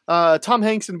 Tom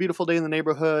Hanks in Beautiful Day in the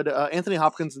Neighborhood. Anthony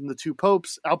Hopkins in The Two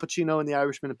Popes. Al Pacino in The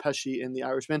Irishman, and Pesci in The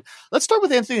Irishman. Let's start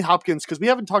with Anthony Hopkins because we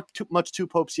haven't talked too much Two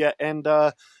Popes yet, and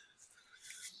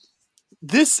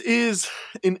this is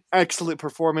an excellent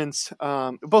performance.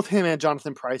 Both him and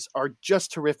Jonathan Pryce are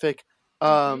just terrific.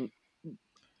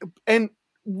 And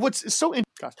what's so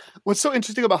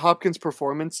interesting about Hopkins'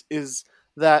 performance is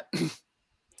that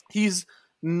he's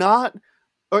gotten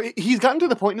to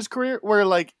the point in his career where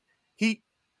like he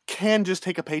can just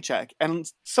take a paycheck, and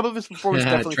some of his performances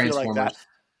definitely feel like that.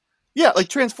 Yeah, like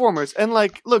Transformers. And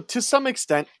like, look, to some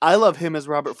extent, I love him as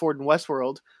Robert Ford in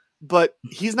Westworld, but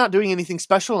he's not doing anything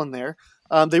special in there.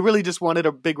 They really just wanted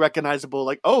a big recognizable,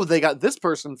 like, oh, they got this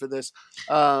person for this.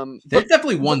 There's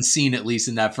definitely one scene, at least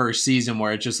in that first season,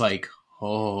 where it's just like,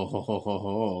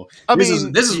 I this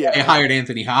mean, is why I hired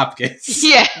Anthony Hopkins.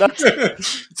 Yeah.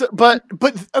 But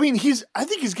I mean, I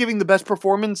think he's giving the best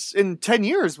performance in 10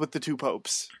 years with the two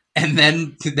popes. And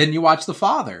then you watch The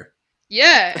Father.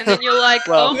 Yeah, and then you're like,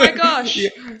 Well, oh my gosh. I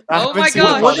Oh haven't my seen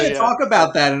gosh. We're going to talk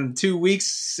about that in 2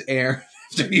 weeks, Air,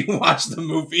 after you watch the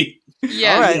movie.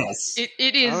 Yeah, All right. Yes.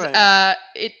 it is. All right.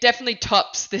 It definitely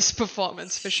tops this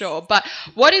performance for sure. But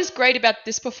what is great about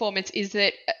this performance is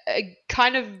that,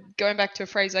 kind of going back to a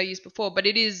phrase I used before, but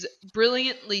it is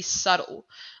brilliantly subtle.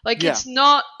 Like it's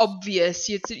not obvious.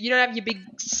 You don't have your big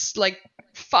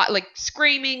fight, like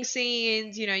screaming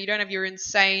scenes. You know, you don't have your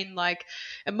insane like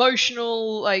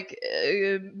emotional like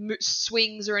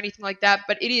swings or anything like that.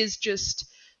 But it is just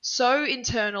so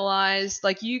internalized,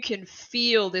 like you can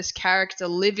feel this character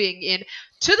living in,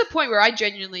 to the point where I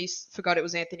genuinely forgot it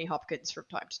was Anthony Hopkins from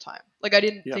time to time. Like I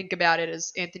didn't think about it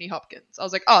as Anthony Hopkins. I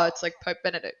was like, oh, it's like Pope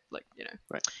Benedict, like, you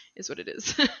know, is what it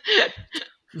is.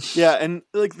 Yeah, and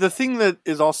like the thing that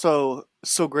is also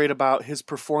so great about his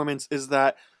performance is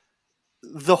that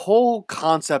the whole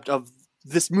concept of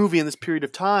this movie in this period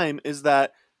of time is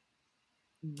that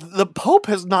the Pope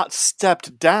has not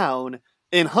stepped down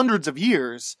in hundreds of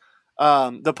years.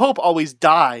 The Pope always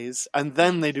dies and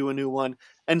then they do a new one.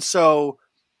 And so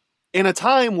in a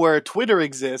time where Twitter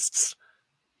exists,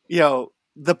 you know,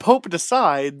 the Pope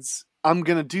decides, I'm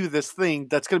going to do this thing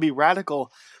that's going to be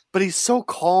radical, but he's so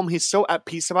calm. He's so at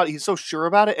peace about it. He's so sure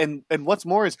about it. And what's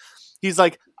more is he's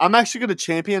like, I'm actually going to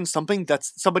champion somebody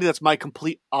that's my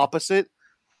complete opposite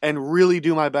and really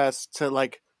do my best to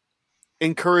like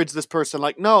encourage this person.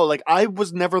 Like, no, like I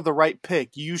was never the right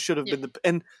pick. You should have been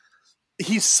and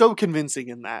he's so convincing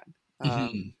in that.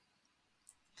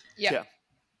 Yeah.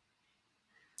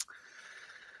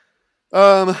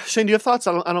 Shane, do you have thoughts?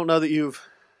 I don't know that you've.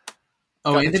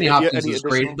 Anthony Hopkins was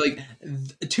great. Like,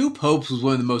 Two Popes was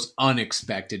one of the most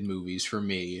unexpected movies for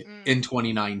me in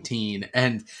 2019,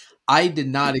 and I did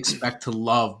not expect to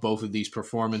love both of these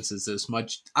performances this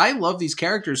much. I love these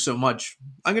characters so much.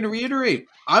 I'm going to reiterate,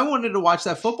 I wanted to watch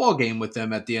that football game with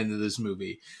them at the end of this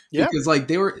movie because, like,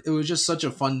 it was just such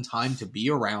a fun time to be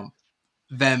around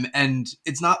them, and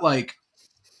it's not like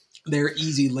they're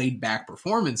easy, laid back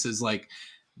performances. Like,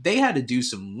 they had to do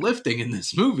some lifting in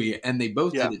this movie, and they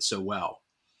both did it so well.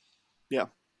 Yeah.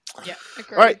 Yeah.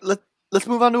 Agreed. All right, let's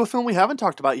move on to a film we haven't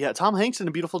talked about yet. Tom Hanks in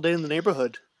A Beautiful Day in the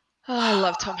Neighborhood. Oh, I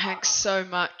love Tom Hanks so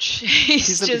much.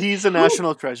 He's a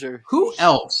national treasure. Who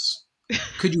else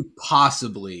could you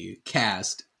possibly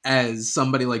cast as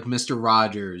somebody like Mr.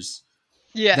 Rogers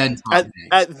than Tom Hanks?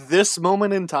 At this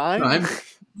moment in time?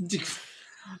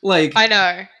 Like, I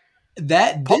know.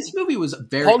 This movie was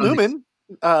very... Paul Newman.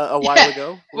 A while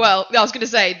ago. Well, I was going to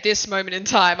say this moment in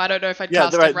time. I don't know if I'd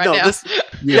cast him right now.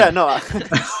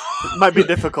 It might be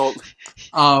difficult.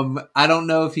 I don't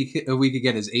know if we could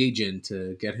get his agent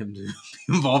to get him to be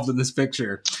involved in this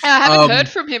picture. I haven't heard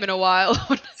from him in a while.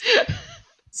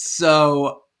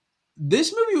 So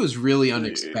this movie was really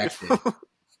unexpected.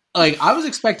 Like, I was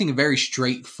expecting a very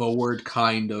straightforward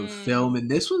kind of film,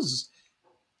 and this was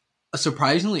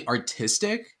surprisingly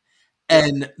artistic.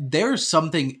 And there's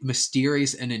something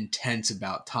mysterious and intense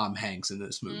about Tom Hanks in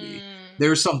this movie.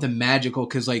 There's something magical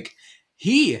because, like,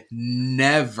 he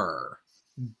never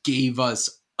gave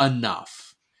us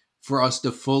enough for us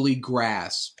to fully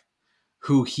grasp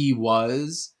who he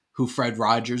was, who Fred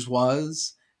Rogers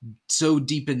was, so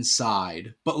deep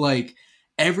inside. But, like,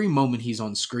 every moment he's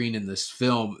on screen in this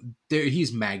film,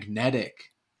 he's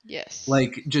magnetic. Yes.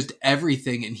 Like, just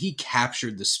everything. And he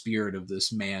captured the spirit of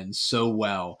this man so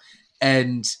well.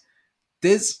 And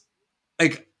this,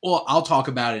 like, well, I'll talk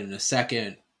about it in a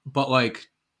second, but, like,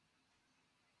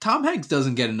 Tom Hanks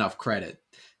doesn't get enough credit.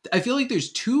 I feel like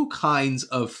there's two kinds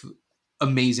of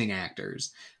amazing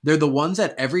actors. They're the ones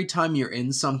that every time you're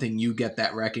in something, you get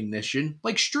that recognition,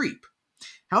 like Streep.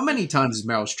 How many times has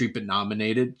Meryl Streep been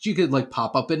nominated? She could, like,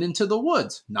 pop up in Into the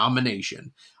Woods.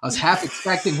 Nomination. I was half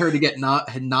expecting her to get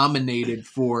nominated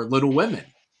for Little Women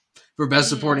for Best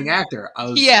Supporting Actor. I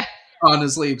was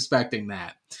honestly expecting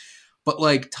that. But,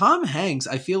 like, Tom Hanks,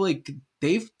 I feel like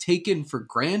they've taken for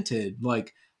granted,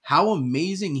 like, how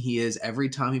amazing he is every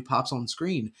time he pops on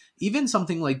screen. Even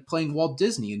something like playing Walt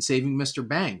Disney and Saving Mr.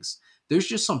 Banks. There's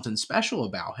just something special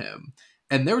about him.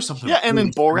 And there was something... Yeah, and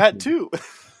in Borat, too.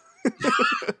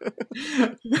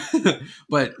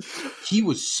 But he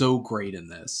was so great in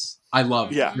this. I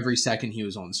loved every second he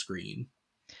was on screen.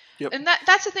 Yep. And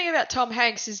that's the thing about Tom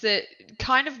Hanks is that,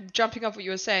 kind of jumping off what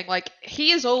you were saying, like,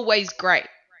 he is always great.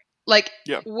 Like,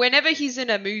 whenever he's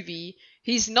in a movie,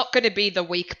 he's not going to be the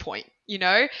weak point. you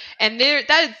know. And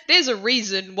there's a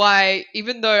reason why,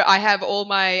 even though I have all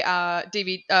my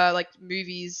like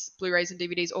movies, Blu-rays, and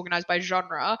DVDs organized by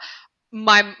genre,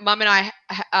 my mum and I,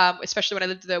 especially when I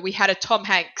lived there, we had a Tom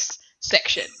Hanks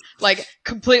section, like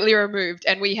completely removed,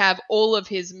 and we have all of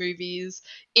his movies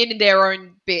in their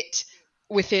own bit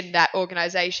within that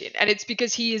organization, and it's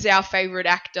because he is our favorite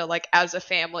actor, like as a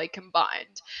family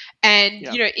combined. And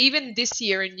you know, even this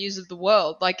year in News of the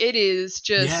World, like it is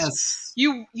just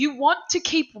you want to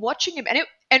keep watching him,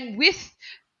 and with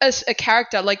a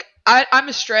character like I'm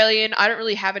Australian, I don't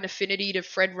really have an affinity to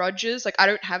Fred Rogers. Like I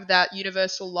don't have that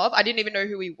universal love. I didn't even know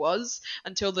who he was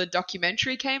until the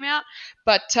documentary came out.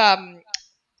 But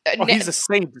he's a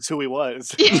saint. That's who he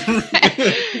was.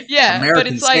 Yeah, American but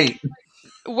it's like saint.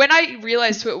 when I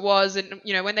realized who it was, and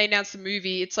you know, when they announced the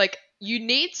movie, it's like you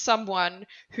need someone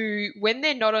who, when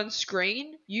they're not on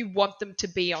screen, you want them to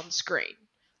be on screen.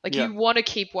 Like you want to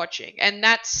keep watching, and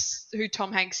that's who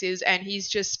Tom Hanks is, and he's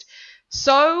just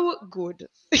so good.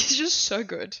 He's just so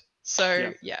good.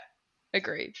 So yeah,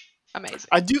 agreed. Amazing.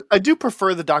 I do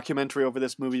prefer the documentary over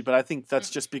this movie, but I think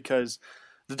that's just because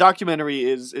the documentary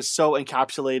is so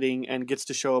encapsulating and gets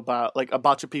to show about like a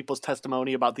bunch of people's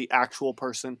testimony about the actual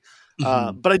person.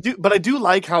 But I do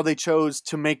like how they chose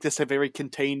to make this a very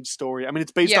contained story. I mean,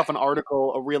 it's based off an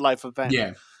article, a real life event.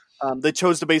 Yeah. They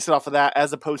chose to base it off of that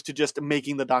as opposed to just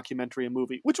making the documentary a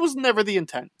movie, which was never the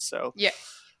intent. So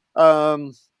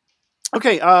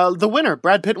okay, the winner,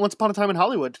 Brad Pitt, Once Upon a Time in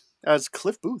Hollywood, as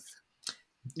Cliff Booth.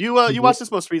 You watched this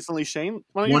most recently, Shane.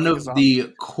 One of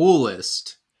the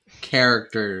coolest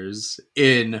characters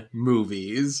in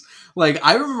movies. Like,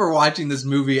 I remember watching this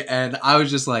movie and I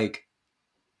was just like,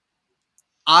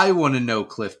 I want to know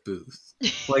Cliff Booth.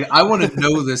 Like, I want to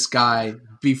know this guy,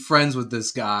 be friends with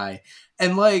this guy.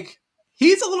 And, like,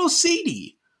 he's a little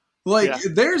seedy. Like,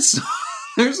 there's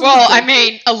well, I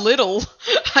mean, a little.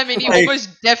 I mean, he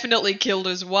almost definitely killed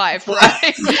his wife,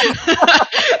 right?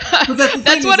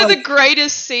 That's one of the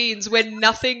greatest scenes when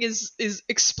nothing is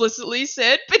explicitly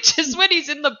said, but just when he's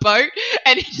in the boat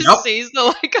and he just sees the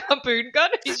like harpoon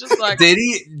gun, he's just like, Did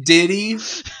he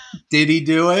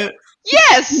do it?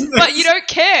 Yes, but you don't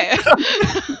care.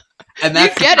 And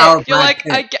that's you get it. You're like,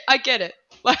 I get it.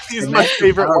 Like, he's my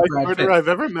favorite wife murderer I've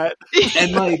ever met.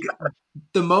 And like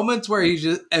the moments where he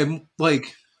just, and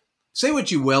like, say what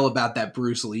you will about that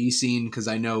Bruce Lee scene, because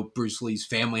I know Bruce Lee's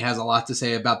family has a lot to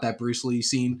say about that Bruce Lee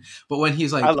scene. But when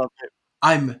he's like, I love it.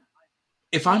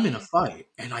 If I'm in a fight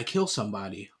and I kill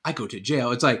somebody, I go to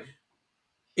jail. It's like,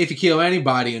 if you kill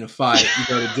anybody in a fight, you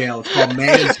go to jail. It's called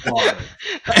manslaughter.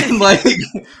 And like,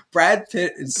 Brad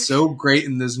Pitt is so great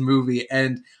in this movie,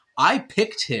 and I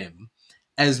picked him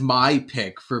as my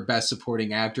pick for Best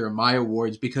Supporting Actor in my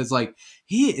awards because, like,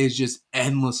 he is just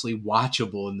endlessly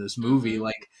watchable in this movie.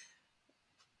 Like,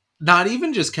 not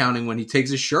even just counting when he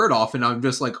takes his shirt off, and I'm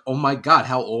just like, oh my god,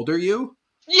 how old are you?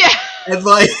 Yeah. And,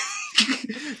 like,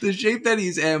 the shape that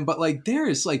he's in, but, like, there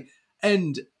is, like,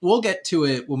 and we'll get to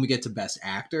it when we get to Best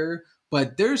Actor,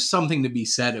 but there's something to be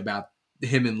said about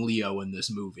him and Leo in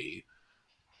this movie.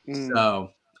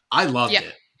 So, I loved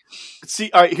it. See,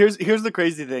 all right. Here's the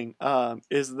crazy thing.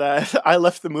 Is that I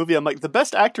left the movie. I'm like, the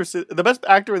best actor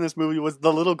in this movie was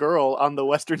the little girl on the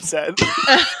Western set.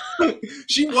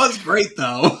 She was great,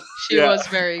 though. She was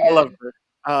very good. I loved her.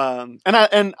 And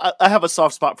I have a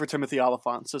soft spot for Timothy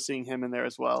Olyphant, so seeing him in there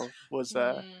as well was.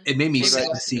 It made me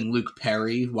sad seeing Luke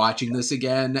Perry watching this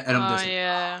again, and I'm just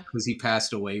because he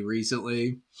passed away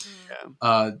recently.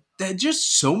 There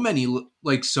just so many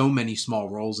small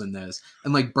roles in this,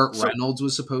 and like Burt Reynolds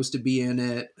was supposed to be in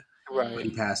it, but he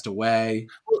passed away.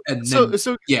 And then, go ahead.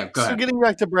 So getting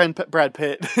back to Brad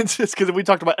Pitt, just because we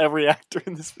talked about every actor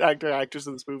in this actress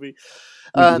in this movie.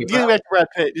 Getting back to Brad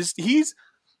Pitt,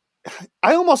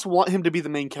 I almost want him to be the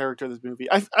main character of this movie.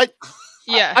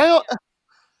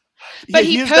 But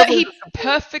he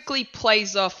perfectly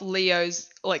plays off Leo's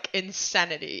like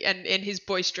insanity and in his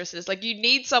boisterousness. Like you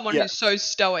need someone who's so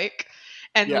stoic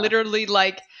and literally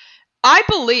like. I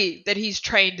believe that he's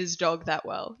trained his dog that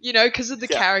well, you know, because of the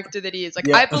character that he is.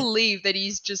 Like, I believe that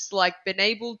he's just like been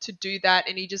able to do that,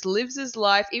 and he just lives his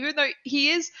life, even though he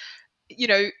is, you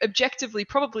know, objectively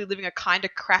probably living a kind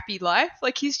of crappy life.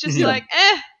 Like he's just like,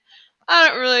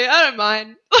 I don't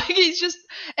mind. Like he's just,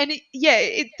 and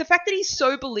the fact that he's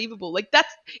so believable, like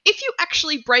that's, if you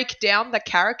actually break down the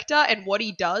character and what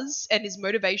he does and his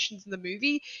motivations in the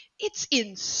movie, it's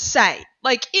insane.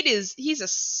 Like he's a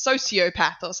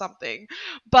sociopath or something,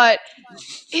 but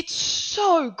it's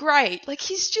so great. Like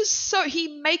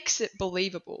he makes it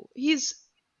believable. He's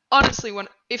honestly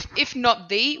if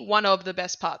not one of the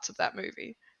best parts of that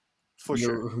movie. For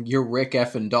sure. You're Rick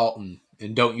F. and Dalton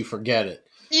and don't you forget it.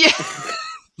 Yeah.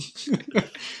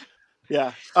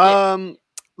 Yeah.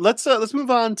 Let's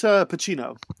move on to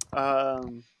Pacino.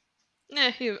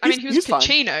 He was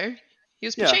Pacino. He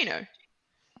was Pacino. Yeah.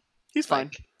 He's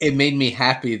fine. It made me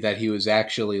happy that he was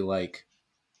actually like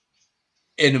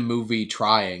in a movie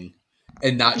trying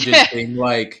and not just being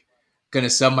like gonna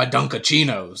sell my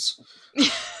Dunkachinos.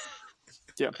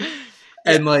 Yeah.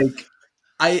 And like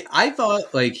I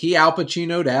thought like he Al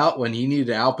Pacino'd out when he needed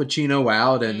Al Pacino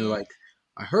out, and like,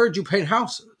 I heard you paint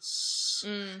houses.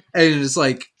 And it's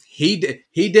like he did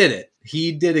it.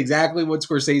 He did exactly what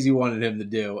Scorsese wanted him to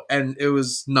do, and it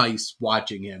was nice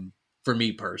watching him for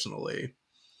me personally.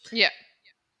 Yeah.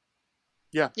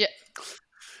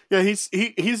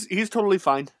 He's totally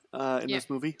fine in this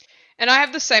movie. And I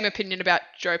have the same opinion about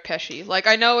Joe Pesci. Like,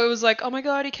 I know it was like, oh my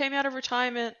god, he came out of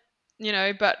retirement,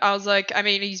 but I was like, I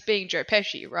mean, he's being Joe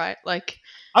Pesci, right? Like,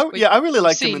 I really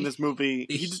liked him in this movie.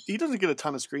 He doesn't get a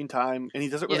ton of screen time, and he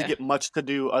doesn't really get much to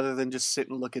do other than just sit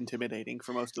and look intimidating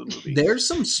for most of the movie. There's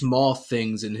some small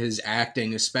things in his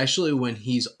acting, especially when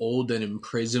he's old and in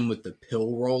prison with the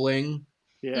pill rolling.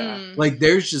 Yeah. Like,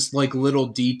 there's just like little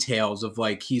details of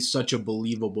like, he's such a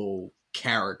believable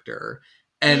character.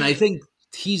 And I think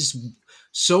he's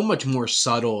so much more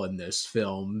subtle in this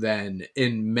film than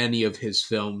in many of his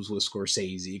films with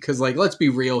Scorsese. Because, like, let's be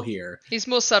real here. He's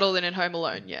more subtle than in Home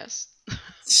Alone, yes.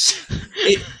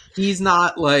 He's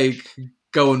not, like,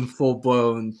 going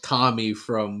full-blown Tommy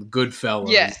from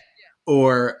Goodfellas. Yeah.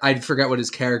 Or, I forget what his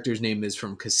character's name is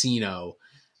from Casino.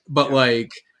 But,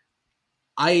 like,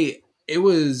 that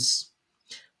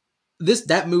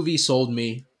movie sold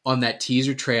me on that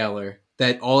teaser trailer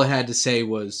that all it had to say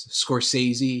was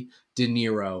Scorsese, De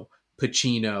Niro,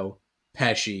 Pacino,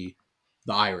 Pesci,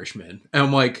 The Irishman. And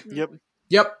I'm like,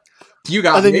 yep, you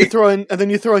got me. And then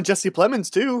you throw in Jesse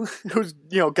Plemons too, who's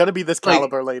gonna be this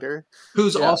caliber later.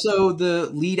 Who's also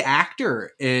the lead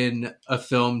actor in a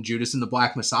film, Judas and the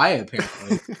Black Messiah,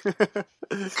 apparently.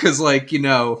 Because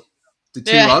the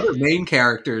two other main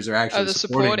characters are actually the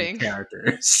supporting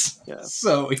characters. Yeah.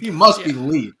 So he must be the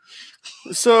lead.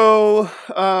 So,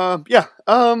 I'm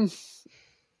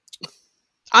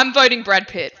voting Brad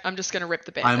Pitt. I'm just going to rip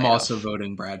the band. I'm also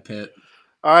voting Brad Pitt.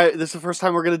 All right, this is the first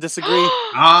time we're going to disagree.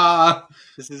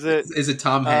 This is it. Is it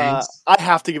Tom Hanks? I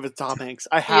have to give it to Tom Hanks.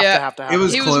 I have to have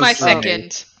it. He was my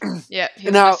second. Yeah, he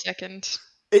was my second.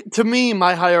 To me,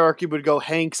 my hierarchy would go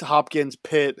Hanks, Hopkins,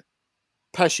 Pitt,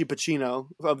 Pesci, Pacino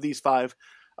of these five.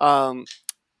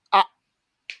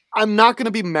 I'm not going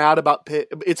to be mad about Pitt.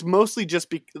 It's mostly just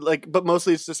but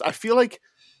mostly it's just I feel like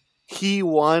he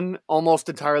won almost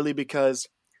entirely because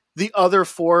the other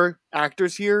four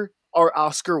actors here are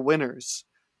Oscar winners.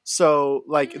 So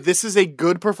this is a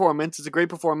good performance. It's a great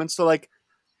performance. So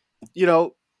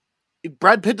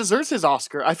Brad Pitt deserves his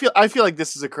Oscar. I feel like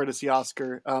this is a courtesy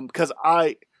Oscar because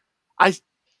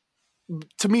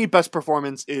to me, best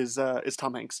performance is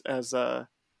Tom Hanks as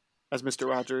Mr.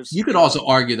 Rogers. You could also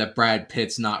argue that Brad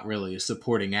Pitt's not really a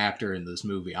supporting actor in this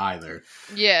movie either.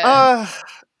 Yeah.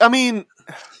 I mean,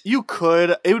 you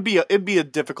could. It'd be a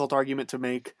difficult argument to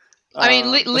make. I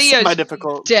mean, Leo's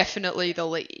definitely the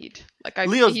lead.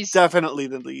 Leo's definitely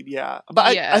the lead. Yeah,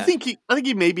 but I think he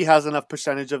maybe has enough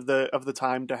percentage of the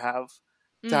time to have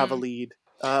a lead.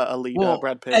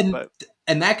 Brad Pitt,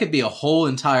 and that could be a whole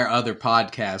entire other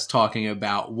podcast talking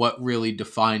about what really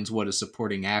defines what a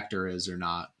supporting actor is or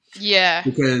not. Yeah,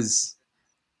 because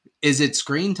is it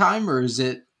screen time or is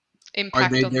it impact? Are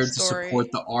they there to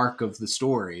support the arc of the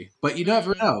story? But you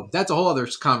never know. That's a whole other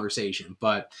conversation.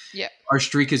 But our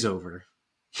streak is over.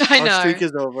 I know. Our streak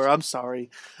is over. I'm sorry.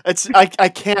 I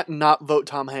can't not vote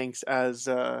Tom Hanks as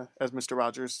Mr.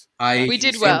 Rogers. We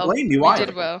did well. Blame you we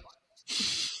did well.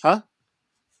 Huh?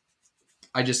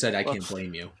 I just said I can't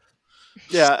blame you.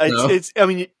 Yeah, it's. I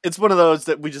mean, it's one of those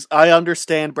that I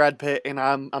understand Brad Pitt, and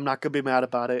I'm not gonna be mad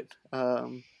about it.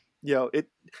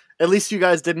 At least you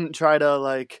guys didn't try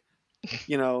to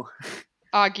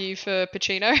argue for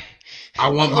Pacino. I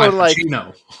want my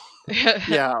Pacino.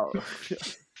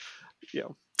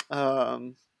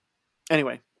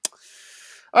 Anyway,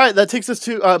 all right. That takes us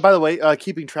to. By the way,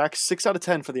 keeping track, 6 out of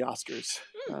 10 for the Oscars.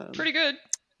 Pretty good.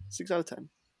 6 out of 10.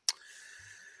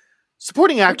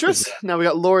 Supporting actress. Now we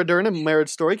got Laura Dern in Marriage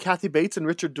Story, Kathy Bates and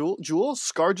Richard Jewell,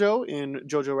 ScarJo in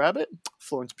Jojo Rabbit,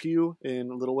 Florence Pugh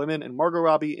in Little Women, and Margot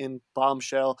Robbie in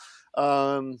Bombshell.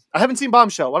 I haven't seen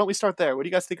Bombshell. Why don't we start there? What do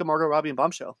you guys think of Margot Robbie in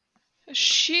Bombshell?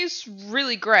 She's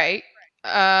really great.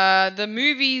 The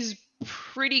movie's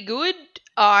pretty good.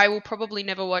 I will probably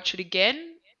never watch it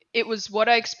again. It was what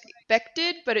I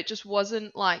expected, but it just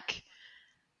wasn't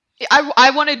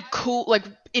I wanted cool, like,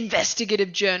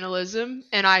 investigative journalism,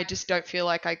 and I just don't feel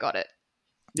like I got it.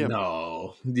 Yeah.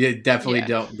 No, you definitely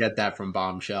don't get that from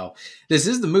Bombshell. This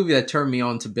is the movie that turned me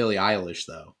on to Billie Eilish,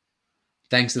 though,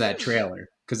 thanks to that trailer,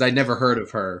 because I never heard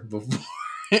of her before,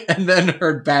 and then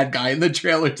heard Bad Guy in the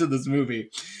trailer to this movie.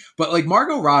 But like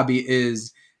Margot Robbie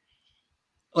is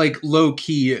like low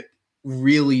key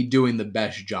really doing the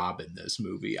best job in this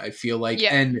movie, I feel like,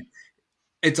 and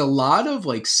it's a lot of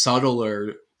like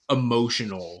subtler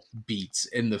emotional beats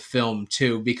in the film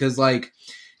too, because like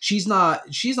she's not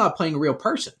playing a real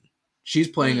person. She's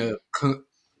playing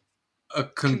a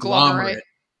conglomerate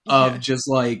of just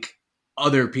like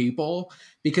other people,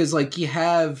 because like you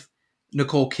have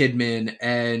Nicole Kidman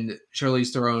and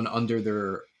Charlize Theron under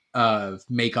their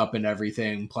makeup and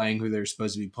everything, playing who they're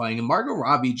supposed to be playing, and Margot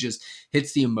Robbie just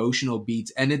hits the emotional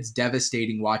beats, and it's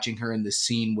devastating watching her in the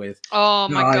scene with my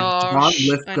gosh, John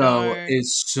Lithgow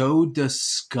is so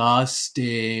disgusting.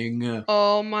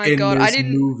 Oh my god, I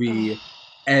didn't movie,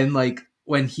 and like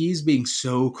when he's being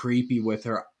so creepy with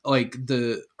her, like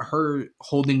her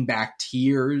holding back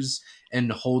tears and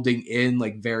holding in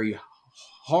like very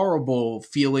horrible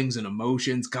feelings and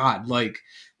emotions. God, like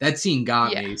that scene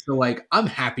got me. So like I'm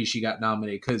happy she got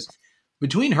nominated, because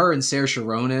between her and Saoirse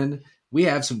Ronan, we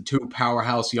have some two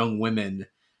powerhouse young women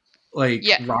like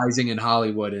rising in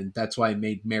Hollywood, and that's why it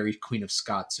made Mary Queen of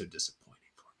Scots so disappointing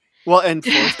for me. Well, and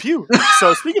Florence Pugh.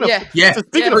 So speaking of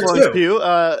speaking of Florence Pugh,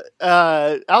 Alice,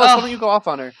 why don't you go off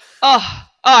on her? Oh,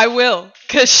 I will,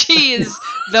 because she is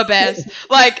the best.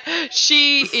 Like,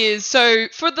 she is, so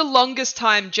for the longest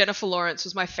time, Jennifer Lawrence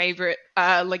was my favorite,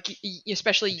 like,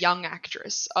 especially young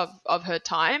actress of her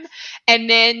time. And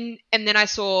then I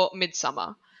saw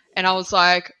Midsommar, and I was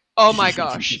like, oh my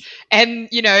gosh. And,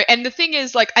 you know, and the thing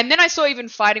is, like, and then I saw even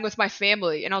Fighting with My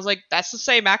Family, and I was like, that's the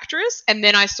same actress? And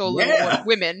then I saw Little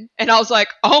Women, and I was like,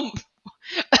 oh,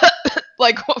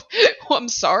 like, I'm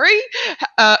sorry?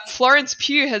 Florence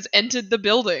Pugh has entered the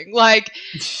building. Like,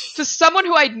 for someone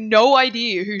who I had no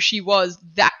idea who she was,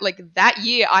 that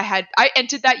year, I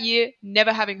entered that year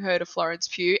never having heard of Florence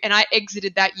Pugh, and I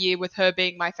exited that year with her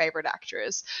being my favorite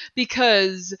actress,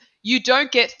 because you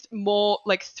don't get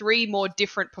three more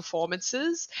different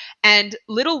performances. And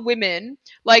Little Women,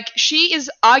 like, she is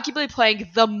arguably playing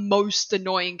the most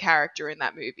annoying character in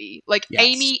that movie. Like,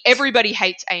 Amy, everybody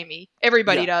hates Amy.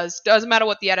 Everybody does. Doesn't matter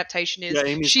what the adaptation is.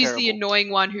 Yeah, she's terrible. The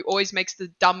annoying one who always makes the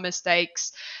dumb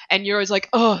mistakes, and you're always like,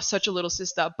 oh, such a little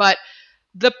sister. But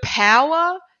the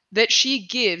power that she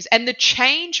gives, and the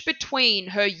change between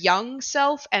her young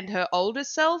self and her older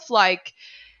self, like,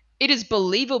 it is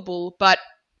believable. But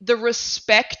the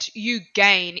respect you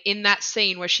gain in that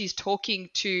scene where she's talking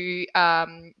to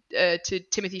Timothée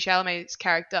Chalamet's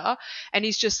character, and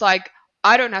he's just like,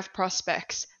 I don't have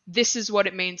prospects. This is what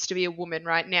it means to be a woman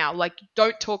right now. Like,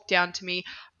 don't talk down to me.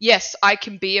 Yes, I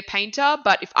can be a painter,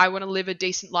 but if I want to live a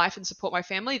decent life and support my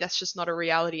family, that's just not a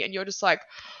reality. And you're just like,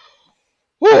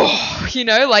 whoa, you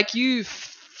know, like, you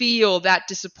feel that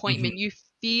disappointment. You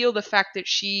feel the fact that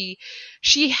she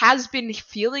has been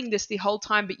feeling this the whole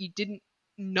time, but you didn't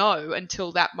know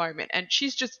until that moment. And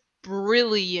she's just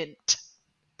brilliant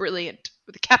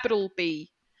with a capital B.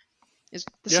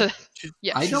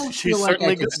 I don't feel like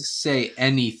I could say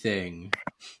anything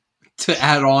to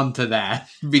add on to that,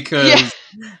 because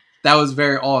that was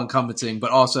very all-encompassing,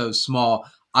 but also small.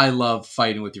 I love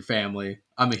Fighting with Your Family.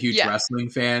 I'm a huge wrestling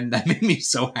fan. That made me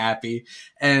so happy,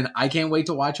 and I can't wait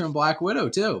to watch her in Black Widow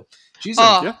too. She's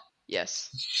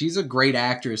she's a great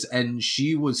actress, and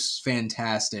she was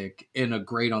fantastic in a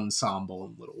great ensemble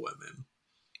in Little Women.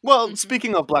 Well,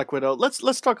 speaking of Black Widow,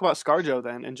 let's talk about ScarJo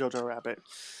then in Jojo Rabbit.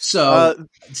 So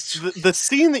the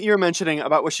scene that you're mentioning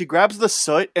about where she grabs the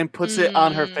soot and puts it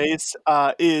on her face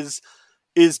is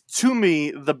to me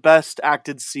the best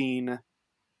acted scene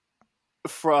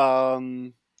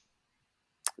from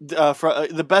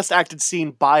the best acted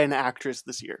scene by an actress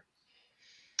this year.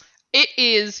 It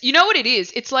is. You know what it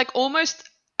is? It's like almost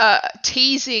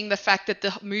teasing the fact that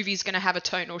the movie's going to have a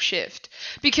tonal shift,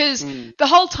 because the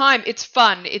whole time it's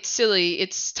fun, it's silly,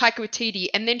 it's Taika Waititi,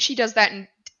 and then she does that and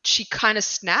she kind of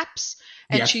snaps,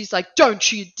 and she's like,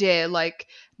 don't you dare like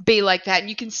be like that. And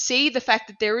you can see the fact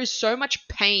that there is so much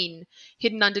pain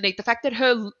hidden underneath the fact that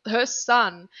her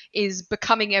son is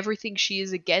becoming everything she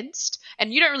is against,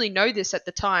 and you don't really know this at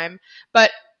the time,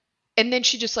 and then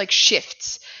she just like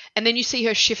shifts, and then you see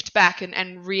her shift back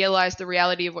and realize the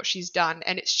reality of what she's done,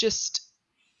 and it's just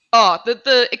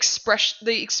the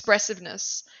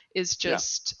expressiveness is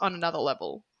just on another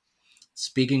level.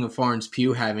 Speaking of Florence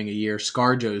Pugh having a year,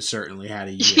 ScarJo certainly had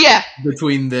a year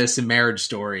between this and Marriage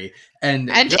Story and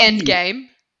Endgame.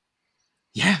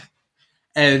 Yeah,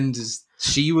 And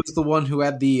she was the one who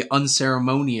had the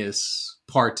unceremonious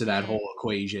part to that whole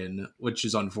equation, which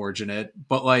is unfortunate.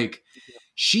 But like,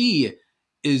 she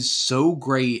is so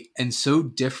great and so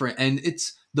different, and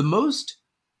it's the most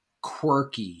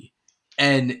quirky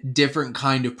and different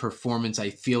kind of performance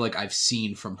I feel like I've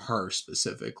seen from her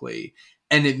specifically.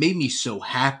 And it made me so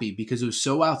happy because it was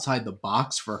so outside the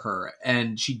box for her,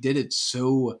 and she did it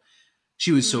so,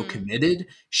 she was so committed.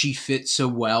 She fit so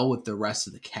well with the rest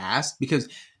of the cast because,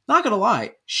 not gonna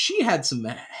lie, she had some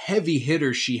heavy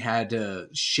hitters she had to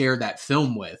share that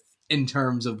film with, in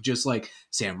terms of just like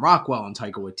Sam Rockwell and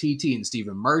Taika Waititi and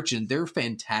Stephen Merchant. They're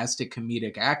fantastic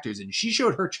comedic actors, and she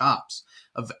showed her chops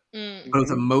of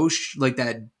both emotion, like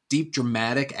that deep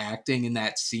dramatic acting in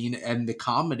that scene and the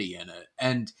comedy in it.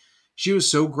 And she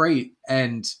was so great.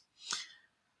 And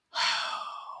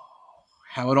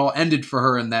how it all ended for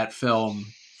her in that film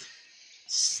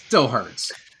still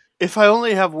hurts. If I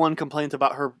only have one complaint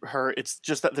about her, it's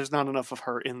just that there's not enough of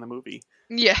her in the movie.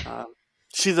 Yeah.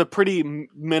 She's a pretty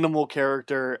minimal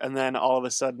character, and then all of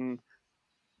a sudden,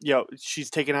 she's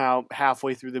taken out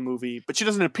halfway through the movie, but she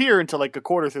doesn't appear until like a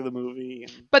quarter through the movie.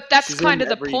 But that's kind of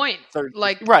the point.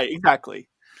 Right, exactly.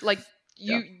 Like,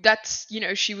 that's,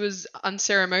 she was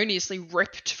unceremoniously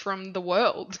ripped from the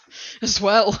world as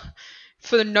well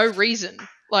for no reason.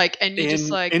 Like, and you just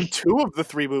like... In 2 of the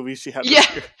 3 movies she had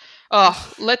this year.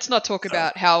 Oh, let's not talk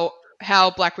about how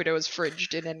Black Widow was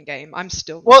fridged in Endgame. I'm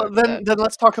still... Well, then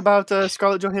let's talk about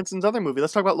Scarlett Johansson's other movie.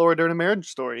 Let's talk about Laura Dern: A Marriage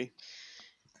Story.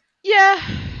 Yeah,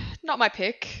 not my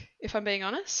pick, if I'm being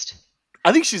honest.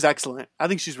 I think she's excellent. I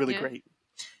think she's really great.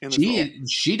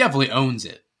 She definitely owns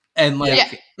it. And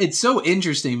like, it's so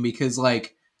interesting because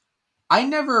like, I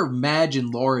never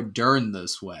imagined Laura Dern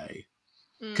this way.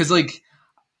 Because like,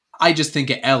 I just think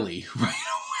of Ellie right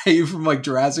away from like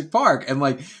Jurassic Park, and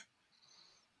like,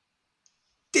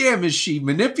 damn, is she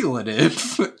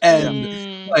manipulative?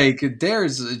 And like,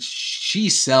 she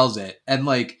sells it. And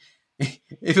like,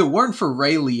 if it weren't for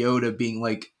Ray Liotta being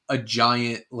like a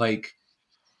giant, like,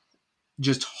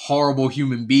 just horrible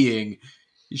human being,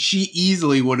 she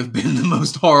easily would have been the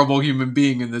most horrible human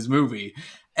being in this movie.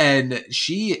 And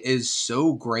she is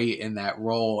so great in that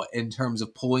role in terms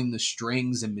of pulling the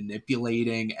strings and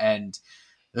manipulating, and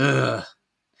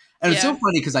it's so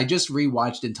funny because I just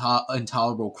rewatched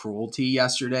Intolerable Cruelty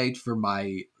yesterday for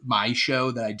my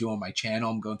show that I do on my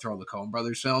channel. I'm going through all the Coen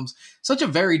Brothers films. Such a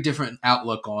very different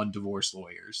outlook on divorce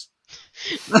lawyers.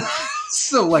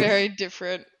 So like, very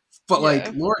different. But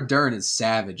like, Laura Dern is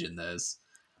savage in this.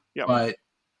 Yeah. But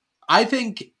I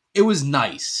think it was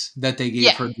nice that they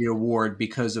gave her the award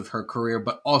because of her career,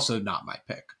 but also not my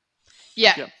pick.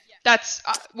 Yeah. That's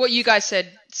what you guys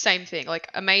said. Same thing. Like,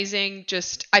 amazing.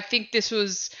 Just, I think this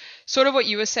was sort of what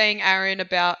you were saying, Aaron,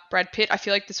 about Brad Pitt. I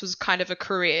feel like this was kind of a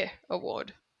career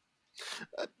award.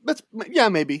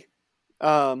 Maybe.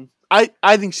 I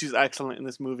think she's excellent in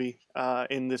this movie,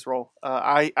 in this role.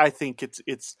 I think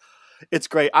it's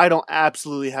great. I don't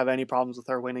absolutely have any problems with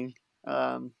her winning.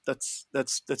 That's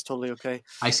totally okay.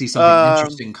 I see something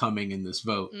interesting coming in this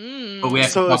vote, but we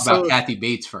have to talk about Kathy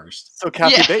Bates first. So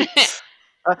Kathy Bates,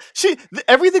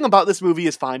 everything about this movie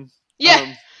is fine.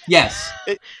 Yeah. Yes.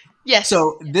 Yes.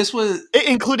 So this was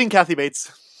including Kathy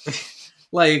Bates.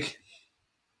 Like,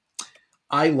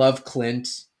 I love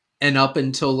Clint, and up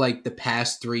until like the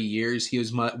past 3 years, he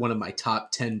was one of my top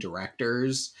 10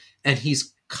 directors, and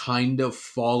he's kind of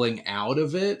falling out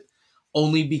of it.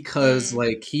 Only because,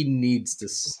 like, he needs to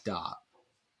stop.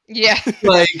 Yeah.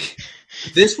 Like,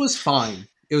 this was fine.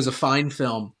 It was a fine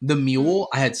film. The Mule,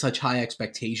 I had such high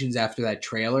expectations after that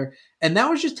trailer. And that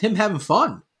was just him having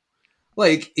fun.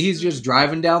 Like, he's just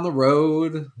driving down the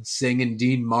road, singing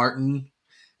Dean Martin.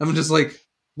 I'm just like,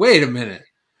 wait a minute.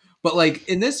 But, like,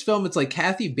 in this film, it's like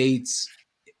Kathy Bates,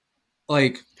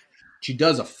 like, she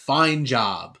does a fine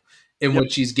job in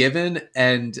what she's given,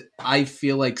 and I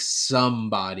feel like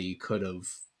somebody could have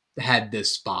had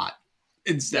this spot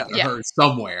instead of her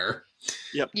somewhere.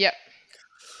 Yep.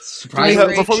 Before we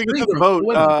get to the vote,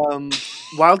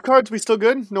 wild cards, we still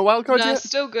good? No wild cards yet?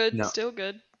 Still good. No. Still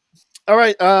good. All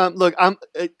right. Look,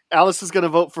 Alice is going to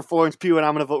vote for Florence Pugh, and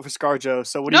I'm going to vote for ScarJo.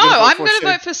 So what are you No, going I'm to going to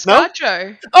vote for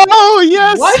ScarJo. No? Oh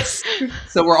yes. What?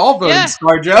 So we're all voting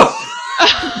ScarJo.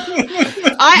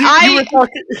 I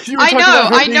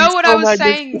know what I was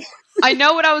saying. I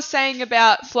know what I was saying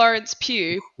about Florence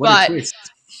Pugh, but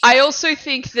I also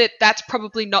think that that's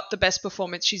probably not the best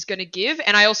performance she's going to give,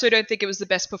 and I also don't think it was the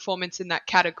best performance in that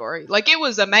category. Like, it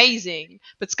was amazing,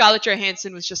 but Scarlett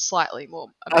Johansson was just slightly more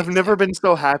amazing. I've never been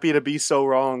so happy to be so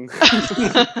wrong. So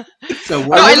so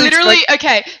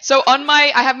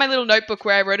I have my little notebook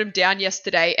where I wrote them down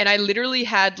yesterday, and I literally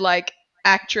had like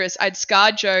actress, I'd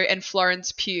ScarJo and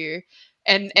Florence Pugh.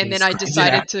 And then I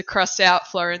decided to cross out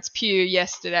Florence Pugh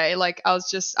yesterday. Like, I was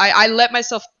just, I let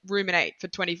myself ruminate for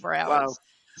 24 hours. Wow.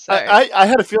 So. I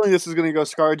had a feeling this was going to go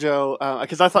ScarJo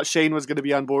because I thought Shane was going to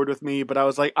be on board with me, but I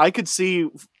was like, I could see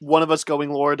one of us going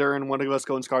Laura Dern, one of us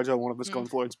going ScarJo, one of us going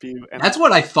Florence Pugh. And that's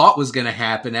what I thought was going to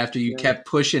happen after you kept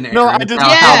pushing it. No, I just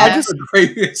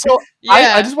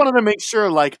wanted to make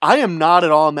sure, like, I am not at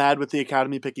all mad with the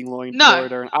Academy picking Laura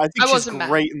Dern. I think she's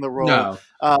great in the role. No.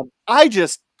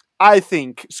 I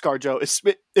think ScarJo is,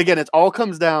 again, it all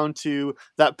comes down to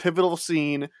that pivotal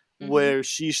scene where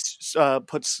she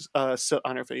puts soot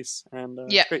on her face. And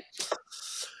it's great.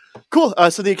 Cool.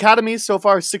 So the Academy so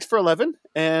far is 6 for 11,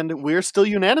 and we're still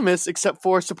unanimous except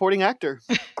for supporting actor.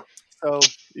 So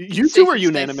you two are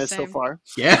unanimous so far.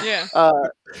 Yeah.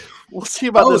 We'll see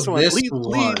about this one.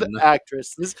 Lead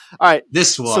actress. All right.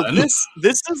 This one. So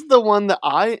this is the one that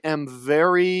I am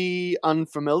very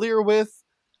unfamiliar with.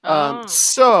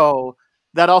 So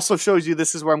that also shows you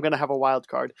this is where I'm going to have a wild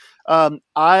card.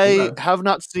 I have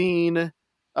not seen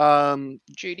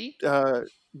Judy,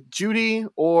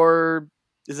 or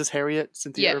is this Harriet?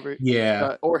 Cynthia Erivo?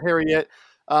 Yeah. Or Harriet,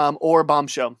 or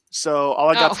Bombshell. So all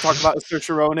I got to talk about is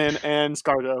Saoirse Ronan and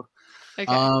ScarJo.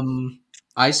 Okay.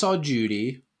 I saw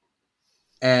Judy,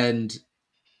 and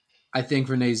I think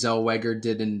Renee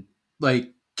Zellweger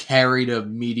carried a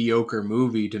mediocre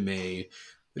movie to me.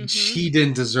 She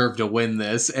didn't deserve to win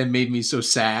this and made me so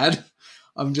sad.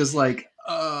 I'm just like,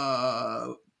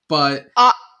 but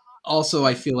also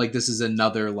I feel like this is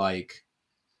another like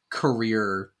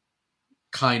career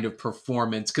kind of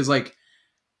performance. Cause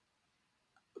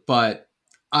but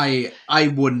I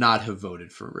would not have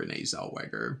voted for Renee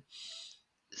Zellweger.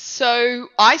 So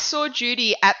I saw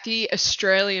Judy at the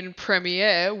Australian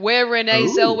premiere where Renee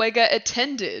Zellweger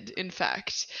attended, in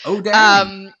fact. Oh,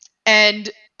 damn. And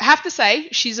I have to say,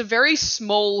 she's a very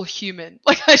small human.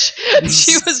 Like,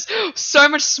 she was so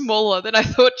much smaller than I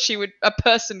thought a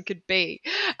person could be,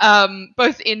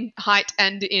 both in height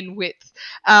and in width.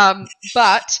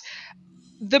 But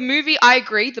the movie, I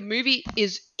agree, the movie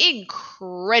is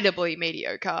incredibly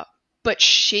mediocre. But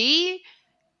she,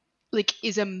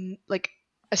 is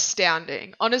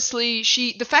astounding. Honestly,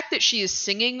 the fact that she is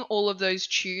singing all of those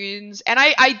tunes, and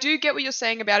I do get what you're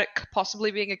saying about it possibly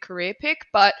being a career pick,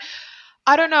 but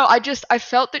I don't know. I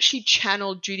felt that she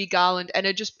channeled Judy Garland and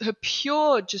her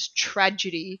pure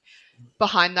tragedy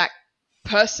behind that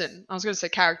person. I was going to say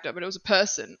character, but it was a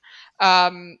person.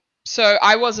 So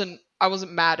I wasn't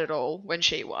mad at all when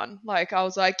she won. Like, I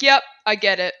was like, yep, I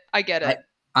get it.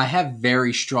 I have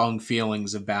very strong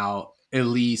feelings about at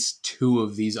least two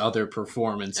of these other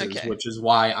performances, which is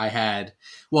why I had,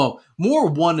 more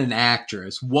one an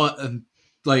actress. One,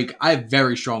 I have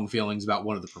very strong feelings about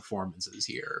one of the performances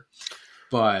here.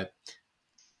 But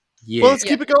yeah. Well, let's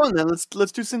keep it going then.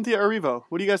 Let's do Cynthia Erivo.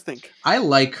 What do you guys think? I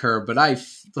like her, but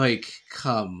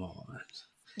come on.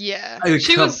 Yeah,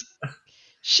 she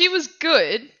was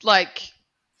good.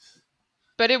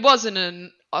 But it wasn't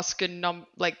an Oscar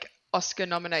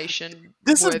nomination.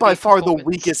 This is by far the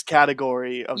weakest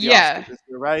category of the Oscars this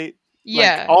year, right?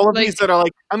 Yeah, all of these that are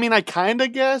I kind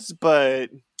of guess, but.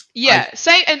 Yeah,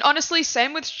 and honestly,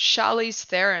 same with Charlize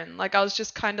Theron. I was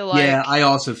just kind of yeah, I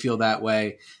also feel that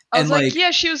way. I was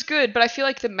yeah, she was good, but I feel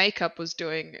like the makeup was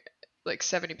doing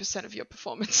 70% of your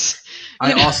performance.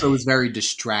 I also was very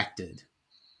distracted.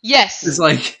 Yes, it's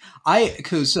I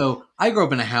grew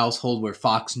up in a household where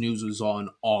Fox News was on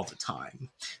all the time,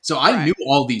 so I knew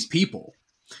all these people,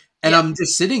 and I'm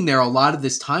just sitting there a lot of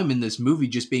this time in this movie,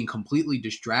 just being completely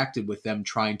distracted with them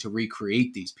trying to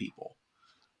recreate these people,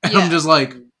 and I'm just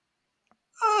like.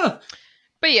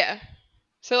 But yeah,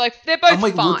 so they're both I'm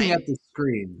fine. Looking at the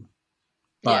screen,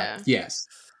 but yes.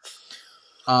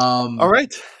 All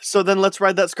right, so then let's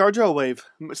ride that ScarJo wave.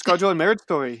 ScarJo and Marriage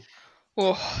Story.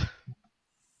 Oh.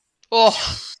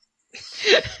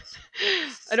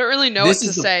 I don't really know what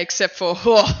to say except for.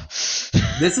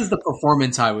 This is the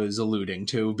performance I was alluding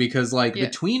to because,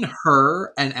 between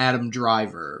her and Adam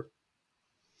Driver,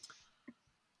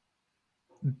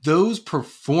 those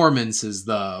performances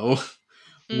though.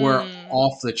 Were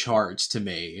off the charts to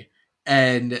me,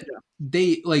 and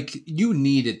they you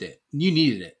needed it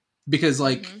because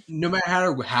no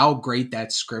matter how great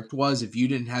that script was, if you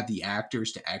didn't have the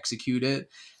actors to execute it,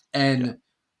 and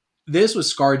this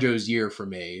was ScarJo's year for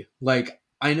me.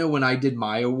 I know when I did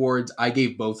my awards, I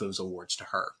gave both those awards to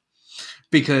her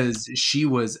because she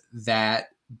was that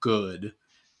good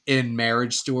in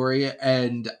Marriage Story,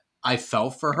 and I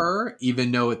felt for her,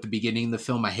 even though at the beginning of the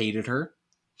film I hated her.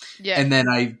 Yeah. And then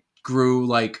I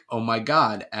grew oh my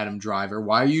God, Adam Driver,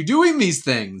 why are you doing these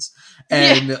things?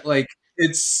 And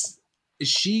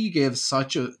she gives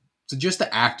such a just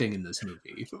the acting in this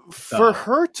movie. For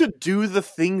her to do the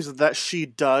things that she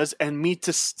does and me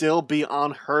to still be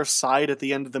on her side at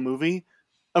the end of the movie.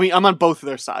 I mean, I'm on both of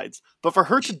their sides, but for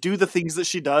her to do the things that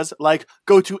she does, like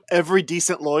go to every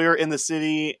decent lawyer in the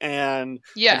city and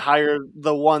hire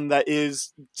the one that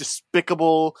is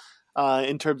despicable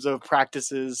in terms of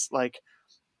practices, like,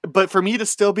 but for me to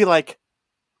still be like,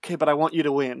 okay, but I want you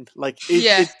to win. Like,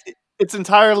 it's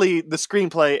entirely the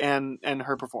screenplay and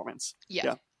her performance.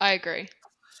 Yeah, I agree.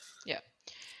 Yeah.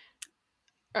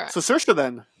 All right. So Saoirse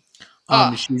then.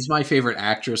 She's my favorite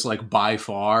actress, like, by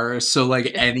far. So,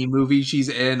 like, any movie she's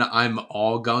in, I'm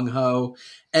all gung-ho.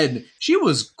 And she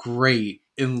was great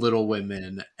in Little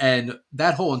Women. And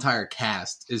that whole entire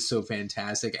cast is so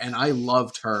fantastic. And I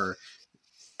loved her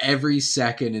every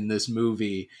second in this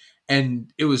movie.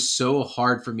 And it was so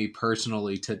hard for me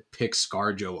personally to pick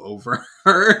ScarJo over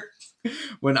her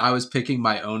when I was picking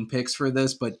my own picks for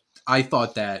this. But I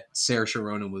thought that Saoirse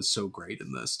Ronan was so great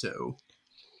in this, too.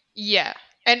 Yeah.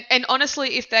 And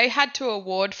honestly, if they had to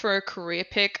award for a career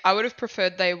pick, I would have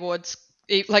preferred they awards,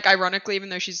 like, ironically, even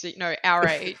though she's, you know, our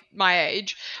age, my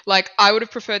age, like, I would have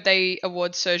preferred they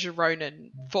award Saoirse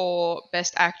Ronan for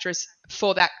Best Actress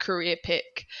for that career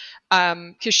pick.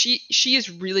 Because she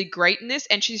is really great in this,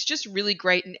 and she's just really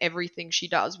great in everything she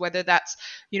does, whether that's,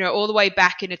 you know, all the way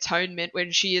back in Atonement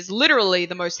when she is literally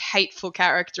the most hateful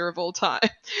character of all time.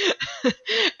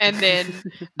 And then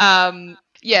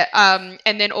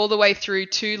and then all the way through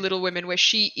to Little Women, where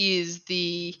she is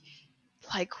the,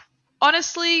 like,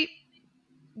 honestly,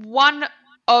 one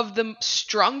of the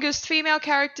strongest female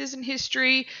characters in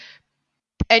history,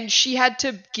 and she had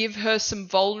to give her some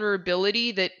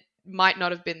vulnerability that might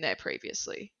not have been there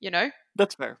previously, you know?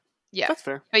 That's fair. Yeah. That's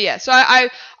fair. But yeah, so I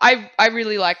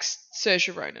really like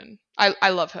Saoirse Ronan. I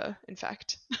love her, in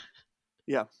fact.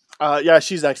 Yeah. Yeah,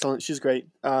 she's excellent. She's great.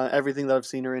 Everything that I've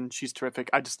seen her in, she's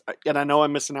terrific. And I know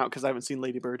I'm missing out because I haven't seen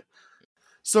Lady Bird.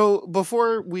 So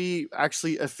before we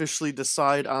actually officially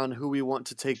decide on who we want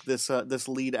to take this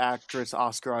lead actress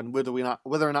Oscar on, whether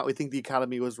or not we think the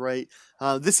Academy was right,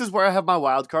 this is where I have my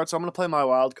wild card. So I'm going to play my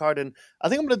wild card, and I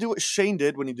think I'm going to do what Shane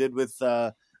did when he did with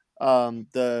the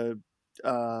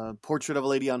Portrait of a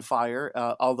Lady on Fire,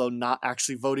 although not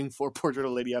actually voting for Portrait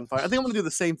of a Lady on Fire. I think I'm going to do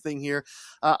the same thing here.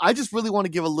 I just really want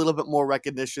to give a little bit more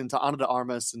recognition to Ana de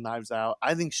Armas in Knives Out.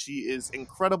 I think she is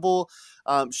incredible.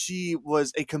 She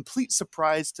was a complete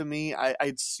surprise to me.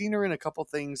 I'd seen her in a couple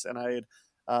things, and I had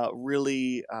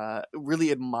really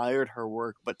admired her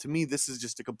work. But to me, this is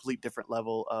just a complete different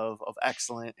level of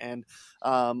excellent, and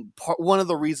one of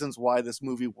the reasons why this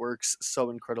movie works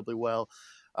so incredibly well.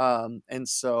 And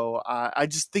so I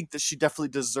just think that she definitely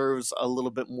deserves a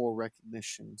little bit more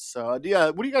recognition. So yeah,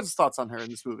 what are you guys' thoughts on her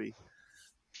in this movie?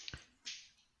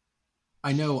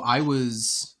 I know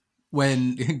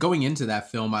when going into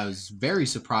that film, I was very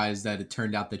surprised that it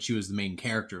turned out that she was the main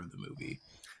character of the movie,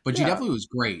 but she definitely was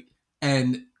great.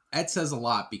 And that says a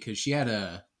lot because she had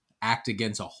to act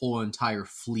against a whole entire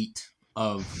fleet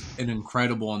of an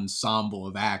incredible ensemble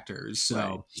of actors.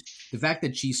 So the fact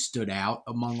that she stood out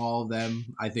among all of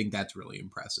them, I think that's really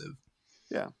impressive.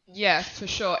 Yeah, for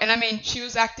sure. And I mean, she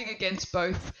was acting against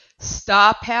both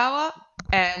star power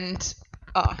and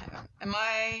hang on. Am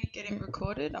I getting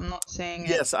recorded? I'm not seeing it.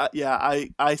 Yes,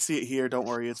 I see it here. Don't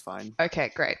worry, it's fine.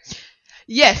 Okay, great.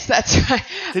 Yes, that's right.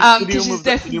 Can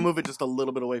you move it just a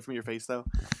little bit away from your face, though?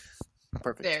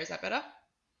 Perfect. There, is that better?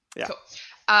 Yeah. Cool.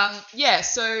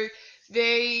 So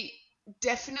they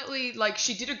definitely, like,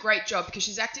 she did a great job because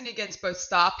she's acting against both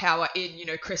star power in, you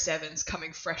know, Chris Evans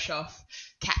coming fresh off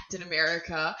Captain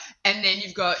America, and then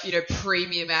you've got, you know,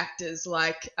 premium actors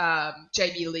like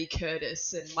Jamie Lee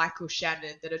Curtis and Michael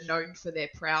Shannon that are known for their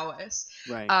prowess.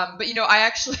 Right. But, you know, I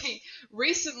actually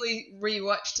recently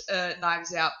rewatched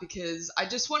Knives Out because I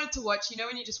just wanted to watch, you know,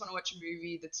 when you just want to watch a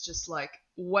movie that's just, like,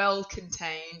 well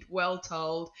contained, well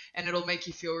told, and it'll make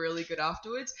you feel really good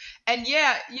afterwards. And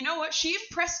yeah, you know what? She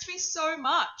impressed me so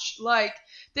much. Like,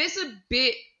 there's a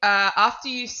bit after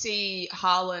you see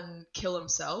Harlan kill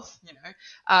himself, you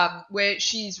know, where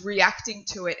she's reacting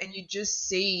to it, and you just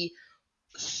see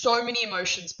so many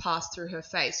emotions pass through her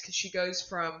face because she goes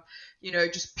from, you know,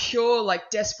 just pure like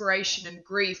desperation and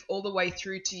grief all the way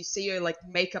through to you see her like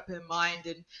make up her mind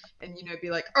and you know be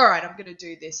like, all right, I'm gonna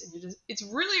do this, and you just, it's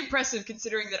really impressive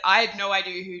considering that I had no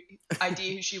idea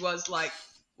who she was like,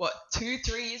 what,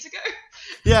 2-3 years ago?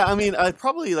 Yeah, I mean, I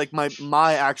probably like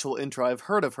my actual intro, I've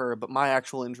heard of her, but my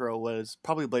actual intro was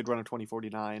probably Blade Runner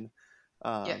 2049.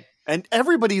 And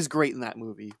everybody's great in that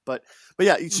movie, but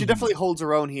yeah, she definitely holds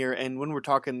her own here. And when we're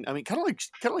talking, I mean, kind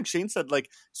of like Shane said, like,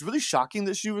 it's really shocking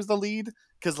that she was the lead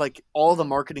because like all the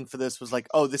marketing for this was like,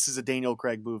 oh, this is a Daniel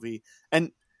Craig movie,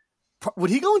 and would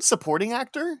he go in supporting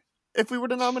actor if we were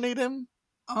to nominate him?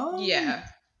 Yeah.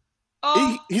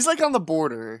 He's like on the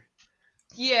border.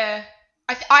 Yeah.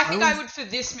 I think I would for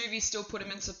this movie still put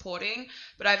him in supporting,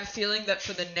 but I have a feeling that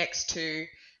for the next two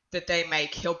that they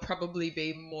make, he'll probably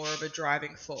be more of a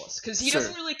driving force, because he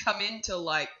doesn't really come in till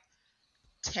like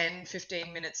 10,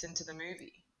 15 minutes into the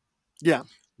movie. Yeah.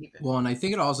 Well, and I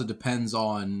think it also depends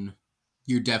on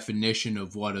your definition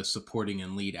of what a supporting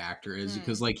and lead actor is,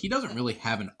 because like he doesn't really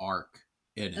have an arc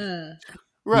in it.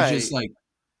 Right. He's just like,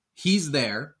 he's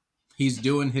there, he's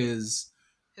doing his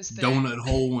donut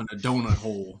hole in a donut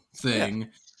hole thing,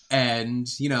 and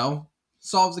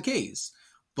solves the case.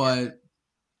 But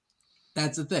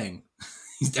that's the thing.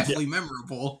 He's definitely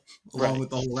memorable along with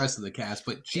the whole rest of the cast,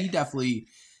 but she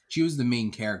was the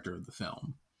main character of the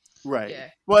film. Right. Yeah.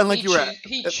 Well, and like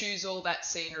he chews all that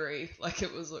scenery like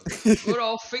it was good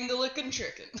old finger licking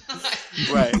chicken.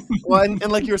 Right. Well,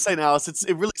 and like you were saying, Alice,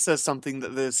 it really says something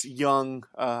that this young,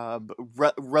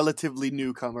 relatively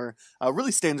newcomer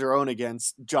really stands her own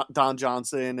against Don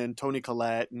Johnson and Toni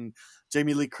Collette and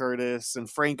Jamie Lee Curtis and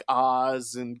Frank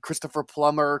Oz and Christopher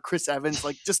Plummer, Chris Evans,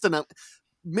 like just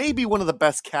maybe one of the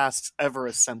best casts ever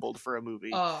assembled for a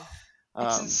movie. Oh,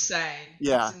 it's insane.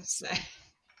 Yeah. It's insane.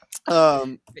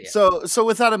 So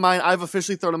with that in mind, I've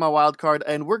officially thrown in my wild card,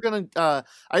 and we're gonna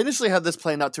I initially had this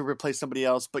planned out to replace somebody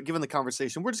else, but given the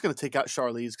conversation, we're just gonna take out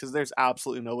Charlize, because there's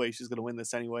absolutely no way she's gonna win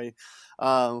this anyway,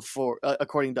 for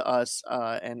according to us,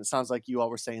 and it sounds like you all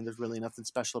were saying there's really nothing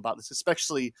special about this,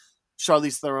 especially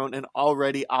Charlize Theron, an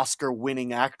already Oscar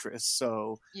winning actress.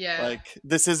 So like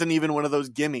this isn't even one of those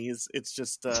gimmies. It's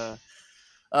just so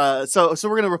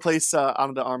we're gonna replace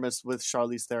Ana de Armas with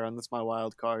Charlize Theron. That's my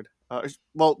wild card.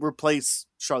 Replace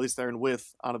Charlize Theron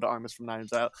with Ana de Armas from Nine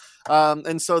Inch Out.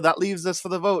 And so that leaves us for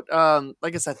the vote.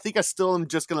 Like I said, I think I still am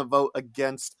just gonna vote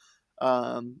against.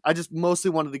 I just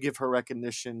mostly wanted to give her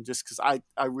recognition, just because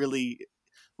I really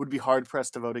would be hard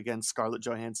pressed to vote against Scarlett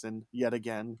Johansson yet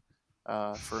again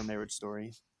for A Marriage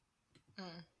Story.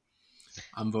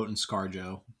 I'm voting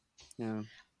ScarJo. Yeah.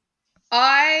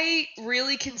 I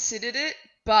really considered it,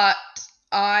 but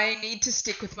I need to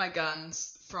stick with my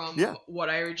guns from what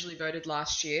I originally voted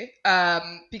last year.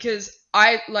 Because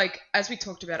I, as we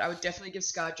talked about, I would definitely give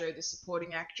ScarJo the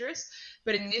supporting actress.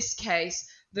 But in this case,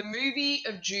 the movie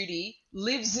of Judy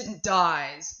lives and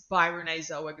dies by Renee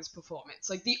Zellweger's performance.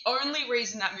 Like, the only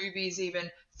reason that movie is even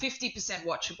 50%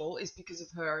 watchable is because of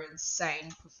her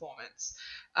insane performance.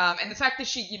 And the fact that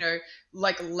she,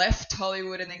 left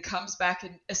Hollywood and then comes back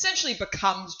and essentially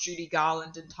becomes Judy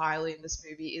Garland entirely in this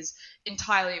movie is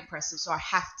entirely impressive. So I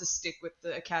have to stick with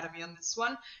the Academy on this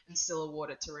one and still award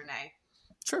it to Renee.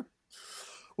 Sure.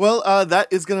 Well, that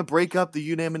is going to break up the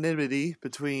unanimity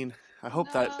between... I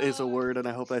hope that is a word, and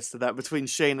I hope I said that, between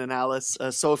Shane and Alice.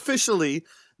 So officially,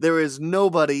 there is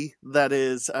nobody that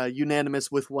is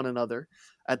unanimous with one another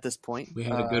at this point. We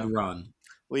had a good run.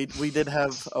 We did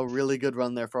have a really good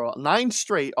run there for 9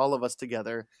 straight, all of us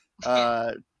together.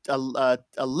 11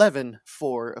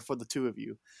 for the two of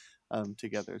you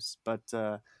together. But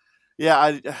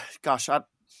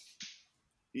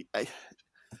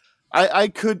I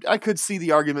could see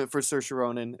the argument for Saoirse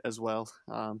Ronan as well,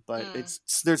 but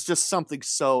there's just something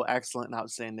so excellent and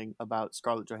outstanding about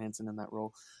Scarlett Johansson in that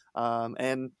role,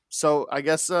 and so I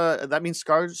guess that means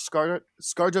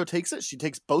ScarJo takes it. She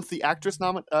takes both the actress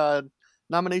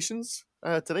nominations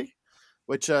today,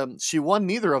 which she won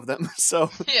neither of them. So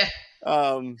yeah,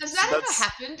 has that ever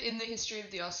happened in the history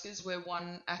of the Oscars where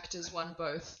one actor's won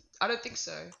both? I don't think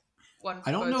so.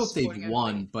 I don't know if they've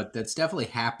won, but that's definitely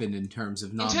happened in terms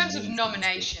of nominations. In terms of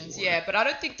nominations, yeah, but I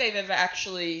don't think they've ever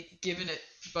actually given it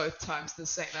both times to the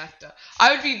same actor.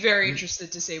 I would be very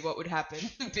interested to see what would happen.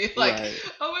 Be like,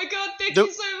 oh my god, thank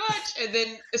you so much. And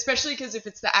then, especially because if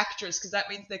it's the actress, because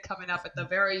that means they're coming up at the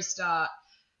very start,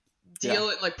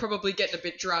 probably getting a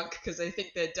bit drunk because they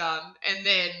think they're done, and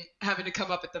then having to come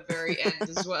up at the very end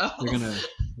as well. They're going to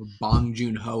Bong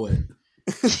Joon-ho it.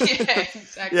 Yeah,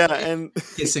 exactly. Yeah, and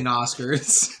kissing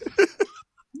Oscars.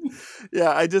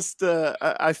 Yeah, I just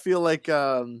I feel like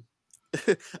there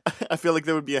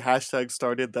would be a hashtag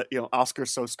started that Oscars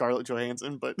so Scarlett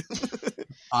Johansson, but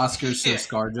Oscars so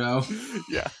ScarJo.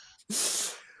 Yeah.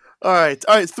 All right.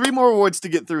 3 more awards to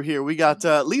get through here. We got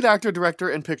lead actor, director,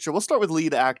 and picture. We'll start with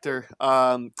lead actor.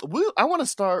 I want to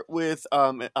start with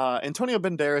Antonio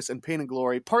Banderas in Pain and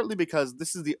Glory, partly because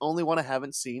this is the only one I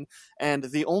haven't seen, and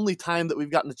the only time that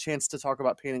we've gotten a chance to talk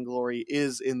about Pain and Glory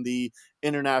is in the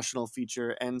international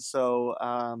feature. And so,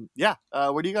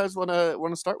 where do you guys want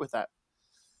to start with that?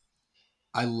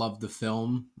 I love the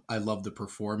film. I love the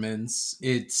performance.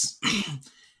 It's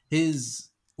his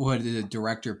the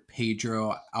director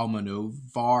Pedro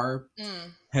Almodovar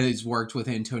has worked with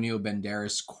Antonio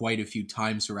Banderas quite a few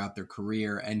times throughout their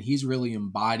career, and he's really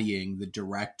embodying the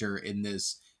director in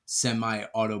this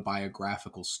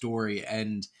semi-autobiographical story.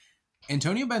 And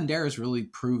Antonio Banderas really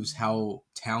proves how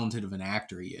talented of an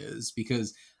actor he is,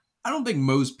 because I don't think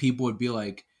most people would be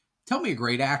like, tell me a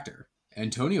great actor.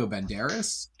 Antonio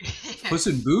Banderas? Puss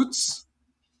in Boots?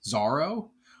 Zorro?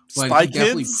 But Spy he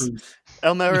definitely Kids? proves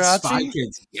El Mariachi? Spy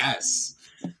Kids, yes.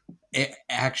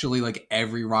 Actually, like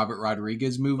every Robert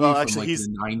Rodriguez movie Well, from actually, like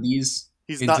the 90s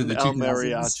He's into not the an El 2000s.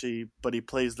 Mariachi, but he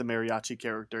plays the mariachi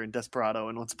character in Desperado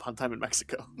and Once Upon a Time in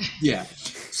Mexico. Yeah.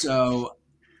 So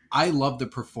I love the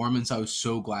performance. I was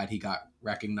so glad he got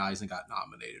recognized and got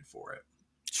nominated for it.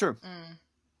 Sure.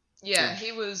 Yeah,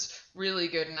 he was really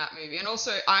good in that movie. And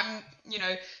also,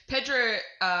 Pedro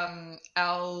I'm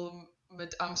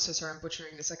so sorry, I'm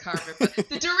butchering this. I can't remember. But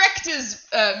the director's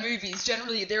movies,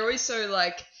 generally, they're always so,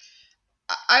 like,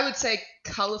 I would say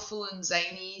colourful and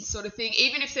zany sort of thing,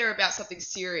 even if they're about something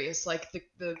serious, like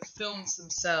the films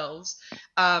themselves.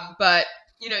 But,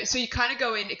 so you kind of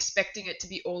go in expecting it to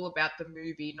be all about the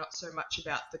movie, not so much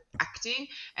about the acting.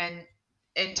 And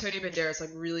Antonio Banderas,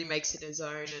 like, really makes it his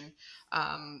own.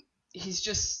 And he's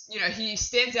just, he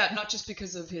stands out not just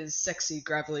because of his sexy,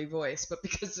 gravelly voice, but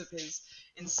because of his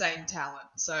insane talent.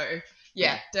 So,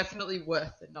 yeah, definitely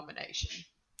worth the nomination.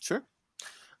 Sure.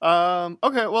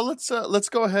 Okay, well, let's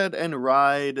go ahead and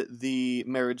ride the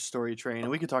Marriage Story train,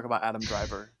 and we can talk about Adam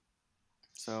Driver.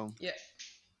 So, yeah.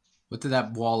 What did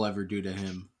that wall ever do to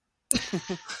him?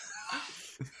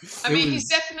 He's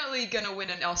definitely gonna win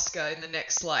an Oscar in the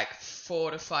next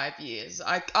 4 to 5 years.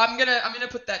 I'm gonna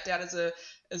put that down as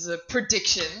a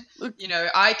prediction. Look,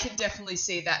 I can definitely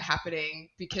see that happening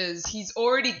because he's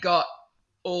already got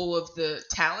all of the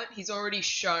talent. He's already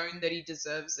shown that he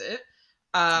deserves it.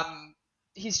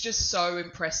 He's just so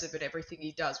impressive at everything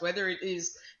he does, whether it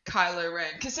is Kylo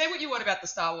Ren. Because say what you want about the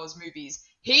Star Wars movies,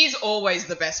 he's always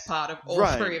the best part of all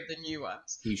three of the new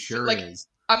ones. He sure is.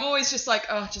 I'm always just like,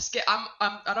 oh,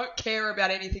 I don't care about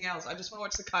anything else. I just want to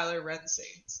watch the Kylo Ren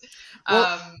scenes.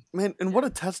 Well, man, and what a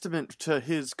testament to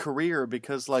his career,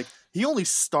 because he only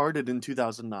started in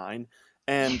 2009.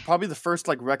 And probably the first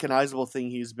recognizable thing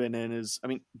he's been in is,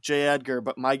 J. Edgar,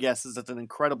 but my guess is it's an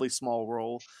incredibly small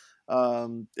role.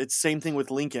 It's same thing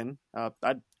with Lincoln. I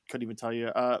couldn't even tell you.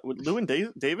 With Llewyn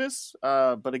Davis,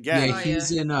 but again,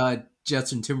 he's in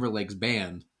Justin Timberlake's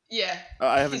band. Yeah,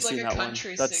 I haven't he's seen that one.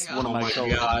 Singer. That's one of my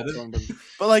God.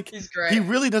 But he's great. He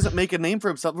really doesn't make a name for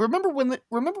himself. Remember when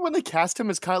they cast him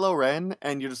as Kylo Ren,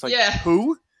 and you're just like,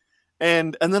 who?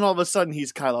 And then all of a sudden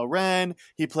he's Kylo Ren.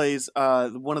 He plays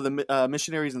one of the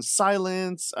missionaries in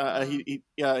Silence. He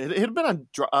had been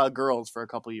on Girls for a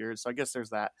couple years, so I guess there's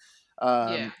that.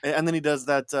 And then he does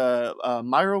that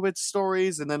Meyerowitz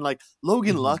stories, and then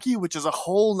Logan Lucky, which is a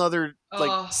whole nother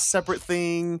separate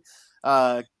thing.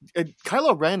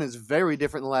 Kylo Ren is very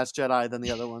different in The Last Jedi than the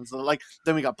other ones.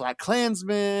 Then we got Black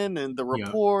Klansman and The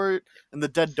Report and The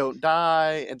Dead Don't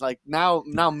Die, and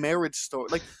now Marriage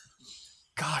Story.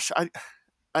 Gosh,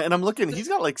 I'm looking. He's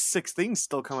got 6 things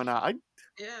still coming out.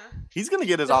 He's gonna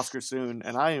get his Oscar soon,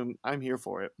 and I'm here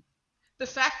for it. The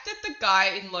fact that the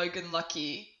guy in Logan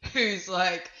Lucky, who's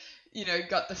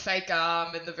got the fake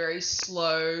arm and the very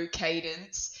slow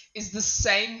cadence, is the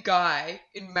same guy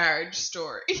in Marriage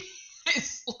Story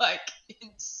is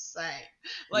insane.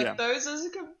 Those are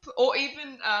or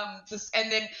even this,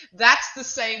 and then that's the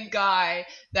same guy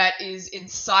that is in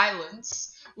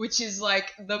Silence, which is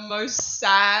the most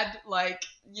sad,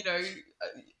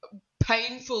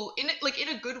 painful in it, in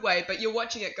a good way, but you're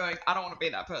watching it going, I don't want to be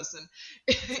that person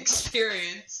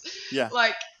experience. Yeah.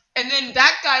 And then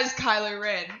that guy's Kylo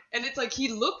Ren, and it's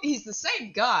he's the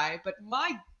same guy, but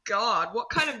my God,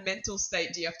 what kind of mental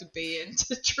state do you have to be in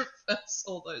to traverse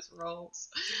all those roles?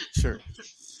 Sure.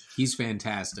 He's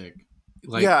fantastic.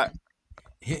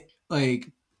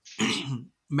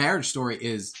 Marriage Story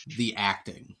is the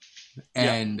acting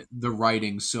and the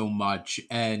writing so much,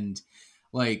 and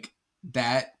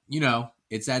that,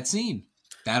 it's that scene,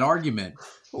 that argument,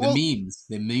 the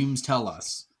memes tell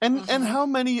us. And how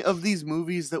many of these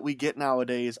movies that we get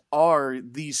nowadays are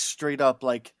these straight up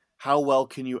how well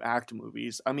can you act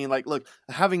movies? Look,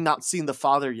 having not seen The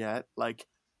Father yet,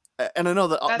 and I know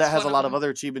that has a lot of other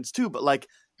achievements too, but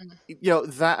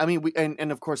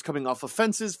and of course coming off of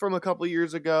Fences from a couple of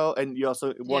years ago, and you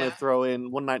also want to throw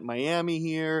in One Night in Miami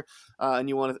here, and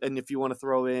if you want to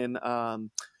throw in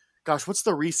gosh, what's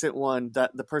the recent one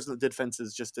that the person that did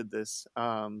Fences just did this?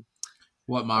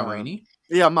 What, Ma Rainey?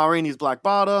 Yeah, Ma Rainey's Black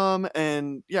Bottom,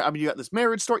 and yeah, I mean, you got this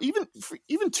Marriage Story.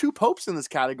 Even Two Popes in this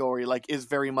category, like, is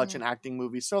very much an acting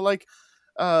movie. So, like,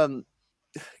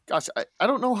 gosh, I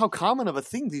don't know how common of a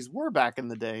thing these were back in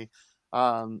the day.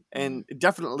 And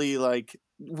definitely, like,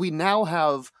 we now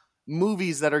have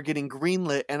movies that are getting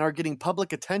greenlit and are getting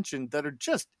public attention that are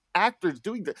just actors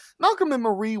doing that. Malcolm and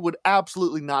Marie would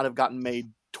absolutely not have gotten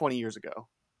made 20 years ago,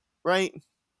 right?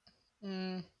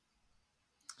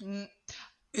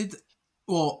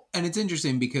 Well, and it's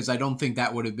interesting because I don't think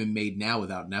that would have been made now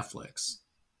without Netflix.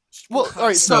 Well, all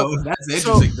right. So that's the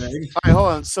interesting thing. All right, hold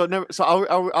on. So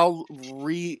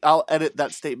I'll edit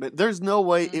that statement. There's no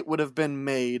way it would have been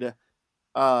made,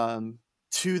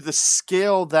 to the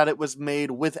scale that it was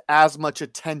made with as much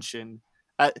attention.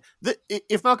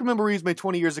 If Malcolm and Marie was made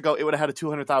 20 years ago, it would have had a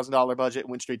 $200,000 budget and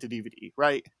went straight to DVD,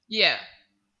 right? Yeah.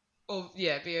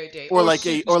 VOD. Or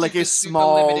like a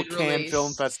small Cannes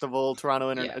Film Festival,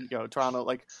 Toronto Toronto,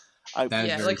 like.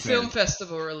 Film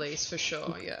festival release for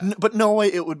sure. Yeah, but no way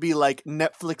it would be like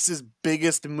Netflix's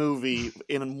biggest movie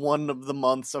in one of the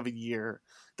months of a year.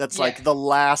 That's like the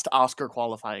last Oscar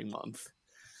qualifying month.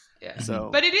 Yeah. So,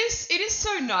 but it is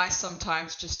so nice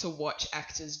sometimes just to watch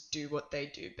actors do what they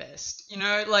do best. You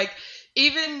know, like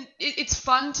even it's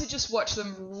fun to just watch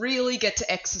them really get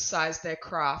to exercise their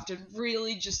craft and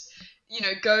really just, you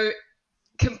know, go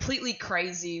completely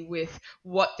crazy with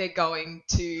what they're going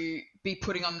to be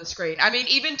putting on the screen. I mean,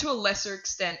 even to a lesser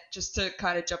extent, just to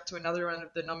kind of jump to another one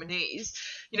of the nominees,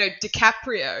 you know,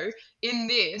 DiCaprio in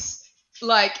this,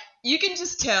 like, you can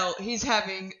just tell he's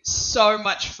having so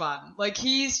much fun. Like,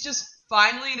 he's just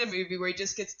finally in a movie where he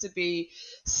just gets to be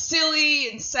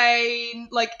silly, insane,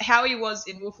 like how he was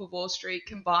in Wolf of Wall Street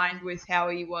combined with how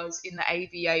he was in The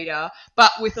Aviator,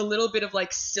 but with a little bit of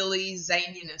like silly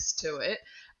zaniness to it.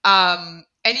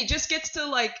 And he just gets to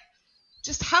like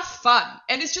just have fun,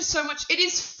 and it's just so much. It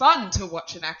is fun to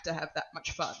watch an actor have that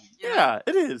much fun. Yeah,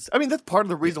 it is. I mean, that's part of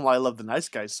the reason why I love The Nice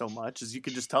Guys so much, is you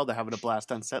can just tell they're having a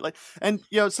blast on set. Like, and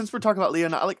you know, since we're talking about Leo,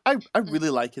 I really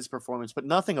like his performance, but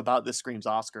nothing about this screams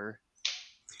Oscar.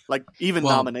 Like, even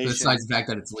nomination. Besides the fact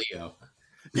that it's Leo.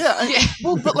 Yeah,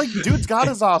 well, but like, dude's got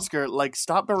his Oscar. Like,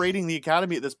 stop berating the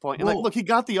Academy at this point. And like, look, he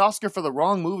got the Oscar for the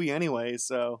wrong movie anyway.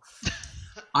 So,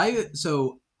 I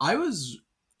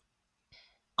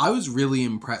was really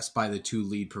impressed by the two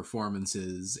lead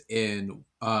performances in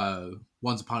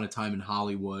Once Upon a Time in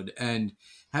Hollywood. And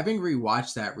having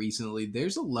rewatched that recently,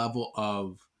 there's a level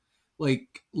of,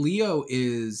 like, Leo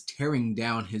is tearing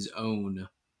down his own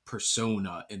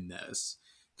persona in this.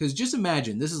 Because just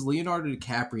imagine, this is Leonardo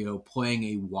DiCaprio playing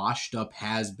a washed-up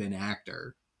has-been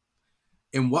actor.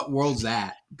 In what world's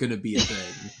that going to be a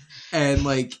thing? And,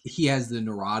 like, he has the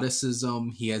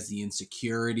neuroticism, he has the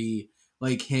insecurity,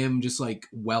 like him just like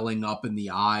welling up in the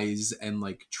eyes and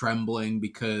like trembling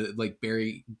because like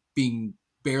being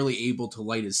barely able to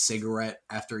light his cigarette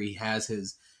after he has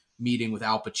his meeting with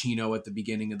Al Pacino at the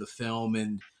beginning of the film,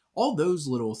 and all those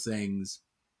little things.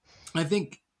 I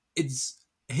think it's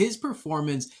his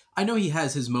performance. I know he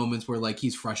has his moments where like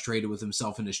he's frustrated with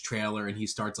himself in his trailer and he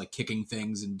starts like kicking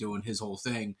things and doing his whole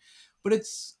thing, but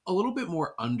it's a little bit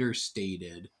more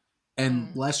understated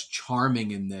and less charming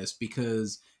in this,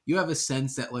 because you have a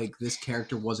sense that like this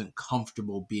character wasn't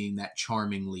comfortable being that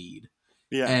charming lead.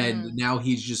 Yeah. And now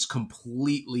he's just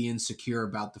completely insecure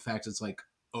about the fact it's like,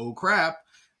 oh crap,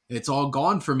 it's all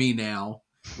gone for me now.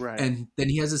 Right. And then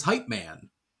he has his hype man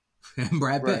and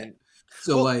Brad Pitt. Right.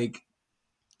 So like,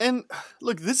 and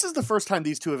look, this is the first time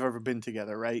these two have ever been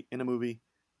together, right? In a movie.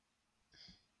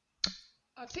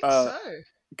 I think so.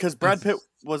 Because Brad Pitt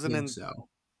wasn't in. So.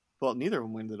 Well, neither of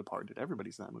them were in The Departed.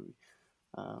 Everybody's in that movie.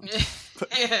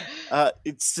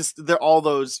 It's just they're all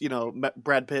those, you know,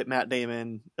 Brad Pitt, Matt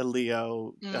Damon,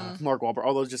 Leo, Mark Wahlberg,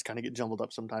 all those just kind of get jumbled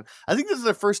up sometimes. I think this is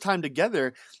their first time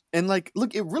together, and like,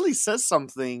 look, it really says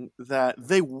something that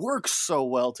they work so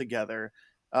well together.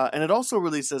 And it also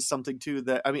really says something too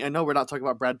that, I mean, I know we're not talking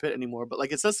about Brad Pitt anymore, but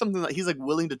like it says something that he's like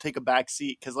willing to take a back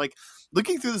seat, because like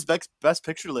looking through this best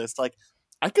picture list, like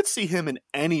I could see him in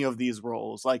any of these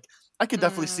roles. Like, I could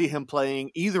definitely see him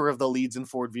playing either of the leads in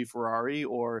Ford v Ferrari,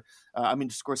 or I mean,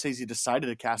 Scorsese decided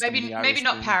to cast him in the maybe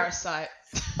not Parasite.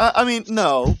 I mean,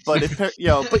 no, but if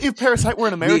if Parasite were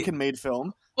an American-made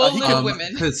film, or Little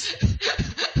Women,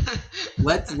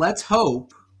 let's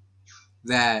hope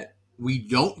that we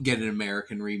don't get an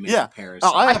American remake of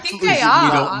Parasite. I think they are.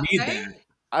 We don't need that.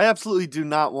 I absolutely do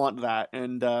not want that,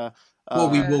 and well,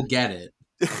 we will get it.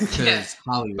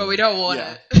 Hollywood. But we don't want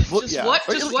it. Well, just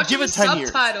watch give it 10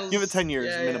 years. subtitles. Give it 10 years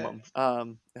minimum.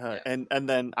 And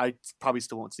then I probably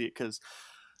still won't see it because,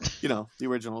 you know, the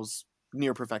original's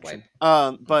near perfection.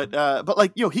 Right. But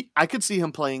like, you know, I could see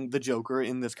him playing the Joker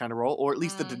in this kind of role, or at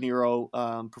least the De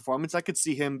Niro performance. I could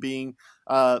see him being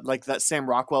like that Sam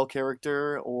Rockwell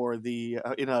character, or the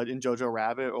in Jojo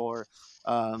Rabbit, or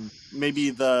maybe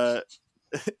the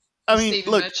I mean,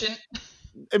 Stephen look, Merchant.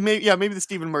 maybe the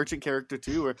Stephen Merchant character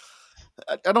too, or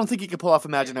I don't think he could pull off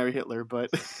imaginary Hitler, but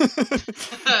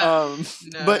No.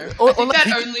 but I think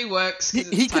that only works.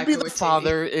 He could be the Waititi.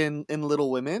 father in Little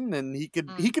Women, and he could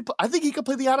I think he could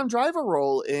play the Adam Driver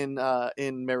role in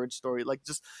Marriage Story. Like,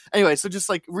 just anyway, so just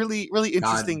like really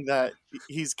interesting that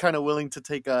he's kind of willing to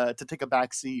take a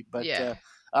back seat, but Yeah.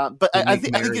 I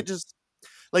think it just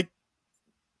like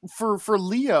for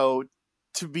Leo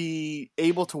to be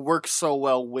able to work so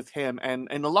well with him, and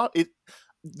a lot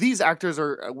these actors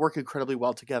work incredibly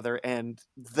well together, and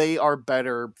they are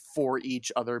better for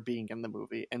each other being in the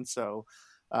movie. And so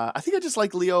I think I just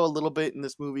like Leo a little bit in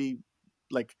this movie,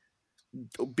 like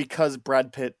because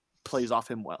Brad Pitt plays off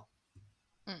him well,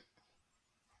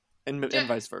 and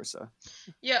vice versa.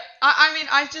 Yeah, I mean,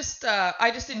 I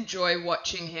just enjoy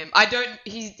watching him.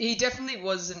 He definitely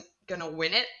wasn't gonna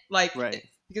win it, like, right,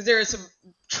 because there are some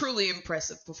truly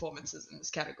impressive performances in this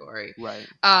category. right.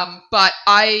 But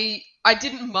I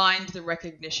didn't mind the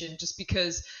recognition, just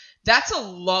because that's a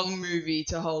long movie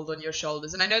to hold on your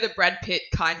shoulders. And I know that Brad Pitt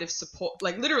kind of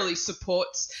literally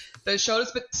supports those shoulders.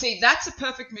 But see, that's a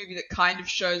perfect movie that kind of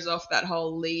shows off that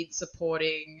whole lead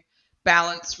supporting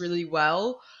balance really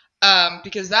well.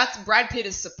 Because that's Brad Pitt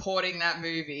is supporting that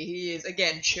movie. He is,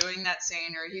 again, chewing that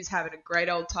scenery. He's having a great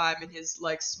old time in his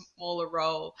like smaller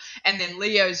role. And then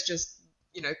Leo's just,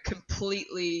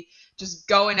 completely just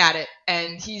going at it,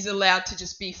 and he's allowed to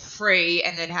just be free,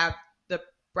 and then have the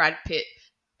Brad Pitt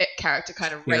character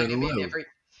kind of rein him in every.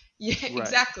 Yeah, right.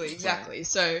 Exactly. Right.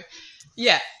 So,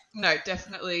 yeah, no,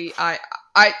 definitely, I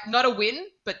not a win,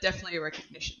 but definitely a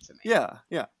recognition for me.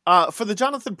 Yeah. For the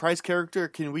Jonathan Pryce character,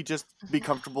 can we just be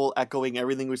comfortable echoing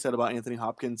everything we said about Anthony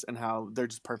Hopkins and how they're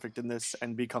just perfect in this,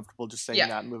 and be comfortable just saying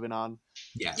that and moving on?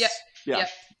 Yes. Yeah.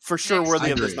 For sure,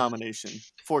 worthy of this nomination.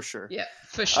 For sure. Yeah,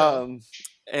 for sure.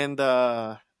 And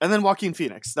then Joaquin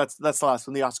Phoenix. That's the last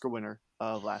one, the Oscar winner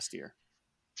of last year.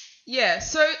 Yeah,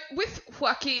 so with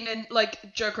Joaquin and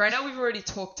like Joker, I know we've already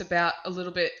talked about a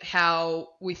little bit how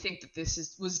we think that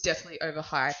this was definitely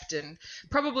overhyped and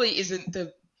probably isn't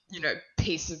the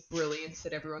piece of brilliance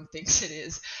that everyone thinks it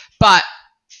is. But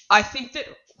I think that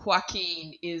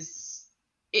Joaquin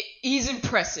he's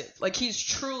impressive. Like, he's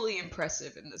truly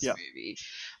impressive in this movie.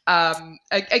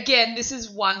 Again, this is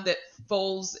one that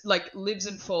lives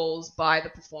and falls by the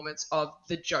performance of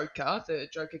the Joker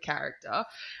character.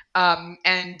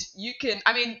 And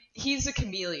he's a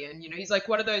chameleon, he's like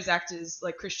one of those actors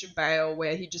like Christian Bale,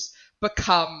 where he just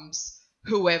becomes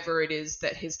whoever it is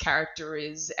that his character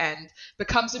is, and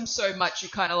becomes him so much, you're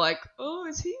kind of like, oh,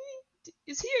 is he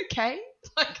okay?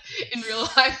 Like, in real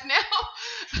life now?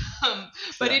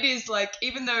 But it is like,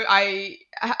 even though I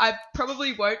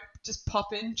probably won't just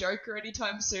pop in Joker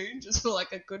anytime soon, just for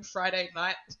like a good Friday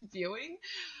night viewing,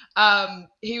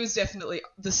 he was definitely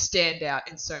the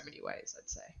standout in so many ways, I'd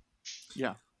say.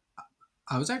 Yeah.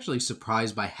 I was actually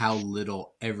surprised by how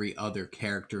little every other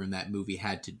character in that movie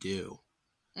had to do.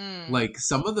 Like,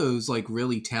 some of those like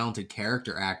really talented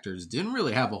character actors didn't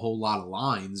really have a whole lot of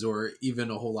lines or even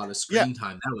a whole lot of screen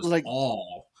time. That was like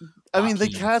all. I mean, they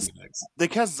cast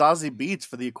Zazie Beetz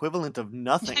for the equivalent of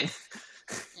nothing.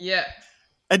 Yeah,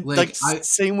 and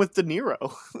same with De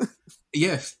Niro.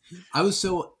 Yes, I was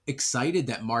so excited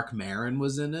that Mark Maron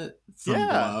was in it from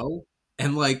Blow,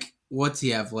 and like, what's he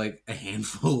have, like a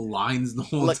handful of lines the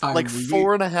whole time? Like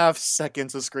 4.5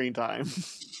 seconds of screen time.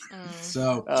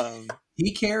 So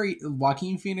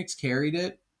Joaquin Phoenix carried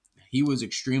it. He was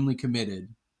extremely committed.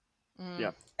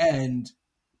 Yeah. And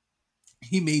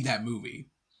he made that movie.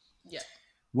 Yeah.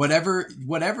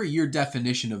 Whatever your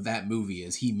definition of that movie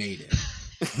is, he made it.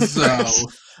 So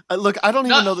look, I don't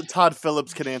even know that Todd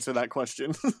Phillips can answer that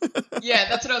question. Yeah,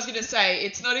 that's what I was going to say.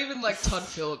 It's not even like Todd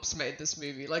Phillips made this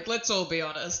movie. Like, let's all be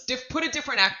honest. Put a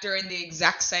different actor in the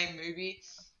exact same movie,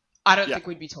 I don't think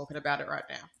we'd be talking about it right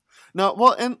now. No,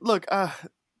 well, and look,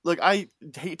 I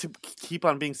hate to keep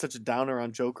on being such a downer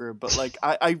on Joker, but like,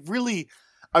 I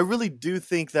really do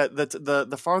think that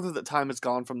the farther that time has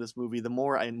gone from this movie, the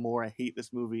more and more I hate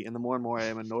this movie, and the more I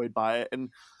am annoyed by it.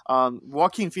 And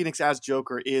Joaquin Phoenix as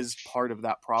Joker is part of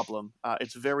that problem.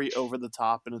 It's very over the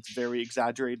top, and it's very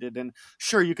exaggerated. And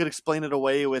sure, you could explain it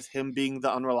away with him being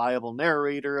the unreliable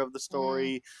narrator of the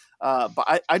story.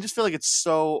 But I just feel like it's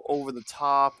so over the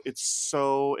top. It's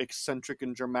so eccentric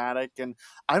and dramatic. And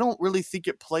I don't really think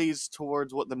it plays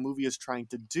towards what the movie is trying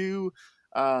to do.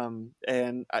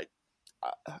 And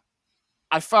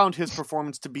I found his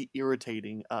performance to be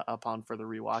irritating upon further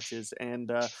rewatches,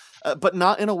 and but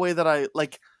not in a way that I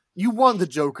like. You want the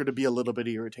Joker to be a little bit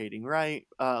irritating, right?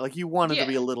 Like you want it to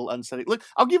be a little unsettling. Look,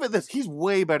 I'll give it this: he's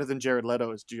way better than Jared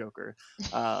Leto as Joker.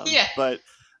 But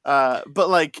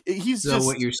like he's so just.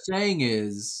 What you're saying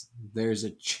is there's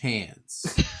a chance.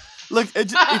 Look,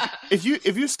 if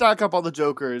you stack up all the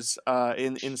Jokers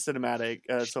in cinematic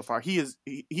so far, he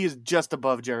is just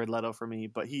above Jared Leto for me.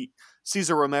 But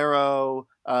Cesar Romero,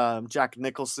 Jack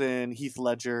Nicholson, Heath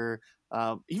Ledger.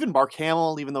 Even Mark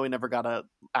Hamill, even though he never got an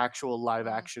actual live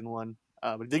action one,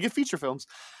 but he did get feature films.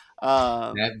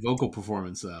 That vocal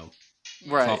performance, though,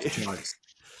 right? Off the charts.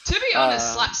 To be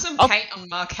honest, slap some paint on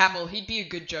Mark Hamill, he'd be a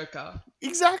good Joker.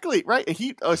 Exactly, right?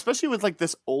 He, especially with like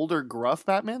this older, gruff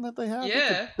Batman that they have.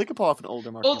 Yeah, they could pull off an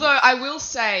older Mark. Although Hamill. I will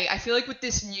say, I feel like with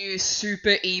this new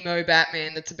super emo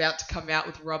Batman that's about to come out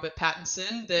with Robert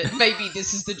Pattinson, that maybe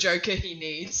this is the Joker he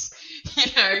needs.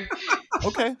 You know?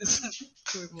 Okay. This is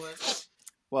equivalent.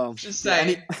 Well, just yeah,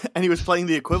 saying. and he was playing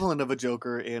the equivalent of a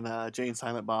Joker in Jay and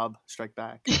Silent Bob Strike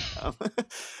Back.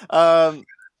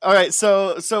 All right,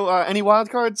 so any wild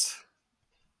cards?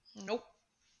 Nope.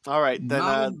 All right, then.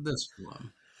 Not this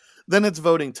one. Then it's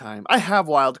voting time. I have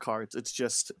wild cards. It's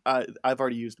just I've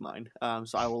already used mine,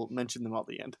 so I will mention them all at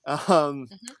the end.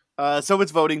 So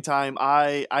it's voting time.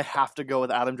 I have to go with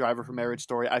Adam Driver for Marriage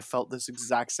Story. I felt this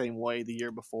exact same way the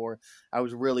year before. I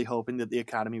was really hoping that the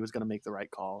Academy was going to make the right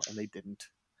call, and they didn't.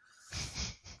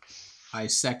 I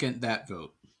second that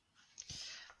vote.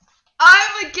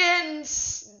 I'm again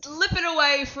slipping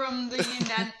away from the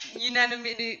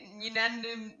unanimity.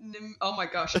 Oh my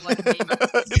gosh, I'm like a meme.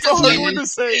 That's all I wanted to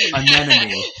say.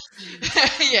 Anemone.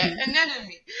 Yeah,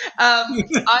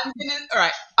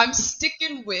 anemone. I'm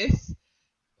sticking with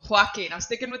Joaquin. I'm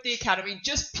sticking with the Academy,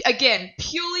 just again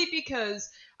purely because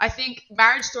I think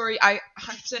Marriage Story, I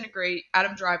 100% agree,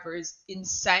 Adam Driver is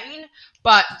insane,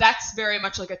 but that's very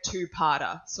much like a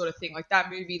two-parter sort of thing. Like that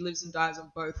movie lives and dies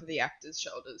on both of the actors'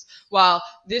 shoulders. While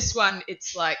this one,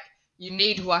 it's like you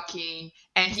need Joaquin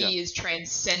and he is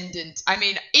transcendent. I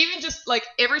mean, even just like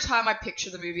every time I picture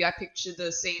the movie, I picture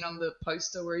the scene on the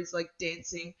poster where he's like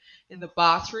dancing in the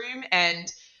bathroom,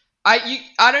 and I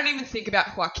don't even think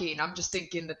about Joaquin. I'm just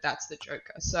thinking that that's the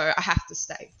Joker. So I have to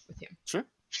stay with him. Sure.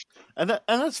 And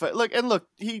that's fine. Look,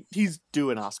 he's due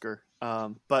an Oscar.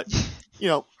 But you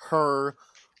know, Her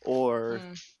or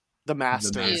The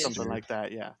Master or something like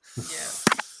that. Yeah. Yeah.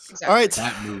 Exactly. All right.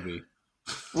 That movie.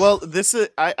 Well, this is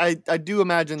I do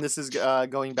imagine this is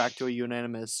going back to a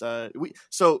unanimous.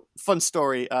 So fun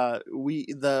story.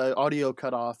 The audio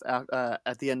cut off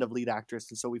at the end of Lead Actress,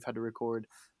 and so we've had to record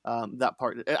that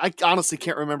part. I honestly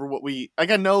can't remember what I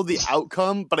know the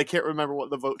outcome, but I can't remember what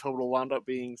the vote total wound up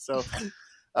being. So,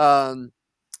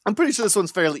 I'm pretty sure this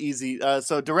one's fairly easy.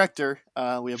 So director,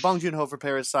 we have Bong Joon-ho for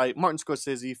Parasite, Martin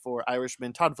Scorsese for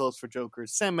Irishman, Todd Phillips for Joker,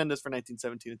 Sam Mendes for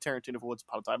 1917, and Tarantino for Once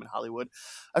Upon a Time in Hollywood.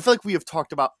 I feel like we have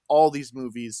talked about all these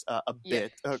movies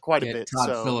quite a bit.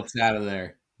 Todd Phillips out of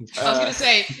there. I was going to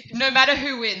say, no matter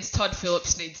who wins, Todd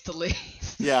Phillips needs to leave.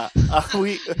 Yeah,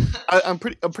 I'm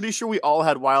pretty sure we all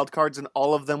had wild cards, and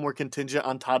all of them were contingent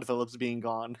on Todd Phillips being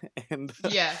gone. And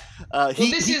yeah,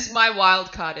 this is my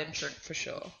wild card entrant for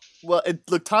sure. Well,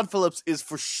 look, Todd Phillips is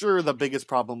for sure the biggest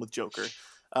problem with Joker.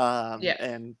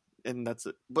 And that's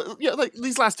it. But yeah, like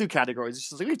these last two categories, it's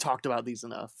just like we talked about these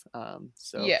enough. All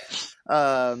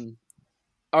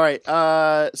right.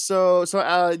 So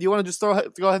do you want to just go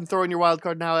ahead and throw in your wild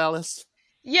card now, Alice?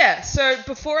 Yeah. So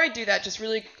before I do that, just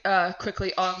really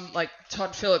quickly on like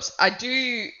Todd Phillips, I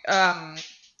do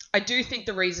think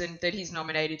the reason that he's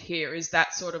nominated here is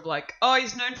that sort of like, oh,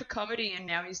 he's known for comedy and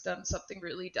now he's done something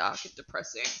really dark and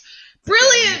depressing.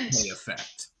 Brilliant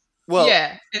effect. Well,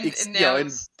 yeah,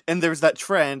 and there's that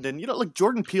trend, and like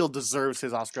Jordan Peele deserves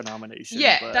his Oscar nomination.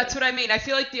 Yeah, that's what I mean. I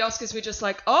feel like the Oscars were just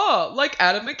like, oh, like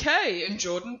Adam McKay and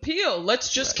Jordan Peele.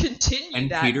 Let's just continue and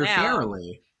that Peter now.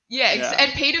 Farrelly. Yeah,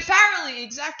 and Peter Farrelly,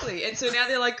 exactly. And so now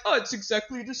they're like, oh, it's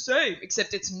exactly the same,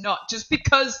 except it's not. Just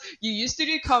because you used to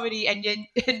do comedy and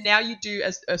now you do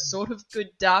a sort of good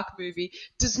dark movie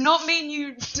does not mean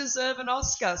you deserve an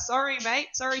Oscar. Sorry, mate.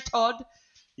 Sorry, Todd.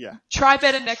 Yeah. Try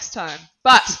better next time.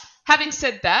 But having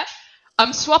said that,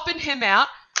 I'm swapping him out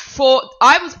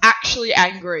I was actually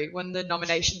angry when the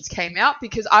nominations came out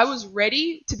because I was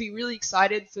ready to be really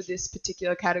excited for this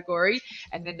particular category,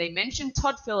 and then they mentioned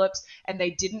Todd Phillips and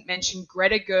they didn't mention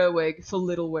Greta Gerwig for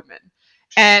Little Women.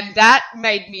 And that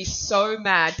made me so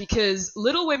mad because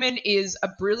Little Women is a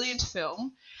brilliant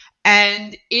film,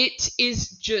 and it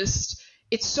is just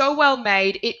It's so well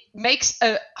made. It makes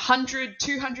a 100,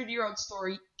 200-year-old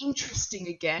story interesting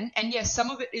again. And yes,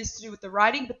 some of it is to do with the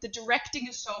writing, but the directing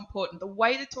is so important. The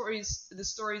way the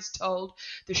story is told,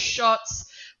 the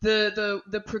shots,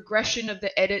 the progression of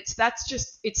the edits,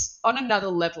 it's on another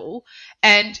level.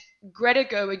 And Greta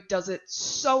Gerwig does it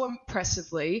so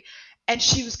impressively. And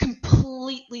she was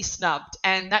completely snubbed.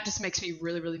 And that just makes me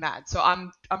really, really mad. So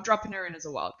I'm dropping her in as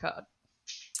a wild card.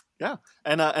 Yeah,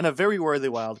 and a very worthy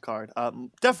wild card.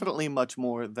 Definitely much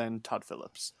more than Todd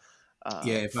Phillips.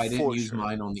 Yeah, if I didn't use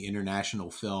mine on the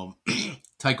international film,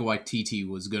 Taika Waititi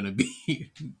was going to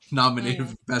be nominated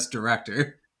for Best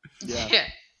Director. Yeah.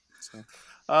 So,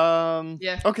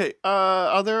 yeah. Okay.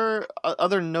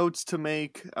 Other notes to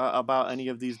make about any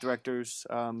of these directors,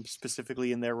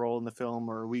 specifically in their role in the film,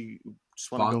 or we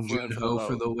just want to go Bong Joon-ho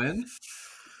for the win?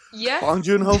 Yeah. Bong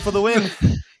Joon-ho for the win.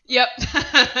 Yep.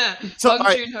 So,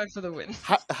 Bong Joon-ho for the win.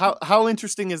 How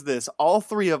interesting is this? All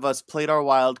three of us played our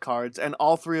wild cards, and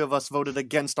all three of us voted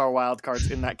against our wild cards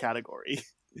in that category.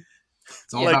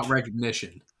 It's all about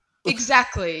recognition.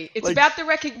 Exactly. It's about the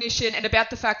recognition and about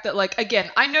the fact that, like,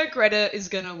 again, I know Greta is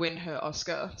going to win her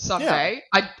Oscar someday.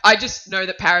 Yeah. I just know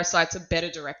that Parasite's a better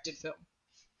directed film.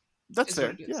 That's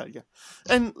fair. Yeah.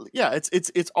 And yeah,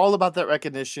 it's all about that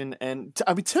recognition. And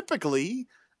I mean, typically,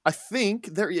 I think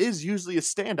there is usually a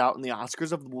standout in the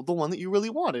Oscars of the one that you really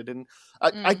wanted. And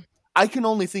I can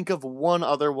only think of one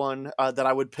other one that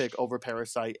I would pick over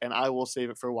Parasite, and I will save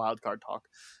it for wildcard talk.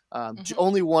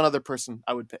 Only one other person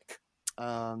I would pick.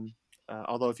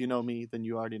 Although if you know me, then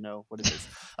you already know what it is.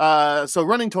 So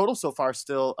running total so far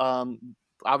still,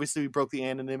 obviously we broke the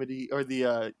anonymity or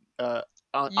the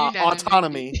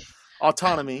autonomy.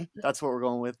 Autonomy. That's what we're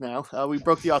going with now. We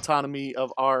broke the autonomy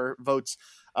of our votes.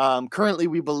 Currently,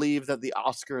 we believe that the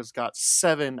Oscars got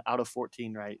 7 out of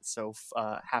 14 right, so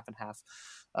half and half,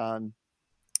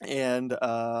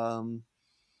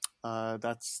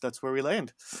 that's where we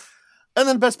land. And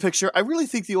then Best Picture, I really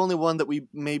think the only one that we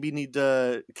maybe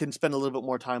can spend a little bit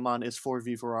more time on is Ford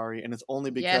v Ferrari, and it's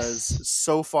only because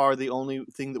so far the only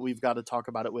thing that we've got to talk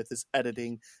about it with is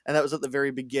editing, and that was at the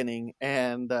very beginning.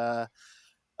 And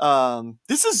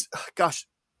this is, gosh,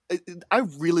 I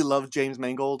really love James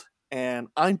Mangold. And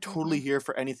I'm totally here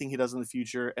for anything he does in the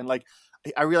future. And like,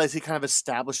 I realize he kind of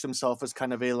established himself as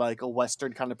kind of a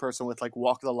Western kind of person with like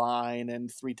Walk the Line and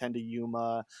 3:10 to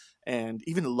Yuma, and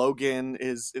even Logan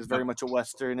is very much a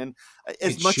Western. And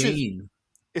as much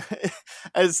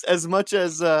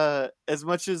as the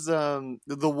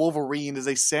Wolverine is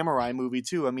a samurai movie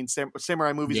too. I mean,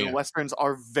 samurai movies and Westerns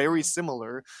are very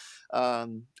similar.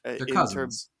 They're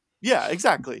cousins. Yeah,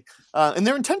 exactly. And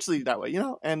they're intentionally that way, you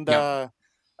know. And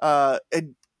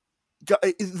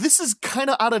this is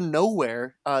kind of out of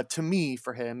nowhere to me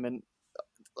for him. And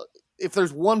if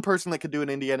there's one person that could do an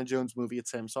Indiana Jones movie,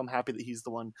 it's him. So I'm happy that he's the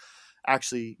one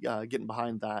actually getting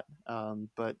behind that.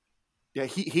 But yeah,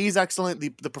 he's excellent.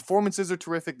 The performances are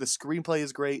terrific. The screenplay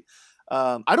is great.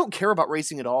 I don't care about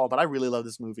racing at all, but I really love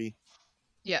this movie.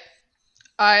 Yeah.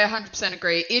 I 100%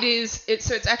 agree.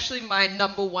 So it's actually my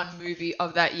number one movie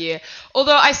of that year.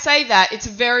 Although I say that, it's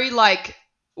very like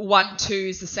 1-2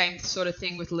 is the same sort of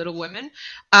thing with Little Women.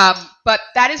 But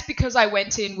that is because I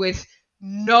went in with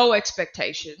no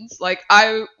expectations. Like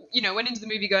I went into the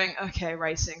movie going, okay,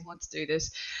 racing, let's do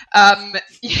this. And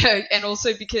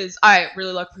also because I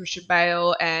really love Christian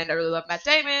Bale and I really love Matt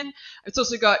Damon. It's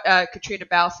also got Katrina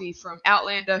Balfe from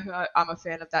Outlander, who I'm a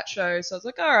fan of that show. So I was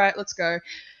like, all right, let's go.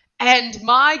 And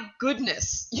my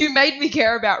goodness, you made me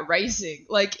care about racing.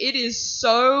 Like, it is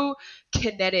so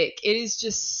kinetic. It is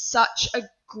just such a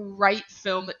great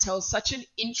film that tells such an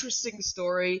interesting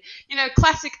story.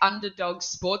 Classic underdog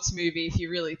sports movie if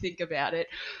you really think about it.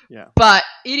 Yeah. But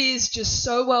it is just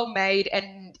so well made,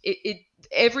 and it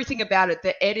everything about it,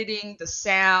 the editing, the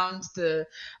sound, the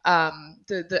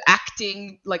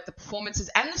acting, like the performances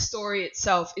and the story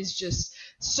itself is just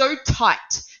so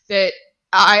tight that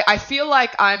I feel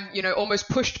like I'm, almost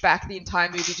pushed back the entire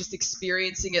movie, just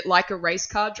experiencing it like a race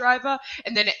car driver,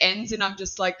 and then it ends and I'm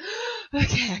just like,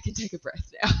 okay, I can take a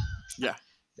breath now. Yeah.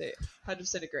 So,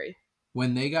 100% agree.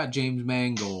 When they got James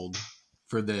Mangold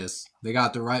for this, they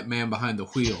got the right man behind the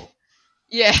wheel.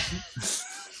 Yeah.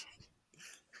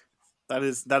 That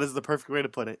is the perfect way to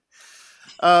put it.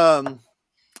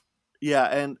 Yeah,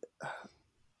 and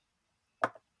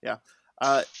yeah.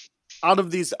 Out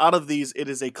of these, it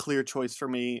is a clear choice for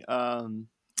me.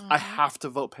 I have to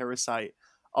vote Parasite.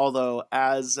 Although,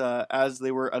 as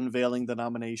they were unveiling the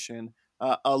nomination,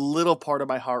 a little part of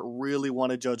my heart really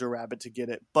wanted Jojo Rabbit to get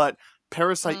it. But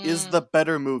Parasite is the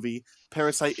better movie.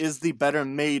 Parasite is the better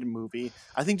made movie.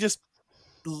 I think just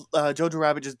Jojo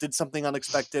Rabbit just did something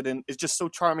unexpected and is just so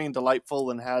charming and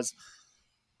delightful and has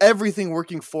everything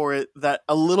working for it that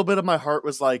a little bit of my heart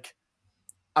was like,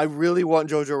 I really want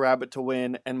Jojo Rabbit to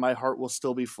win, and my heart will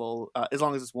still be full as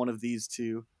long as it's one of these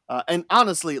two. And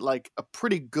honestly, like a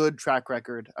pretty good track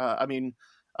record. Same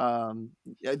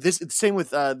with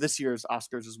this year's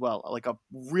Oscars as well. Like a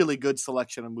really good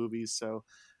selection of movies. So,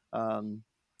 but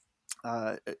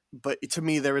to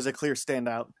me, there is a clear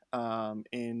standout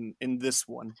in this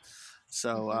one.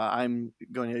 So I'm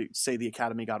going to say the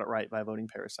Academy got it right by voting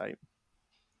Parasite.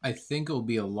 I think it'll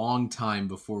be a long time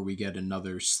before we get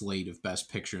another slate of Best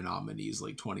Picture nominees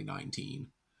like 2019.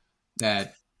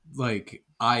 That, like,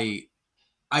 I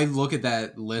look at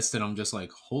that list and I'm just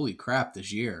like, holy crap,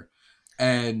 this year.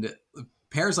 And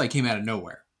Parasite came out of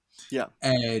nowhere. Yeah.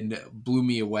 And blew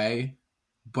me away.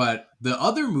 But the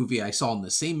other movie I saw on the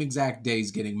same exact day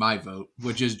is getting my vote,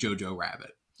 which is Jojo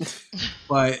Rabbit.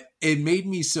 But it made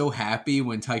me so happy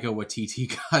when Taika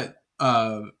Waititi got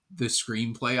the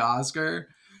screenplay Oscar.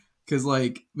 Because,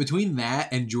 like, between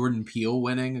that and Jordan Peele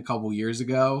winning a couple years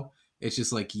ago, it's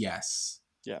just like, yes.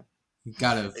 Yeah. You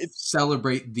gotta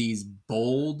celebrate these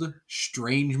bold,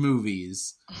 strange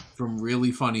movies from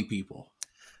really funny people.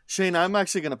 Shane, I'm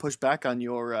actually going to push back on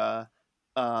your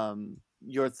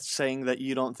saying that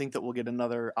you don't think that we'll get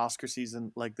another Oscar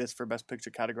season like this for Best Picture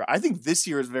category. I think this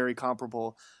year is very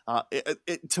comparable.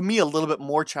 To me, a little bit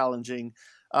more challenging.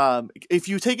 If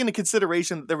you take into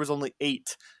consideration that there was only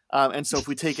 8, and so if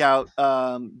we take out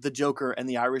the Joker and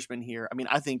the Irishman here, I mean,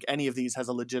 I think any of these has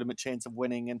a legitimate chance of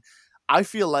winning, and I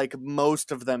feel like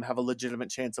most of them have a legitimate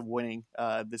chance of winning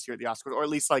this year at the Oscars, or at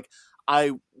least like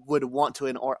I would want to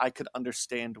win, or I could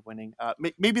understand winning.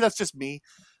 Maybe that's just me.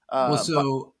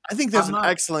 So I think there's an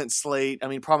excellent slate. I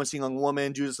mean, Promising Young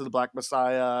Woman, Judas and the Black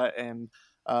Messiah, and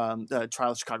the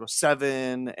Trial of Chicago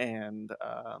 7, and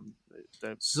I'm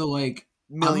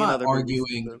not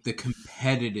arguing the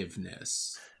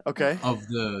competitiveness of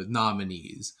the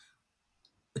nominees.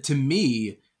 To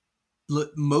me,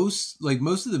 most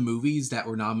of the movies that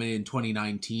were nominated in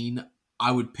 2019,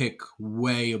 I would pick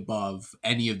way above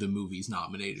any of the movies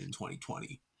nominated in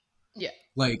 2020. Yeah,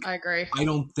 like I agree. I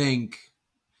don't think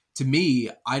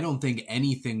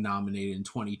anything nominated in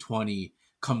 2020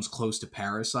 comes close to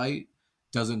Parasite.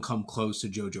 Doesn't come close to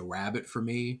Jojo Rabbit for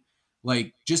me.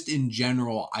 Like, just in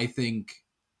general, I think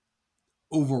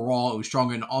overall it was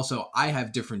stronger. And also, I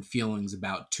have different feelings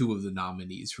about 2 of the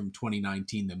nominees from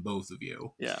 2019 than both of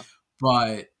you. Yeah.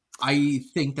 But I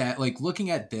think that, like, looking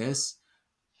at this,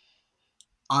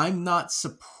 I'm not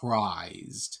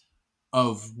surprised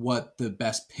of what the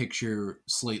Best Picture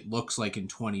slate looks like in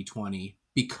 2020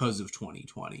 because of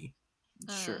 2020.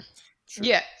 Sure.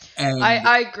 Yeah, and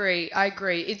I agree.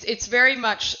 It's very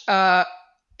much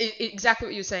exactly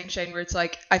what you're saying, Shane, where it's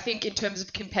like, I think in terms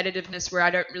of competitiveness, where I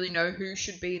don't really know who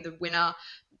should be the winner,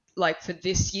 like for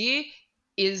this year,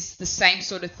 is the same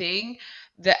sort of thing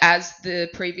as the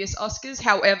previous Oscars.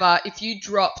 However, if you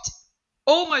dropped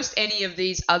almost any of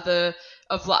these other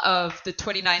of the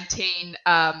 2019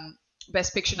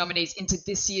 Best Picture nominees into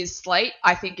this year's slate,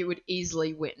 I think it would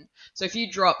easily win. So if you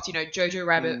dropped, Jojo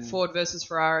Rabbit, Ford versus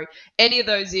Ferrari, any of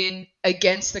those in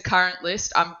against the current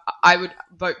list, I would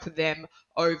vote for them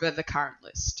over the current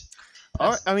list.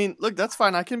 All right. I mean, look, that's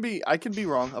fine. I can be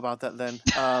wrong about that then.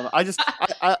 I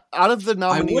out of the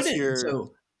nominees here,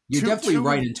 so you're definitely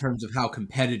right in terms of how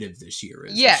competitive this year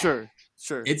is. Yeah, sure.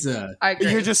 It's I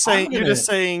agree. You're just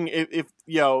saying if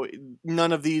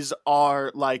none of these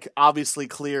are like obviously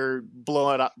clear,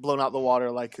 blown out the water,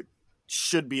 like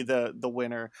should be the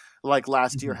winner, like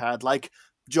last year had, like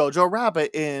Jojo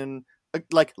Rabbit in,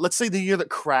 like, let's say the year that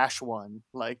Crash won,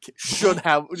 like should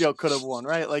have could have won,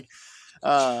 right? Like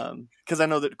because I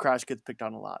know that Crash gets picked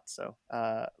on a lot, so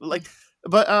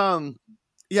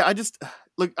yeah, I just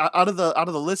look out of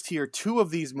the list here. 2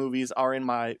 of these movies are in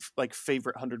my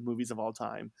favorite 100 movies of all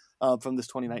time from this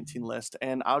 2019 list,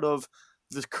 and out of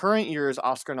this current year's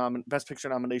Oscar Best Picture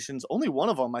nominations, only one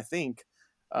of them I think,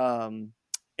 and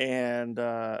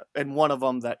one of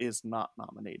them that is not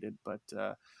nominated, but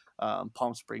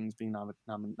Palm Springs being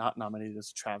not nominated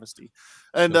is a travesty,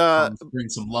 and bring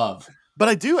some love. But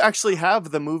I do actually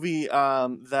have the movie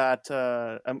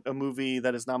that a movie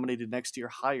that is nominated next year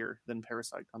higher than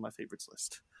Parasite on my favorites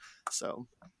list. So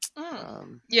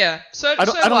yeah, so I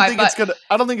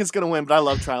don't think it's gonna win, but I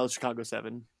love Trial of Chicago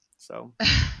 7. So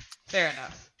fair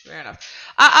enough.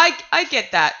 I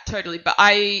get that totally, but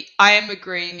I am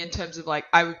agreeing in terms of like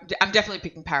I'm definitely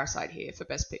picking Parasite here for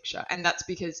Best Picture, and that's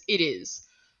because it is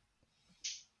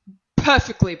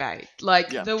perfectly made.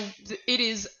 Like it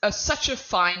is such a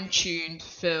fine-tuned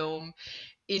film.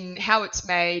 in how it's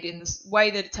made, in the way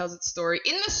that it tells its story,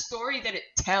 in the story that it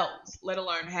tells, let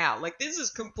alone how. Like, this is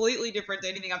completely different to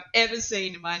anything I've ever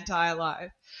seen in my entire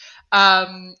life.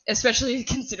 Especially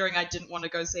considering I didn't want to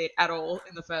go see it at all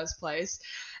in the first place.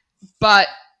 But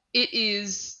it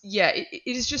is, it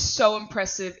is just so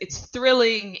impressive. It's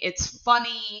thrilling, it's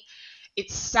funny,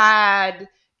 it's sad.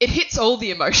 It hits all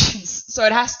the emotions, so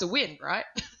it has to win, right?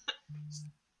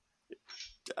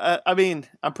 I mean,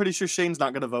 I'm pretty sure Shane's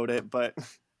not going to vote it, but...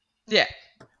 Yeah.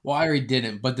 Well, I already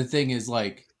didn't, but the thing is,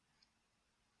 like,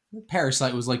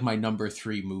 Parasite was, like, my number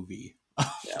 3 movie of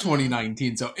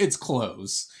 2019, so it's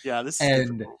close. Yeah, this is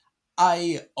And difficult.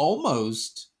 I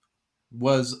almost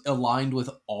was aligned with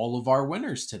all of our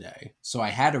winners today, so I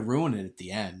had to ruin it at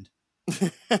the end.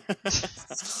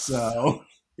 So...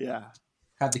 Yeah.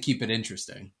 Had to keep it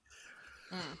interesting.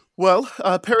 Well,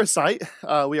 Parasite,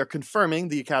 we are confirming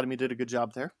the Academy did a good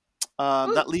job there.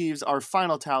 That leaves our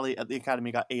final tally at the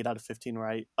Academy got 8 out of 15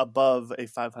 right, above a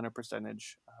 500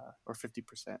 percentage, or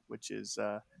 50%, which is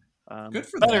Good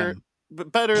for better,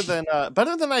 them. better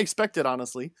than I expected,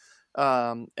 honestly.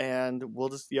 And we'll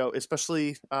just,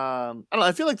 especially, I don't know,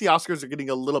 I feel like the Oscars are getting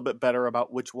a little bit better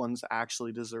about which ones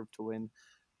actually deserve to win.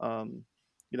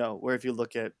 Where if you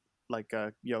look at, like,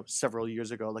 several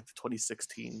years ago, like the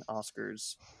 2016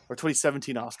 Oscars or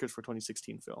 2017 Oscars for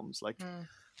 2016 films, like,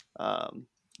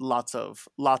 lots of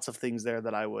things there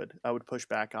that I would push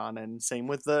back on, and same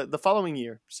with the following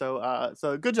year. So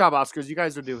good job, Oscars. You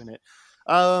guys are doing it.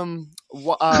 Green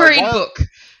Book.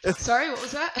 Sorry, what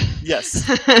was that? Yes.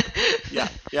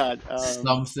 Yeah.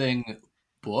 Something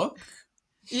book?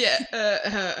 Yeah.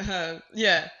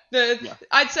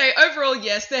 I'd say overall,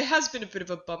 yes, there has been a bit of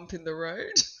a bump in the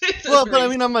road. Well, but I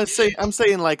mean, I'm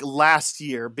saying like last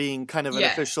year being kind of an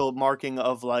official marking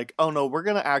of like, oh no, we're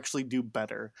gonna actually do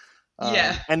better.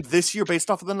 And this year,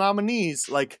 based off of the nominees,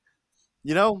 like,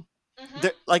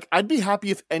 like, I'd be happy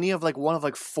if any of, like, one of,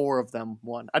 like, 4 of them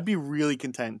won. I'd be really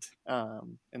content.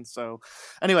 And so,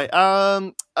 anyway,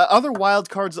 other wild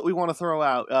cards that we want to throw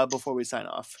out before we sign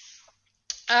off.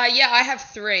 I have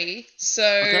 3.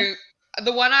 So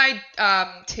the one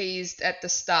I teased at the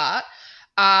start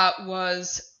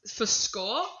was for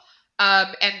score,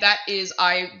 and that is,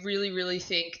 I really, really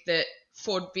think that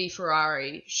Ford v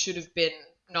Ferrari should have been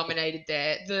nominated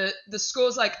there. The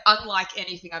score's like unlike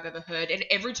anything I've ever heard, and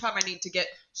every time I need to get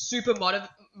super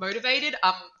motivated,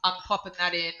 I'm popping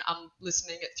that in, I'm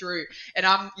listening it through, and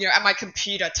I'm at my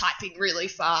computer typing really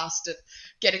fast and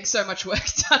getting so much work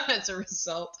done as a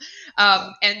result.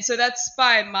 And so that's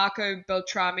by Marco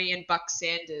Beltrami and Buck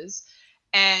Sanders,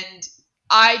 and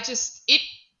I just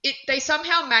they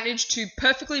somehow managed to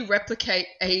perfectly replicate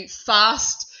a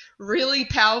fast, really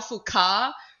powerful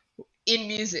car in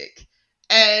music.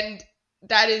 And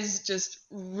that is just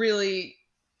really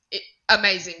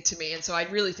amazing to me. And so I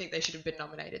really think they should have been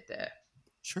nominated there.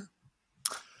 Sure.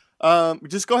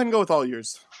 Just go ahead and go with all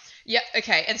yours. Yeah,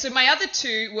 okay. And so my other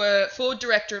 2 were for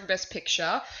Director and Best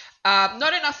Picture.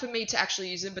 Not enough for me to actually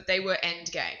use them, but they were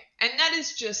Endgame. And that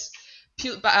is just...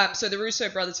 so the Russo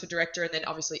brothers for Director, and then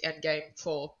obviously Endgame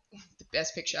for the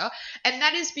Best Picture. And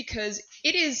that is because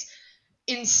it is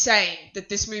insane that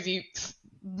this movie...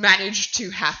 managed to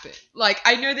happen. Like,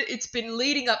 I know that it's been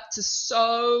leading up to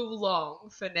so long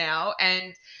for now,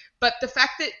 but the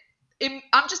fact that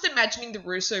I'm just imagining the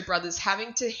Russo brothers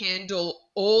having to handle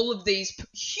all of these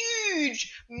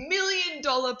huge $1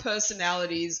 million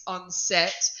personalities on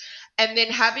set, and then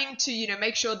having to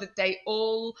make sure that they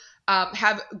all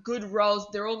have good roles,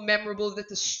 they're all memorable, that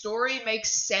the story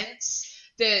makes sense,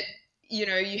 that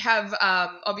you have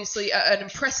obviously an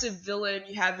impressive villain,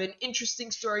 you have an interesting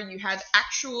story, you have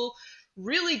actual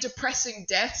really depressing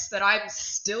deaths that I'm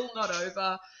still not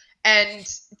over. And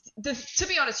to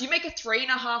be honest, you make a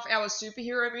 3.5-hour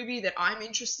superhero movie that I'm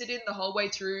interested in the whole way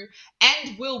through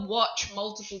and will watch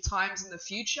multiple times in the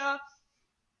future,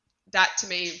 that to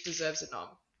me deserves a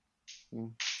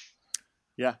nom.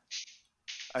 Yeah.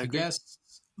 I guess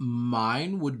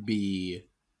mine would be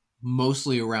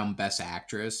mostly around Best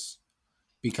Actress.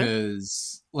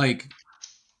 Because, like,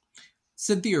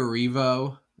 Cynthia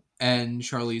Erivo and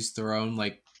Charlize Theron,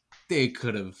 like, they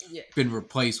could have been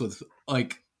replaced with,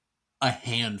 like, a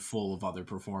handful of other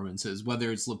performances.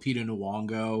 Whether it's Lupita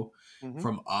Nyong'o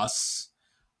from Us.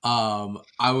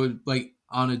 I would, like,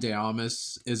 Ana de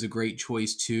Armas is a great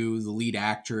choice, too. The lead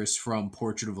actress from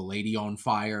Portrait of a Lady on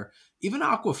Fire. Even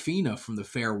Awkwafina from The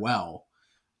Farewell.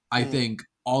 I think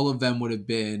all of them would have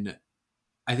been,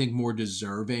 I think, more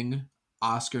deserving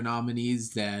Oscar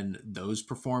nominees than those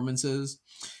performances.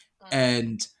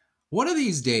 And one of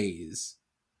these days,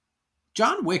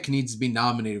 John Wick needs to be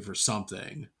nominated for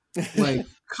something. Like,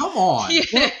 come on.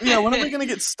 Yeah, when are we gonna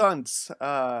get stunts?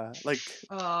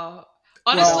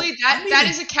 Honestly, that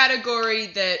is a category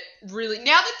that really,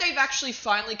 now that they've actually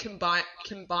finally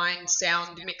combined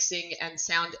sound mixing and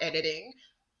sound editing,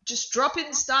 just drop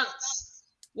in stunts.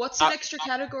 What's an extra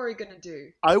category gonna do?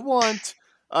 I want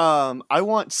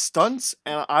stunts,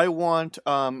 and I want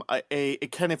a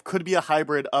kind of could be a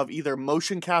hybrid of either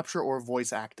motion capture or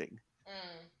voice acting.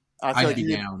 I'd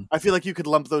be down. I feel like you could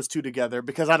lump those two together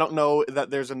because I don't know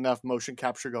that there's enough motion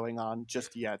capture going on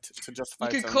just yet to justify.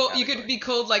 You could be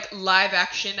called like live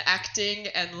action acting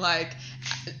and like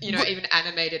even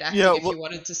animated acting if you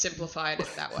wanted to simplify it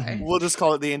that way. We'll just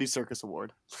call it the Andy Serkis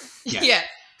Award. Yeah.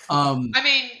 I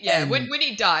mean, when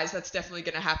he dies, that's definitely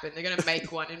going to happen. They're going to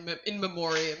make one in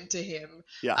memoriam to him.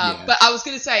 But I was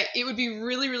going to say, it would be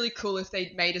really, really cool if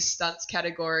they made a stunts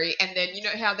category, and then you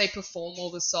know how they perform all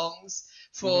the songs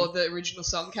for the original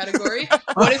song category?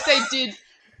 What if they did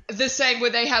the same, where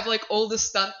they have like all the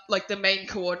stunt, like the main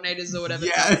coordinators or whatever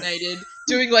nominated,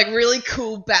 doing like really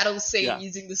cool battle scene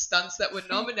using the stunts that were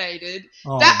nominated?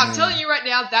 I'm telling you right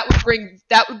now, that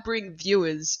would bring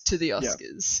viewers to the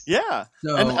Oscars. Yeah.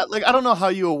 So, and I don't know how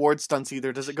you award stunts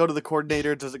either. Does it go to the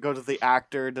coordinator? Does it go to the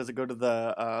actor? Does it go to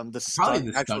the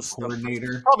stunt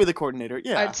coordinator? Probably the coordinator.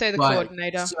 Yeah, I'd say the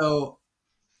coordinator. So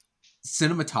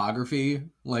cinematography,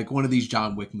 like one of these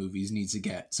John Wick movies, needs to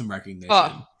get some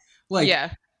recognition.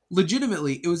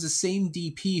 Legitimately, it was the same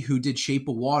DP who did Shape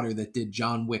of Water that did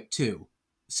John Wick 2.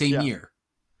 Same year.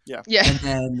 Yeah. And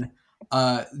then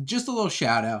just a little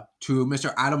shout out to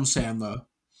Mr. Adam Sandler,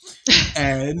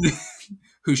 and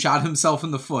who shot himself in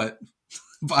the foot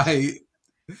by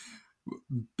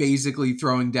basically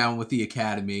throwing down with the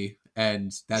Academy.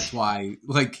 And that's why,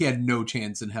 like, he had no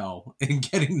chance in hell in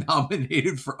getting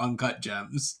nominated for Uncut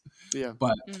Gems. Yeah.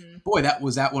 But, boy, that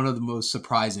was one of the most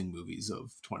surprising movies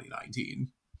of 2019.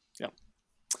 Yeah.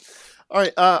 All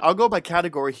right, I'll go by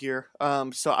category here.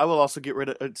 So I will also get rid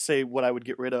of, say what I would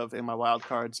get rid of in my wild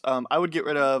cards. I would get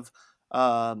rid of,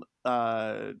 so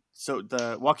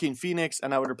the Joaquin Phoenix,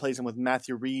 and I would replace him with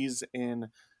Matthew Rhys in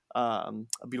A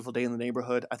Beautiful Day in the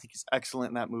Neighborhood. I think he's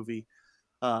excellent in that movie.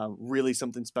 Really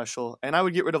something special. And I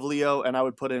would get rid of Leo, and I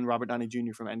would put in Robert Downey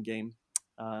Jr. from Endgame,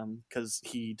 because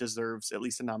he deserves at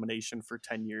least a nomination for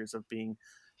 10 years of being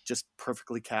just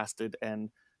perfectly casted and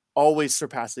always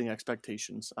surpassing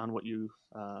expectations on what you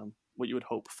would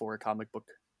hope for a comic book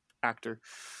actor.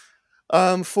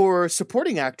 For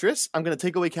supporting actress, I'm going to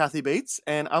take away Kathy Bates,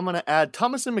 and I'm going to add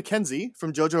Thomasin McKenzie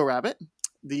from Jojo Rabbit,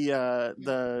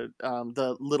 the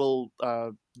little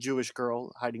Jewish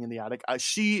girl hiding in the attic.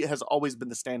 She has always been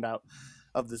the standout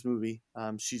of this movie.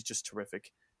 She's just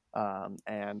terrific,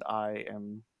 and I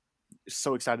am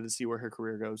so excited to see where her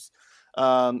career goes.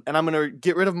 And I'm going to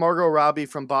get rid of Margot Robbie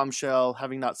from Bombshell,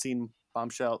 having not seen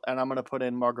Bombshell, and I'm going to put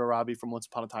in Margot Robbie from Once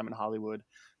Upon a Time in Hollywood,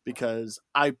 because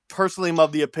I personally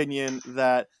love the opinion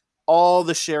that all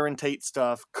the Sharon Tate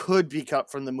stuff could be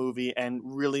cut from the movie and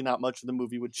really not much of the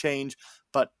movie would change,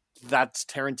 but that's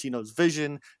Tarantino's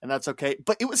vision, and that's okay.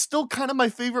 But it was still kind of my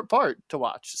favorite part to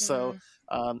watch. So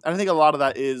and I think a lot of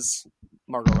that is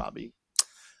Margot Robbie.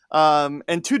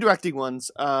 And two directing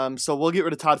ones. So we'll get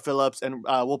rid of Todd Phillips, and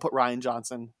we'll put Rian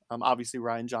Johnson. Obviously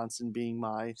Rian Johnson being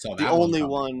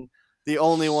the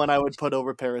only one I would put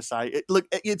over Parasite.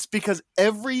 It's because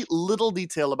every little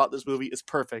detail about this movie is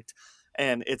perfect,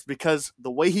 and it's because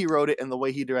the way he wrote it and the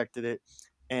way he directed it.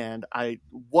 And I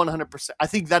 100%, I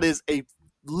think that is a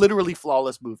literally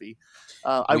flawless movie.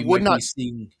 I would not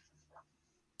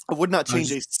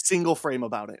change a single frame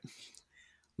about it.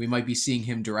 We might be seeing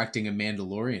him directing a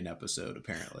Mandalorian episode,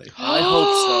 apparently. I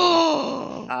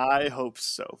hope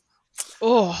so.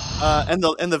 And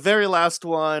the very last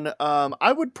one,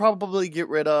 I would probably get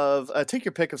rid of. Take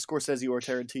your pick of Scorsese or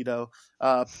Tarantino.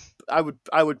 I would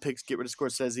get rid of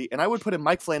Scorsese, and I would put in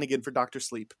Mike Flanagan for Dr.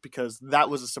 Sleep, because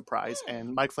that was a surprise,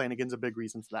 and Mike Flanagan's a big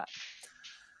reason for that.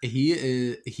 He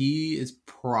is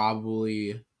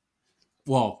probably,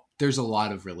 well, there's a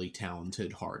lot of really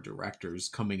talented horror directors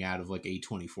coming out of like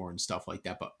A24 and stuff like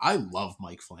that, but I love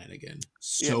Mike Flanagan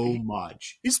so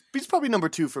much. He's probably number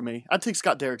 2 for me. I'd take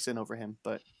Scott Derrickson over him,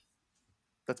 but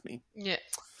that's me. Yeah.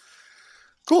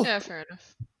 Cool. Yeah, fair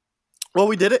enough. Well,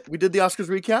 we did it. We did the Oscars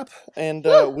recap, and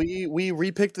we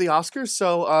repicked the Oscars.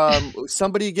 So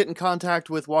somebody get in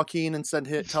contact with Joaquin and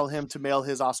tell him to mail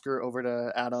his Oscar over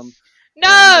to Adam.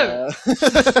 No.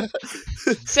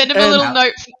 Send him a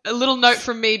little note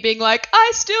from me being like,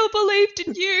 I still believed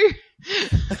in you.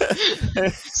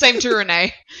 Same to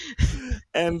Renee.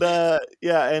 And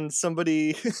and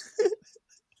somebody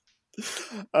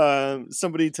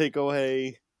somebody take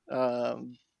away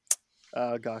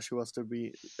Gosh, who else to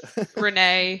be?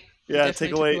 Renee. Yeah,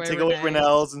 Definitely take away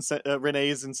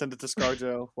Renee's and send it to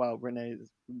ScarJo. Wow, Renee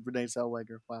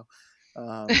Zellweger. Wow.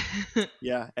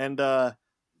 Yeah, and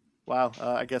wow,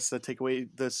 I guess take away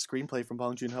the screenplay from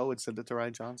Bong Joon-ho and send it to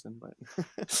Rian Johnson. But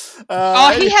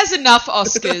he has enough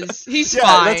Oscars. He's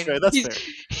fine. That's fair.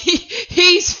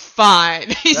 He's fine.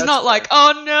 He's That's not fair. like,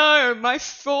 oh no, my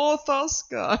 4th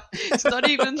Oscar. It's not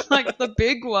even like the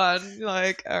big one.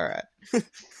 Like, all right.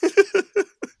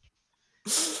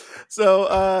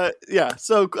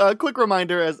 So, quick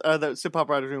reminder as that Sip Hop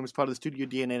Writers Room is part of the Studio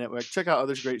DNA network. Check out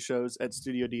others' great shows at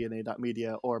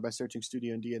studiodna.media or by searching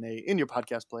Studio DNA in your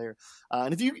podcast player.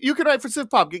 And if you can write for Sip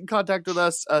Hop, get in contact with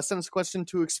us, send us a question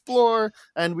to explore,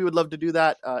 and we would love to do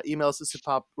that. Email us at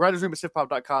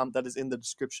writersroom@sipop.com. That is in the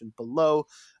description below.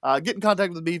 Get in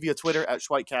contact with me via Twitter at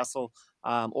Schweitcastle.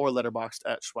 Or Letterboxd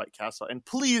at Schweitcastle. And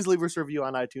please leave us a review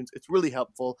on iTunes. It's really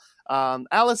helpful.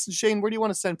 Alice and Shane, where do you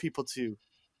want to send people to?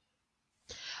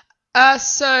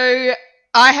 So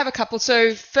I have a couple.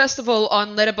 So first of all,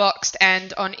 on Letterboxd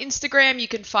and on Instagram, you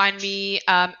can find me,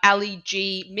 Ali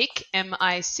G Mick,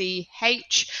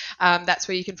 M-I-C-H. That's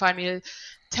where you can find me to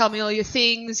tell me all your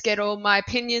things, get all my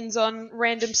opinions on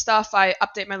random stuff. I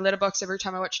update my letterbox every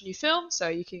time I watch a new film, so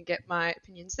you can get my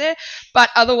opinions there.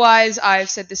 But otherwise, I've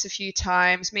said this a few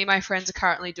times, me and my friends are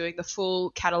currently doing the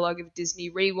full catalogue of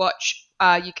Disney Rewatch.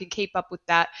 You can keep up with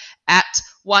that at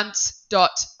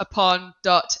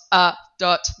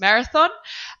once.upon.a.marathon.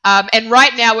 And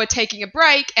right now we're taking a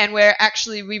break, and we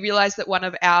realized that one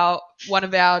of our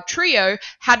trio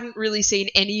hadn't really seen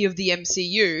any of the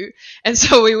MCU, and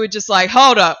so we were just like,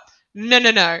 hold up,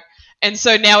 no. And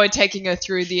so now we're taking her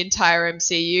through the entire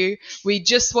MCU. We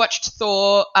just watched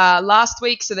Thor last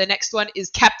week, so the next one is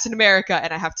Captain America,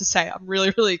 and I have to say I'm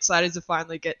really, really excited to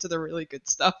finally get to the really good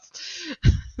stuff.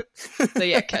 So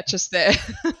yeah, catch us there.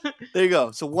 There you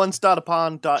go. So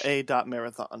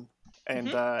once.upon.a.marathon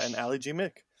and Ali G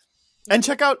Mick. And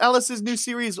check out Alice's new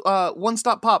series, One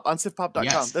Stop Pop on sifpop.com.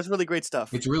 Yes. That's really great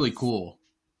stuff. It's really cool.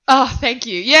 Oh, thank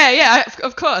you. Yeah,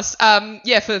 of course.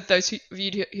 For those of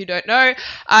you who don't know,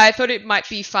 I thought it might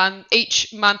be fun.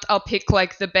 Each month I'll pick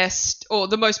like the best or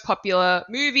the most popular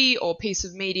movie or piece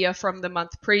of media from the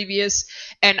month previous,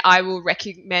 and I will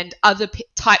recommend other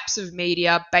types of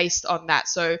media based on that.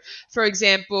 So, for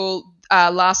example,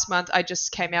 last month I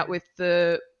just came out with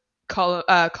the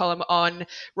column on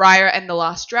Raya and the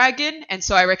Last Dragon, and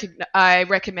so I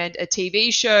recommend a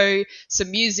TV show,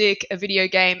 some music, a video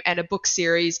game, and a book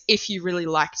series if you really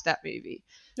liked that movie.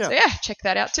 Yeah. So yeah, check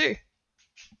that out too.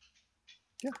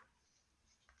 Yeah.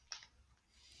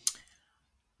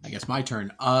 I guess my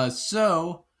turn.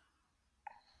 So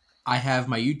I have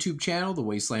my YouTube channel, the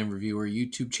Wasteland Reviewer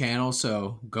YouTube channel,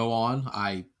 so go on.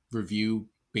 I review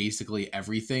basically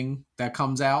everything that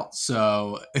comes out,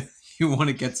 so you want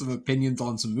to get some opinions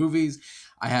on some movies,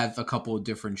 I have a couple of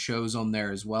different shows on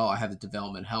there as well. I have the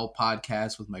Development Hell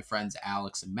podcast with my friends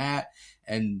Alex and Matt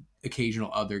and occasional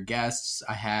other guests.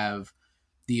 I have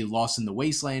the Lost in the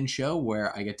Wasteland show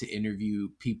where I get to interview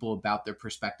people about their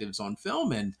perspectives on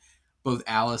film, and both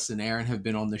Alice and Aaron have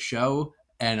been on the show,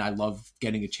 and I love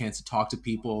getting a chance to talk to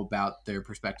people about their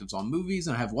perspectives on movies.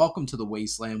 And I have Welcome to the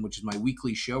Wasteland, which is my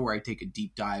weekly show where I take a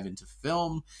deep dive into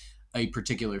film, a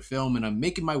particular film, and I'm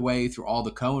making my way through all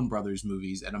the Coen Brothers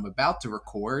movies, and I'm about to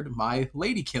record my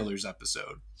Lady Killers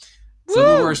episode. It's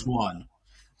the worst one.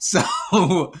 So,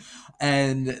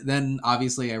 and then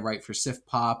obviously I write for Sif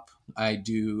Pop. I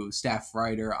do staff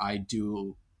writer. I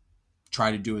do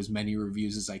try to do as many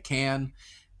reviews as I can.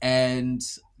 And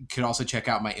you can also check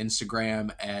out my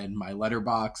Instagram and my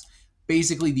Letterboxd.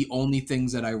 Basically, the only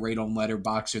things that I rate on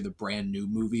Letterboxd are the brand new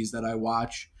movies that I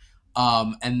watch.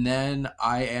 And then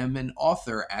I am an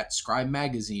author at Scribe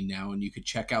Magazine now, and you could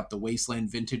check out the Wasteland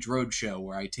Vintage Roadshow,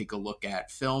 where I take a look at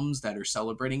films that are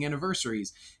celebrating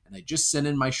anniversaries, and I just sent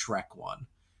in my Shrek one.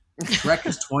 Shrek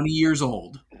is 20 years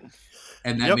old,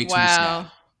 and that makes me sad.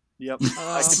 Yep.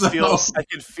 Oh. I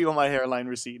can feel my hairline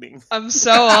receding. I'm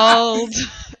so old.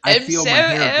 I feel my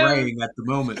hair graying at the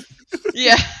moment.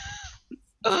 Yeah.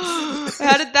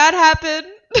 How did that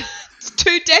happen? It's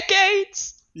 2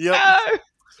 decades. Yep. No.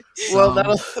 Well,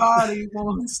 that'll.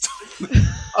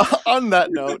 On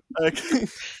that note,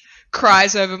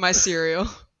 cries over my cereal.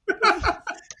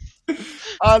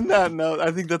 On that note,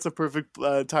 I think that's a perfect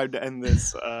time to end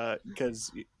this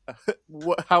because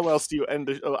how else do you end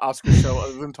an Oscar show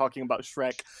other than talking about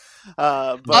Shrek?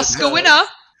 Oscar winner.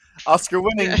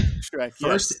 Oscar-winning Shrek.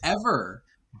 First ever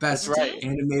Best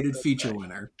Animated Feature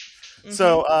winner. Mm-hmm.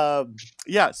 So,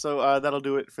 so that'll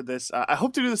do it for this. I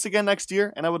hope to do this again next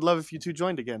year, and I would love if you two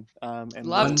joined again. And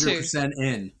love 100%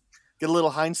 in. get a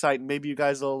little hindsight, and maybe you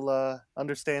guys will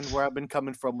understand where I've been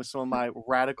coming from with some of my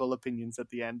radical opinions at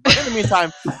the end. But in the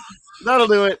meantime, that'll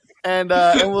do it, and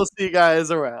we'll see you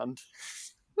guys around.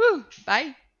 Woo!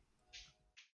 Bye.